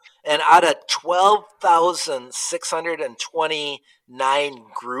 And out of 12,629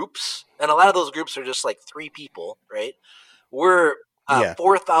 groups, and a lot of those groups are just like 3 people, right? We're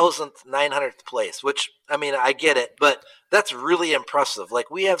 4,900th place, which, I mean, I get it, but that's really impressive. Like,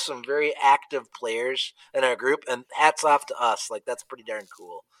 we have some very active players in our group, and hats off to us. Like, that's pretty darn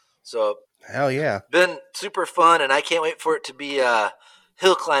cool. So, hell yeah. Been super fun, and I can't wait for it to be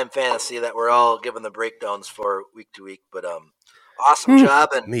Hill Climb Fantasy that we're all giving the breakdowns for week to week. But awesome job.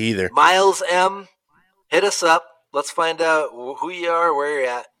 And me either. Miles M., hit us up. Let's find out who you are, where you're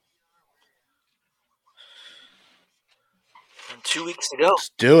at. And 2 weeks to go.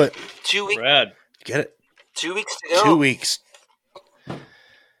 Let's do it. 2 weeks. Brad. Get it. 2 weeks to go. 2 weeks.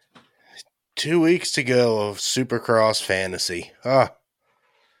 2 weeks to go of Supercross Fantasy.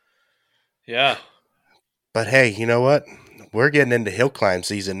 Yeah. But hey, you know what? We're getting into hill climb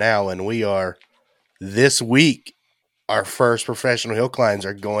season now, and we are this week. Our first professional hill climbs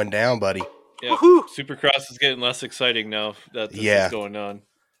are going down, buddy. Yeah. Supercross is getting less exciting now that this is going on.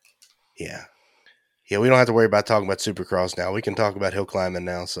 Yeah. Yeah, we don't have to worry about talking about Supercross now. We can talk about hill climbing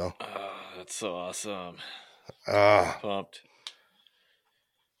now. So that's so awesome. Pumped.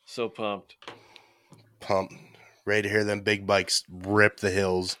 So pumped. Ready to hear them big bikes rip the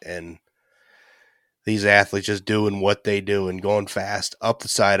hills, and these athletes just doing what they do and going fast up the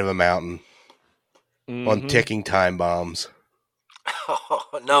side of a mountain on ticking time bombs.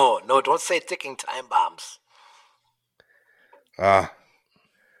 Oh, no, don't say ticking time bombs.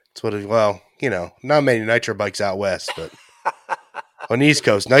 It's what not many nitro bikes out west, but on the East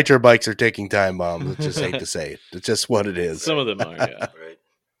Coast, nitro bikes are ticking time bombs. I just hate to say it. It's just what it is. Some of them are, yeah.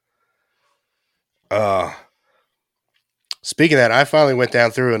 Right. Speaking of that, I finally went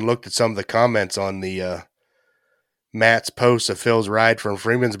down through and looked at some of the comments on the Matt's post of Phil's ride from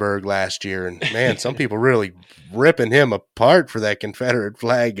Freemansburg last year, and man, some people really ripping him apart for that Confederate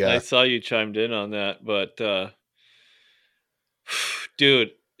flag. I saw you chimed in on that, but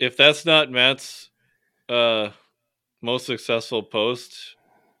dude, if that's not Matt's most successful post,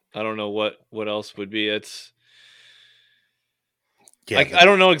 I don't know what else would be. It's I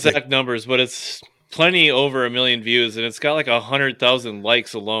don't know exact numbers, but it's plenty over 1 million views, and it's got like 100,000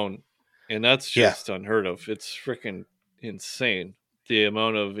 likes alone, and that's just unheard of. It's freaking insane. The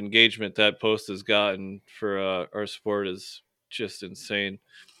amount of engagement that post has gotten for our sport is just insane.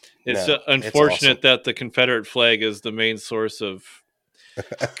 It's unfortunate that the Confederate flag is the main source of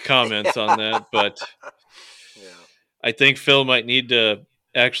comments on that, but I think Phil might need to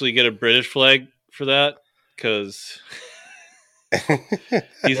actually get a British flag for that, because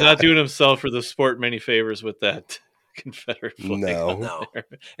he's not doing himself or the sport many favors with that Confederate flag. No.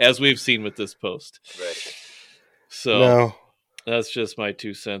 As we've seen with this post. Right. So that's just my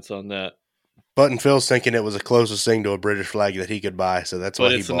 2 cents on that. Button Phil's thinking it was the closest thing to a British flag that he could buy, so that's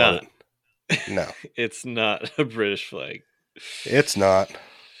why he bought it. No. It's not a British flag. It's not.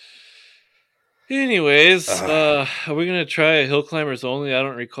 Anyways, are we going to try a Hill Climbers only? I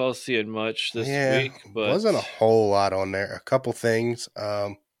don't recall seeing much this week. But wasn't a whole lot on there. A couple things.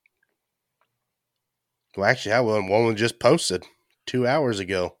 Well, actually, one was just posted 2 hours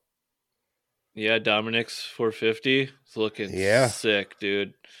ago. Yeah, Dominic's 450. It's looking sick,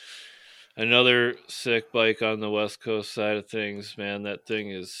 dude. Another sick bike on the West Coast side of things, man. That thing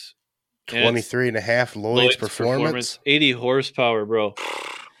is 23.5 Lloyd's performance. 80 horsepower, bro.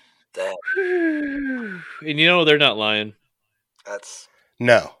 Damn. And they're not lying.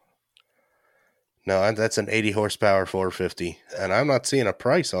 No, that's an 80 horsepower 450, and I'm not seeing a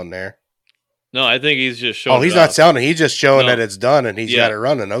price on there. No, I think he's just showing. Oh, he's not selling it. He's just showing that it's done and he's got it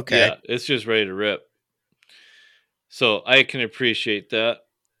running. Okay, yeah, it's just ready to rip. So I can appreciate that.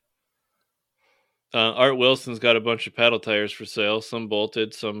 Art Wilson's got a bunch of paddle tires for sale. Some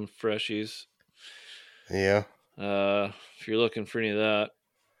bolted, some freshies. Yeah. If you're looking for any of that.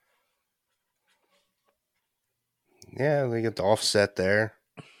 Yeah, we get the offset there.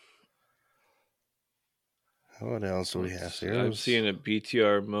 What else do we have here? I'm seeing a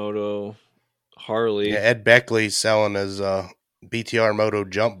BTR Moto Harley. Yeah, Ed Beckley's selling his BTR Moto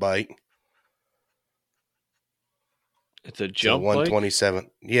jump bike. It's a jump 127.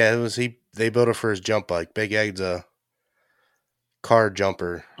 Bike? Yeah, it was they built it for his jump bike. Big Ed's a car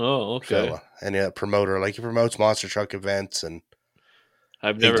jumper. Oh, okay. Fella. And a promoter. Like, he promotes monster truck events, and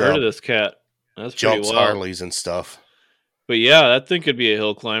I've never heard of this cat. That's jumps pretty wild. Harleys and stuff. But yeah, that thing could be a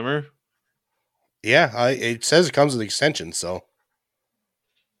hill climber. Yeah, it says it comes with extensions, so.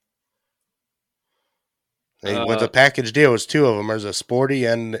 With the package deal, it's 2 of them. There's a sporty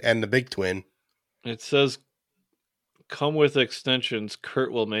and the big twin. It says come with extensions.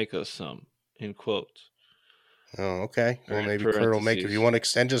 Kurt will make us some, in quotes. Oh, okay. Well, Or in maybe Kurt will make them. If you want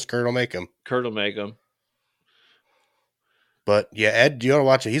extensions, Kurt will make them. Kurt will make them. But yeah, Ed, you ought to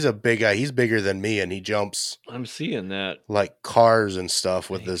watch it. He's a big guy. He's bigger than me, and he jumps. I'm seeing that. Like cars and stuff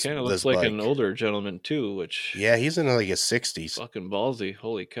with this. Kind of looks like an older gentleman too, which yeah, he's in like his 60s. Fucking ballsy!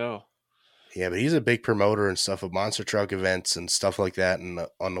 Holy cow! Yeah, but he's a big promoter and stuff of monster truck events and stuff like that, and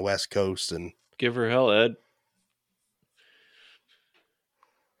on the West Coast. And give her hell, Ed.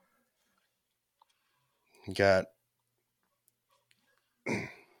 Got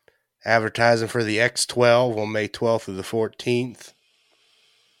advertising for the X12 on May 12th through the 14th.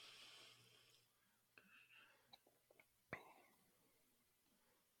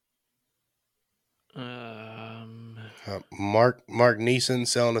 Mark Neeson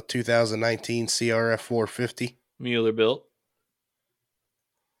selling a 2019 CRF 450. Mueller built.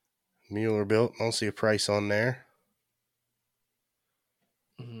 Don't see a price on there.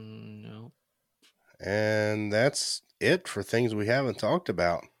 No. And that's it for things we haven't talked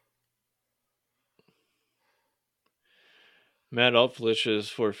about. Matt Altflich's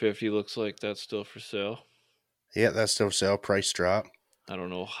 450 looks like that's still for sale. Yeah, that's still for sale. Price drop. I don't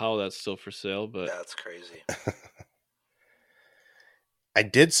know how that's still for sale, but that's crazy. I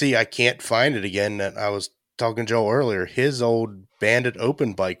did see, I can't find it again, that I was talking to Joe earlier. His old Bandit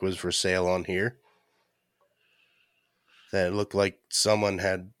open bike was for sale on here. That it looked like someone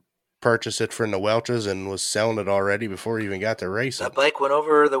had purchased it from the Welches and was selling it already before he even got to racing. That bike went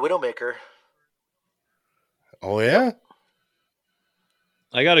over the Widowmaker. Oh, yeah?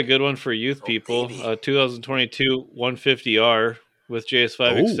 I got a good one for youth people. 2022 150R with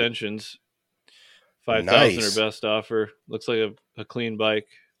JS5 extensions. 5,000 nice. or best offer. Looks like a clean bike.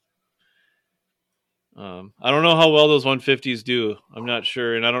 I don't know how well those 150s do. I'm not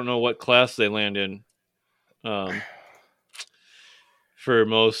sure, and I don't know what class they land in. For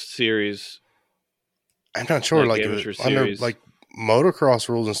most series, I'm not sure. Like under series. motocross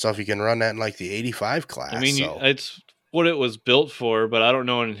rules and stuff, you can run that in like the 85 class. I mean, it's what it was built for, but I don't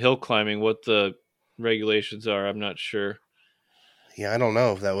know in hill climbing what the regulations are. I'm not sure. Yeah, I don't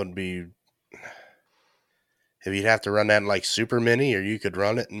know if that would be. If you'd have to run that in like super mini, or you could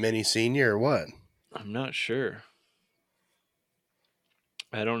run it in mini senior, or what? I'm not sure.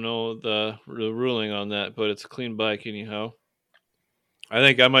 I don't know the ruling on that, but it's a clean bike anyhow. I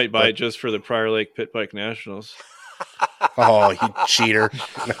think I might buy it just for the Prior Lake Pit Bike Nationals. Oh, you cheater.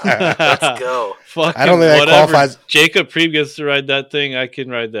 Let's go. Fucking I don't think that qualifies. Jacob Preeb gets to ride that thing. I can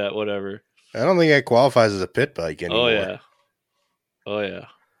ride that, whatever. I don't think that qualifies as a pit bike anymore. Oh,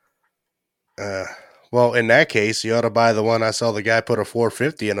 yeah. Well, in that case, you ought to buy the one I saw the guy put a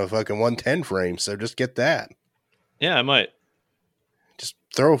 450 in a fucking 110 frame, so just get that. Yeah, I might. Just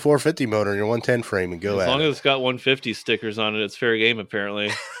throw a 450 motor in your 110 frame and go at it. As long as it's got 150 stickers on it, it's fair game, apparently.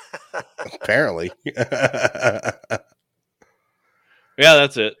 Apparently. Yeah,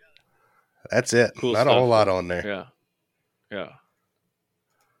 that's it. That's it. Cool Not stuff. a whole lot on there. Yeah. I'm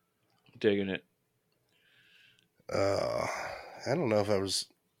digging it. I don't know if I was...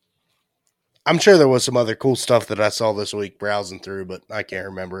 I'm sure there was some other cool stuff that I saw this week browsing through, but I can't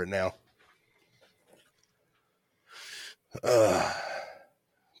remember it now.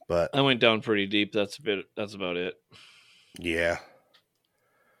 But I went down pretty deep. That's about it. Yeah.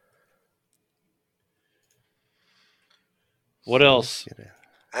 What else?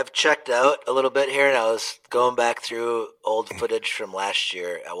 I've checked out a little bit here, and I was going back through old footage from last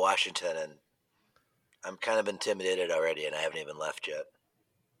year at Washington, and I'm kind of intimidated already, and I haven't even left yet.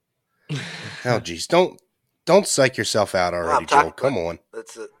 Oh, geez. Don't psych yourself out already, Joel. Come on.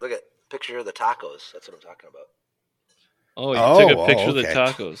 Look at picture of the tacos. That's what I'm talking about. Oh, you took a picture of the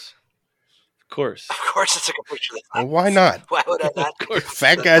tacos. Of course. Of course I took a picture of the tacos. Well, why not? Why would I not?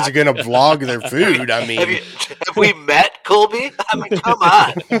 Fat guys are going to vlog their food. I mean. Have we met, Colby? I mean, come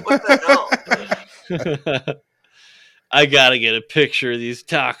on. What the hell? I got to get a picture of these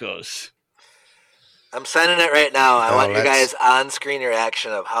tacos. I'm sending it right now. I want your guys' on-screen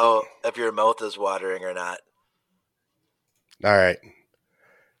reaction of how if your mouth is watering or not. All right.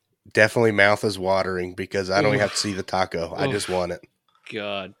 Definitely mouth is watering because I don't even have to see the taco. I just want it.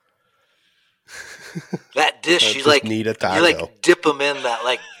 God. That dish, you need a taco. You dip them in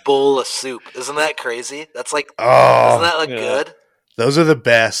that bowl of soup. Isn't that crazy? That's isn't that look good? Those are the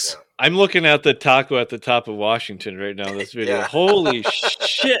best. Yeah. I'm looking at the taco at the top of Washington right now in this video. Yeah. Holy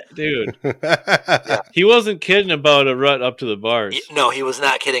shit, dude. Yeah. He wasn't kidding about a rut up to the bars. No, he was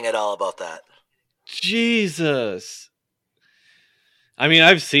not kidding at all about that. Jesus. I mean,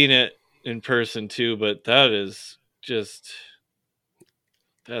 I've seen it in person too, but that is just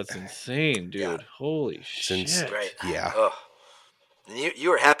That's insane, dude. Yeah. Holy shit. Right. Yeah. Oh. And you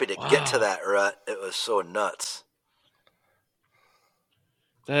were happy to get to Wow. that rut. It was so nuts.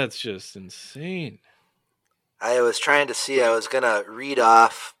 That's just insane. I was trying to see. I was gonna read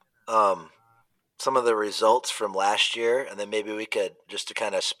off some of the results from last year, and then maybe we could just to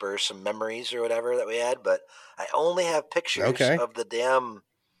kind of spur some memories or whatever that we had. But I only have pictures of the damn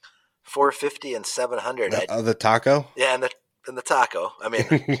 450 and 700. The taco. Yeah, and the taco. I mean,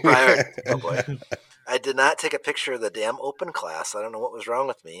 prior. Oh boy, I did not take a picture of the damn open class. I don't know what was wrong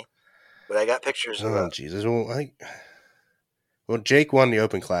with me, but I got pictures of. Oh Jesus! Well, Jake won the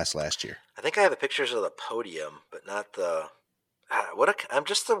open class last year. I think I have the pictures of the podium, but not the. I'm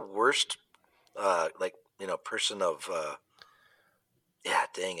just the worst, person of. Yeah,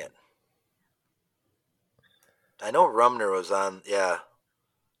 dang it. I know Rumner was on. Yeah.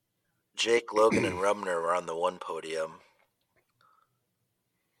 Jake, Logan, and Rumner were on the one podium,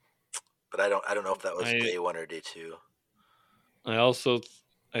 but I don't know if that was day one or day two. I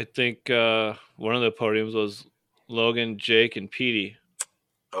think one of the podiums was Logan, Jake, and Petey.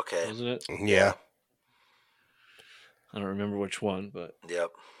 Okay. Wasn't it? Yeah. I don't remember which one, but.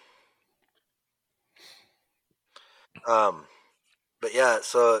 Yep. But yeah,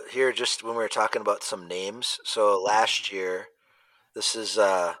 so here, just when we were talking about some names, so last year, this is,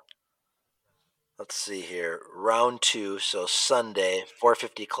 let's see here, round 2, so Sunday,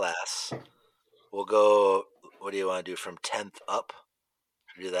 450 class. We'll go, what do you want to do, from 10th up?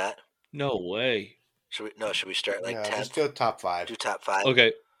 Should we do that? No way. Should we start like 10th? Just go top 5. Do top 5?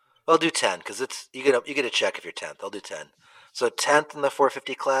 Okay. I'll do 10, because you get a check if you're 10th. I'll do 10. So 10th in the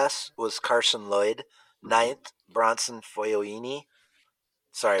 450 class was Carson Lloyd. 9th, Bronson Foyoini.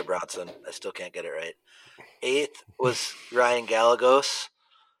 Sorry, Bronson. I still can't get it right. 8th was Ryan Gallegos.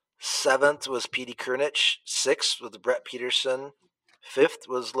 7th was Petey Kernich. 6th was Bret Peterson. 5th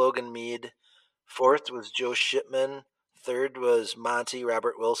was Logan Mead. 4th was Joe Shipman. 3rd was Monty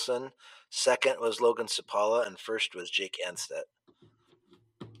Robert Wilson. 2nd was Logan Sapala. And 1st was Jake Anstedt.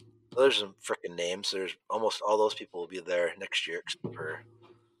 There's some freaking names. There's almost all those people will be there next year, or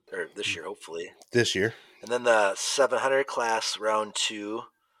this year, hopefully. This year. And then the 700 class, round 2.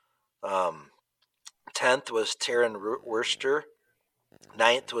 10th was Taryn Worster.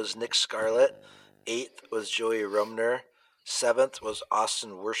 9th was Nick Scarlett. 8th was Joey Rumner. 7th was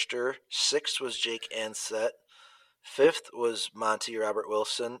Austin Worster. 6th was Jake Anstedt. 5th was Monty Robert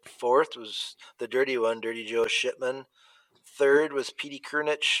Wilson. 4th was the dirty one, Dirty Joe Shipman. 3rd was Petey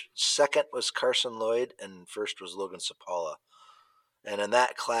Kernich. 2nd was Carson Lloyd. And 1st was Logan Sapala. And in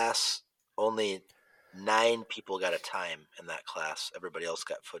that class, only 9 people got a time in that class. Everybody else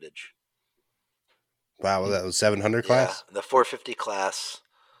got footage. Wow, that was 700 class? Yeah, in the 450 class,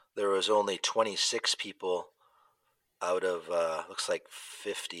 there was only 26 people out of, looks like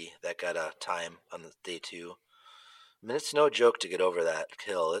 50 that got a time on the day 2. I mean, it's no joke to get over that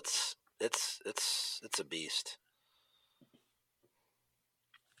hill. It's a beast.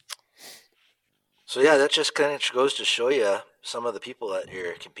 So yeah, that just kind of goes to show you some of the people that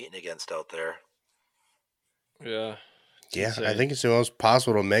you're competing against out there. Yeah. Yeah, insane. I think it's almost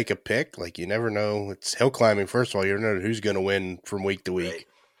possible to make a pick. Like, you never know. It's hill climbing, first of all. You never know who's going to win from week to week. Right.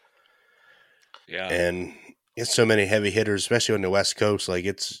 Yeah. And it's so many heavy hitters, especially on the West Coast. Like,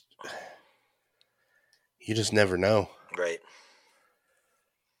 you just never know. Right.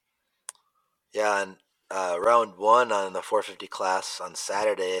 Yeah, and round 1 on the 450 class on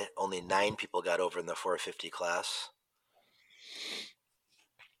Saturday, only 9 people got over in the 450 class.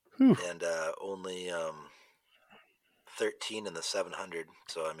 Whew. And only 13 in the 700.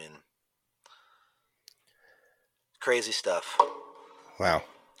 So, I mean, crazy stuff. Wow.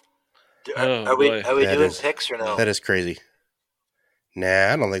 Are we doing picks or no? That is crazy.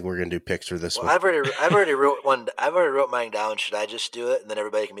 Nah, I don't think we're gonna do picks for this one. I've already wrote one. I've already wrote mine down. Should I just do it and then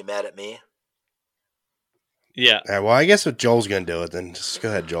everybody can be mad at me? Yeah. All right, well, I guess if Joel's gonna do it, then just go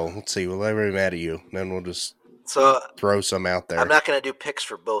ahead, Joel. Let's see. We'll everybody mad at you. Then we'll just throw some out there. I'm not gonna do picks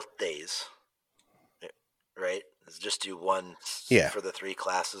for both days. Right? Let's just do one for the 3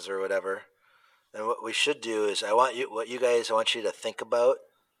 classes or whatever. And what we should do is I want you to think about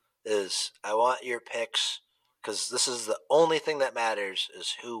is I want your picks, because this is the only thing that matters,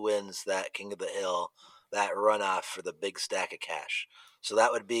 is who wins that King of the Hill, that runoff for the big stack of cash. So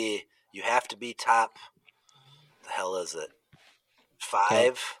that would be, you have to be top, the hell is it?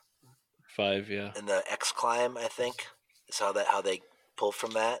 5? 5, yeah. In the X climb, I think, is how they pull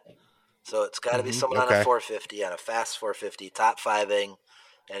from that. So it's got to be someone on a 450, on a fast 450, top 5ing,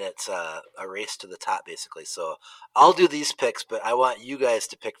 and it's a race to the top, basically. So I'll do these picks, but I want you guys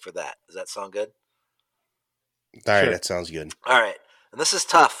to pick for that. Does that sound good? All right, that sounds good. All right. and this is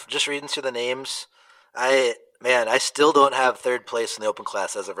tough. Just reading through the names, I still don't have third place in the open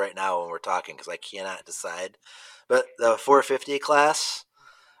class as of right now when we're talking because I cannot decide. But the 450 class,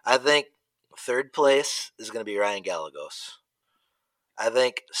 I think third place is going to be Ryan Gallegos. I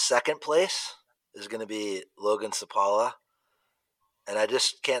think second place is going to be Logan Sapala. And I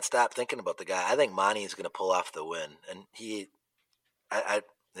just can't stop thinking about the guy. I think Monty is going to pull off the win. And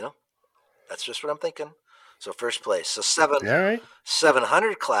that's just what I'm thinking. So first place. So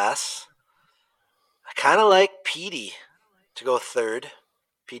 700 class. I kind of like Petey to go third.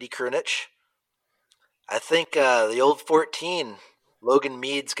 Petey Krunich. I think the old 14, Logan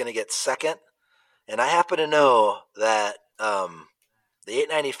Mead's going to get second. And I happen to know that the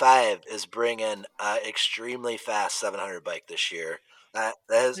 895 is bringing an extremely fast 700 bike this year.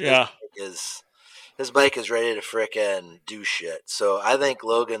 His bike is ready to frickin' do shit. So I think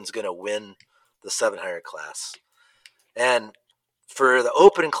Logan's going to win the 700 class. And for the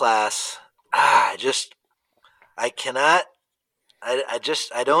open class, I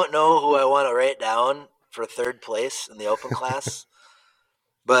don't know who I want to write down for third place in the open class.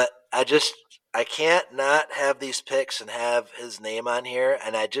 But I can't not have these picks and have his name on here.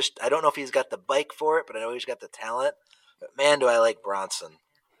 And I don't know if he's got the bike for it, but I know he's got the talent. But man, do I like Bronson.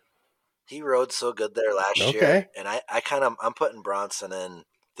 He rode so good there last year. And I'm putting Bronson in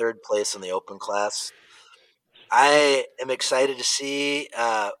third place in the open class. I am excited to see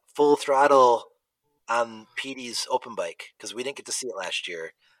full throttle on Petey's open bike because we didn't get to see it last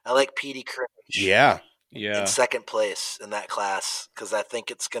year. I like Petey Krunich in second place in that class because I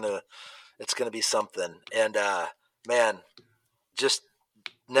think it's gonna be something. And man, just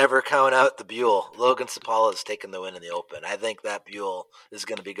never count out the Buell. Logan Sapala is taking the win in the open. I think that Buell is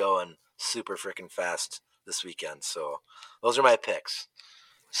going to be going super freaking fast this weekend. So those are my picks.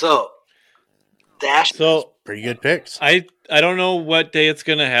 So Dash. So pretty good picks. I don't know what day it's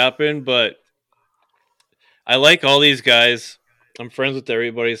going to happen, but I like all these guys. I'm friends with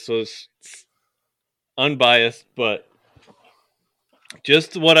everybody, so it's unbiased, but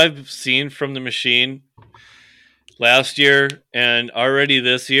just what I've seen from the machine last year and already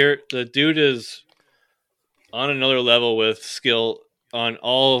this year, the dude is on another level with skill on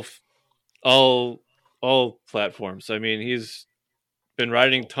all platforms. I mean, he's been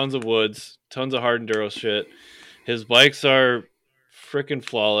riding tons of woods, tons of hard enduro shit. His bikes are freaking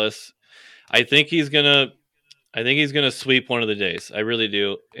flawless. I think he's gonna sweep one of the days. I really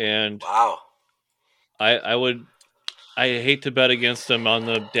do. And wow, I hate to bet against him on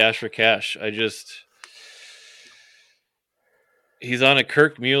the Dash for Cash. He's on a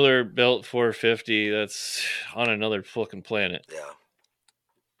Kirk Mueller built 450 that's on another fucking planet.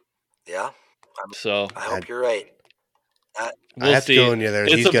 Yeah. So I hope you're right. We'll see.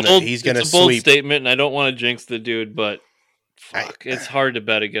 He's gonna it's a bold sweep. statement, and I don't want to jinx the dude, but it's hard to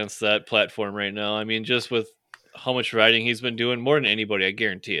bet against that platform right now. I mean, just with how much riding he's been doing, more than anybody, I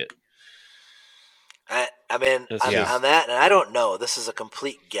guarantee it. I mean, on that, and I don't know, this is a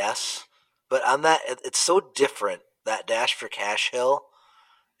complete guess, but on that, it's so different, that Dash for Cash hill,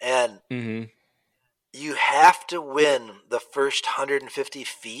 and you have to win the first 150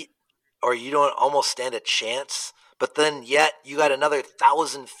 feet, or you don't almost stand a chance, but then yet you got another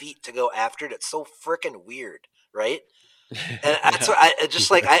 1,000 feet to go after it. It's so freaking weird, right? And that's what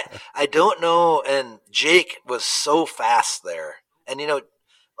I don't know, and Jake was so fast there, and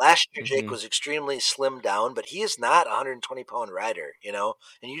last year, Jake was extremely slimmed down, but he is not a 120-pound rider, and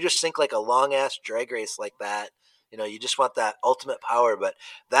you just think like a long-ass drag race like that, you just want that ultimate power, but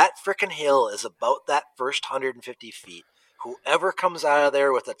that frickin' hill is about that first 150 feet. Whoever comes out of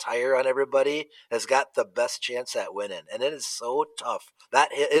there with a tire on everybody has got the best chance at winning, and it is so tough.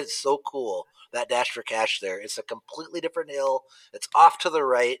 It is so cool, that Dash for Cash there. It's a completely different hill. It's off to the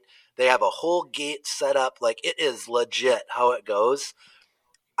right. They have a whole gate set up. Like, it is legit how it goes.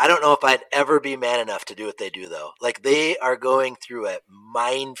 I don't know if I'd ever be man enough to do what they do, though. Like, they are going through a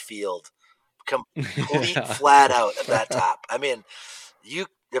minefield, complete flat out at that top. I mean,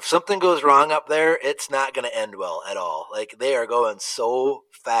 if something goes wrong up there, it's not going to end well at all. Like, they are going so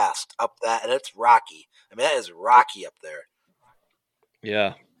fast up that, and it's rocky. I mean, that is rocky up there.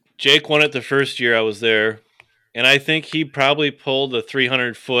 Yeah. Jake won it the first year I was there, and I think he probably pulled a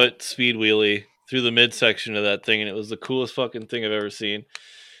 300-foot speed wheelie through the midsection of that thing, and it was the coolest fucking thing I've ever seen.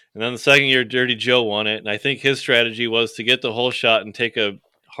 And then the second year, Dirty Joe won it, and I think his strategy was to get the whole shot and take a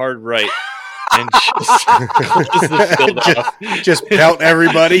hard right and just pelt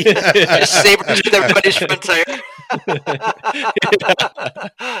everybody. Just saber tooth everybody's front tire.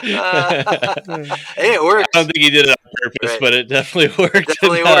 Hey, it worked. I don't think he did it on purpose, but it definitely worked. It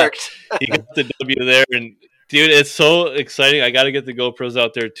definitely worked. He got the W there, and Dude, it's so exciting. I got to get the GoPros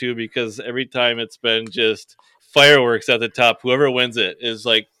out there too, because every time it's been just fireworks at the top. Whoever wins it is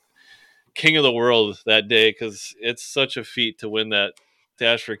like king of the world that day, because it's such a feat to win that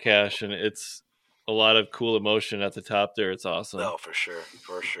Dash for Cash, and it's a lot of cool emotion at the top there. It's awesome. No, for sure.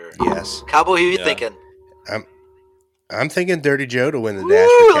 Yes. Cowboy, who are you thinking? I'm thinking Dirty Joe to win the Dash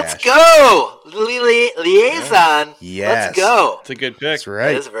for Cash. Let's go! Liaison. Yes. Let's go. It's a good pick. That's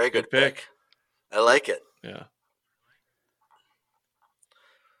right. That is a very good pick. I like it. Yeah.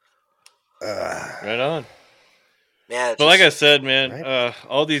 Right on. Man, but like I said, man,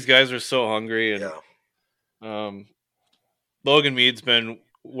 all these guys are so hungry, and Logan Mead's been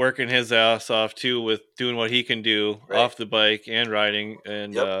working his ass off too with doing what he can do off the bike and riding,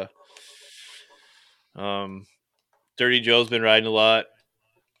 and Dirty Joe's been riding a lot.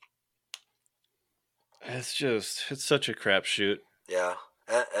 It's such a crapshoot. Yeah,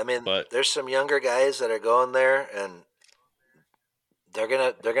 I mean, there's some younger guys that are going there, and they're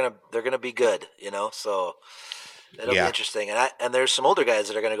gonna be good, So it'll be interesting, and there's some older guys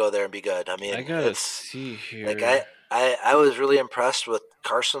that are gonna go there and be good. I mean, I gotta see here. Like I was really impressed with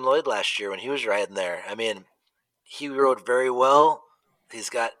Carson Lloyd last year when he was riding there. I mean, he rode very well. He's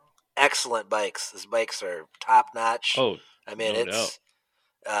got excellent bikes. His bikes are top notch. Oh, I mean, no it's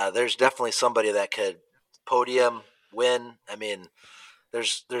there's definitely somebody that could podium win. I mean,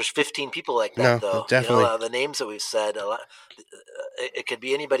 there's 15 people like that though. Definitely. The names that we've said, a lot. It could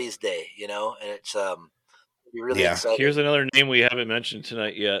be anybody's day, and it's be really exciting. Here's another name we haven't mentioned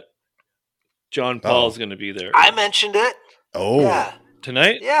tonight yet. John Paul's going to be there. I mentioned it. Oh, yeah.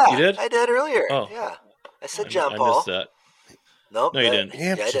 Tonight? Yeah, You did? I did earlier. Oh. Yeah, I said John Paul. I missed that. Nope. No, you didn't.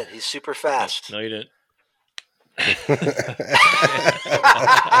 Yeah, I did. He's super fast. No, you didn't.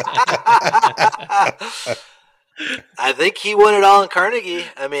 I think he won it all in Carnegie.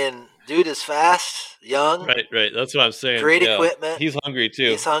 I mean, dude is fast, young. Right. That's what I'm saying. Great equipment. He's hungry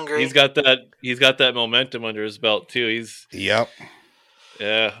too. He's hungry. He's got that momentum under his belt too. Yep.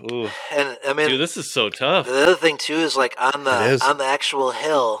 Yeah. Ooh. And I mean, dude, this is so tough. The other thing too is like on the actual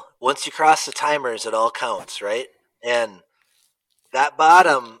hill, once you cross the timers, it all counts, right? And that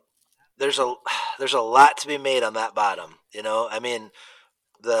bottom, there's a lot to be made on that bottom. I mean,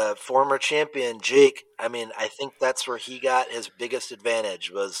 the former champion Jake. I mean, I think that's where he got his biggest advantage.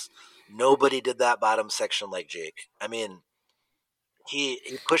 Was nobody did that bottom section like Jake. I mean, he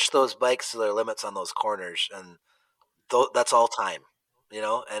pushed those bikes to their limits on those corners, and that's all time.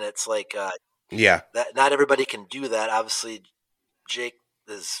 And it's like, that not everybody can do that. Obviously, Jake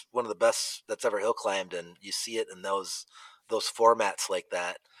is one of the best that's ever hill climbed, and you see it in those formats like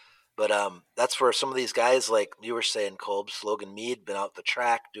that. But that's where some of these guys, like you were saying, Kolbs, Logan Mead, been out the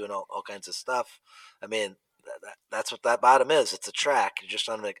track doing all kinds of stuff. I mean, that's what that bottom is. It's a track. You're just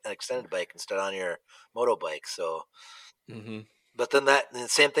on an extended bike instead on your moto bike. So. Mm-hmm. But then the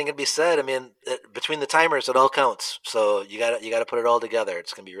same thing can be said. I mean, between the timers, it all counts. So you got to put it all together.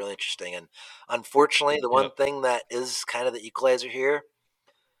 It's going to be really interesting. And unfortunately, the one thing that is kind of the equalizer here,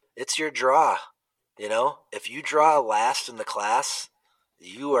 it's your draw. If you draw last in the class,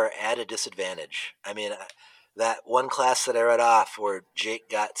 you are at a disadvantage. I mean, that one class that I read off where Jake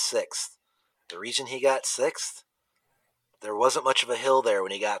got 6th, the reason he got 6th, there wasn't much of a hill there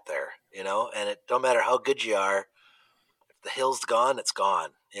when he got there, and it don't matter how good you are. The hill's gone, it's gone,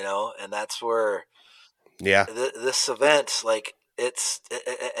 and that's where this event, like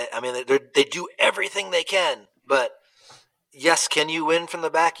I mean, they do everything they can, but yes, can you win from the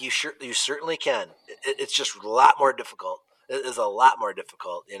back? You certainly can. It's just a lot more difficult. It is a lot more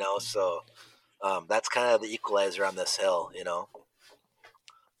difficult, so that's kind of the equalizer on this hill,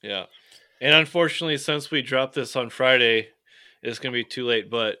 Yeah. And unfortunately, since we dropped this on Friday, it's going to be too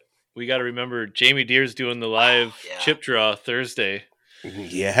late, but we got to remember Jamie Deere's doing the live chip draw Thursday.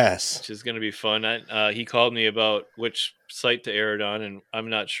 Yes. Which is going to be fun. He called me about which site to air it on, and I'm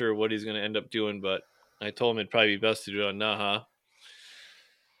not sure what he's going to end up doing, but I told him it'd probably be best to do it on Naha.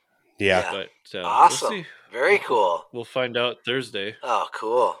 Yeah. But awesome. We'll see. Very cool. We'll find out Thursday. Oh,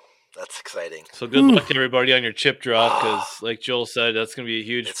 cool. That's exciting. So good luck to everybody on your chip draw, because like Joel said, that's going to be a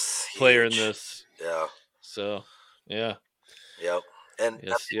huge player in this. Yeah. So, yeah. Yep. And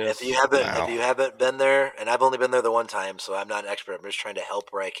yes. if you haven't been there, and I've only been there the one time, so I'm not an expert. I'm just trying to help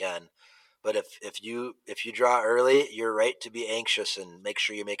where I can. But if you draw early, you're right to be anxious and make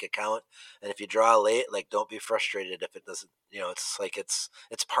sure you make it count. And if you draw late, like don't be frustrated if it doesn't. It's like it's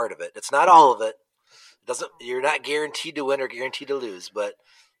part of it. It's not all of it. You're not guaranteed to win or guaranteed to lose, but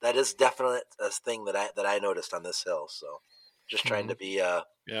that is definitely a thing that I noticed on this hill. So just trying to be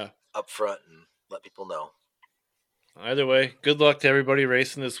upfront and let people know. Either way, good luck to everybody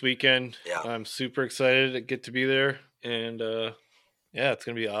racing this weekend. Yeah. I'm super excited to get to be there, and yeah, it's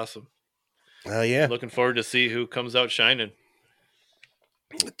gonna be awesome. Oh yeah, looking forward to see who comes out shining.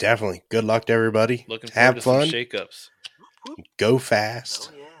 Definitely. Good luck to everybody. Looking forward Have to fun. some shakeups. Go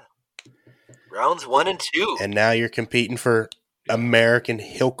fast. Oh yeah. Rounds 1 and 2. And now you're competing for American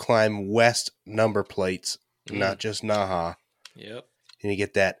Hillclimb West number plates, not just Naha. Yep. And you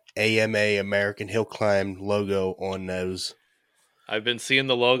get that AMA American Hillclimb logo on those. I've been seeing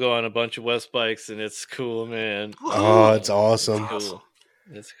the logo on a bunch of West bikes, and it's cool, man. Oh, it's awesome. It's cool.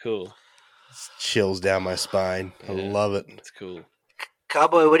 It's cool. Chills down my spine. I love it. It's cool.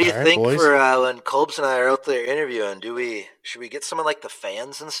 Cowboy, what do you All right, think boys. for when Colbs and I are out there interviewing? Should we get someone like the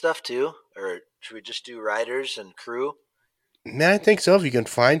fans and stuff too, or should we just do riders and crew? Man, I think so. If you can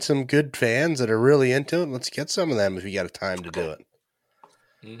find some good fans that are really into it, let's get some of them if you got a time to do it.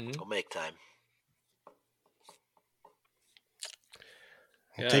 We'll make time.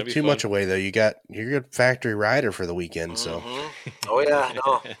 Don't take too much away though. You're a good factory rider for the weekend, so. Oh yeah,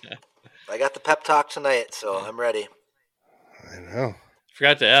 no. I got the pep talk tonight, so I'm ready. I know.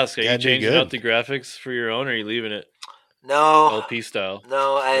 Forgot to ask, are you Gotta do changing good. out the graphics for your own, or are you leaving it? No. LP style.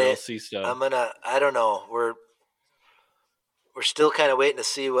 No, Or LC style. I don't know. We're still kind of waiting to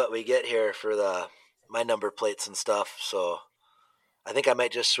see what we get here for my number plates and stuff. So I think I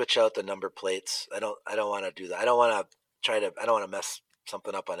might just switch out the number plates. I don't want to do that. I don't want to mess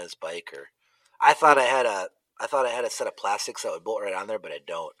something up on his bike. Or I thought I had a set of plastics that would bolt right on there, but I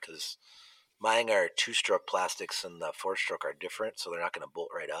don't, because mine are 2-stroke plastics and the 4-stroke are different, so they're not going to bolt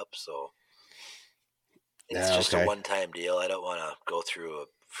right up. So it's just a one-time deal. I don't want to go through a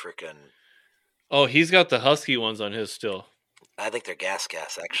freaking. Oh, he's got the Husky ones on his still. I think they're gas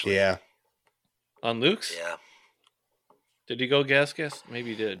actually. Yeah. On Luke's? Yeah. Did he go gas?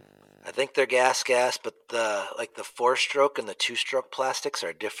 Maybe he did. I think they're gas, but the 4-stroke and the 2-stroke plastics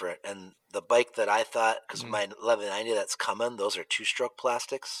are different. And the bike that I thought, because my 1190 that's coming, those are 2-stroke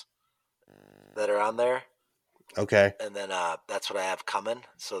plastics that are on there. Okay. And then that's what I have coming.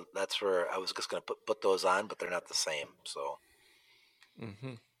 So that's where I was just going to put those on, but they're not the same. So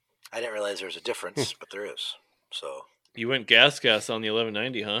I didn't realize there was a difference, but there is. So you went gas on the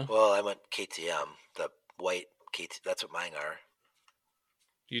 1190, huh? Well, I went KTM, the white KTM. That's what mine are.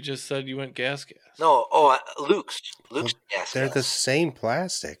 You just said you went gas. No, Luke's gas. They're the same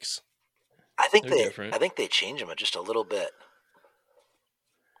plastics. I think They're different. I think they change them just a little bit.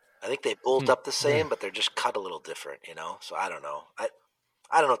 I think they bolt up the same, but they're just cut a little different, So I don't know. I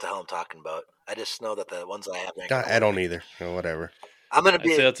don't know what the hell I'm talking about. I just know that the ones I have. I don't either. Or whatever. I'm gonna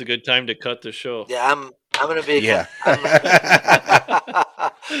be. I'd say that's a good time to cut the show. Yeah, I'm gonna be. Yeah.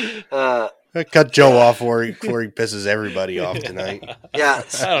 Cut Joe off before he pisses everybody off tonight. Yeah,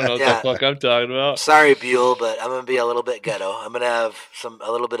 I don't know what the fuck I'm talking about. Sorry, Buell, but I'm gonna be a little bit ghetto. I'm gonna have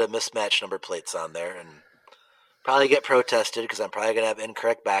a little bit of mismatched number plates on there, and probably get protested because I'm probably gonna have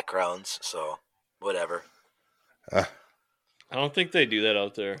incorrect backgrounds. So whatever. I don't think they do that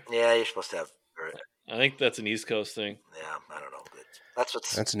out there. Yeah, you're supposed to have. I think that's an East Coast thing. Yeah, I don't know.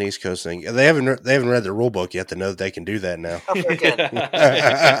 That's an East Coast thing. They haven't read the rule book yet to know that they can do that now. How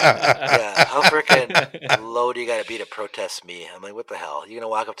freaking low do you got to be to protest me? I'm like, what the hell? You're gonna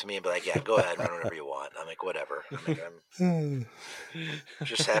walk up to me and be like, yeah, go ahead, run whatever you want. I'm like, whatever. I'm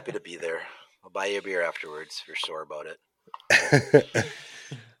just happy to be there. I'll buy you a beer afterwards if you're sore about it.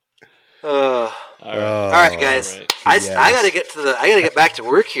 All right, guys. All right. I gotta get back to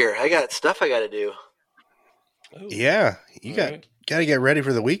work here. I got stuff I gotta do. Yeah, you got to get ready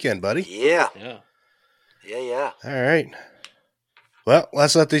for the weekend, buddy. Yeah. All right. Well,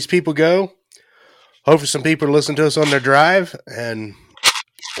 let's let these people go. Hopefully some people listen to us on their drive,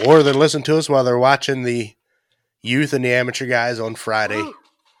 or they listen to us while they're watching the youth and the amateur guys on Friday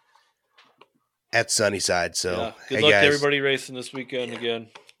at Sunnyside. So, good luck to everybody racing this weekend again.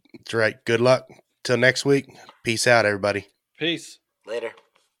 That's right. Good luck. Till next week. Peace out, everybody. Peace. Later.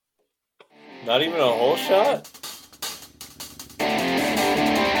 Not even a whole shot?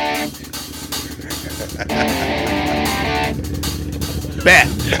 Bet.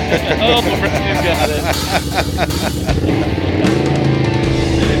 Oh, Brian got it.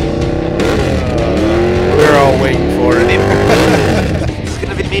 We're all waiting for it. It's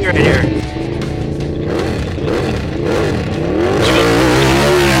going to be me right here.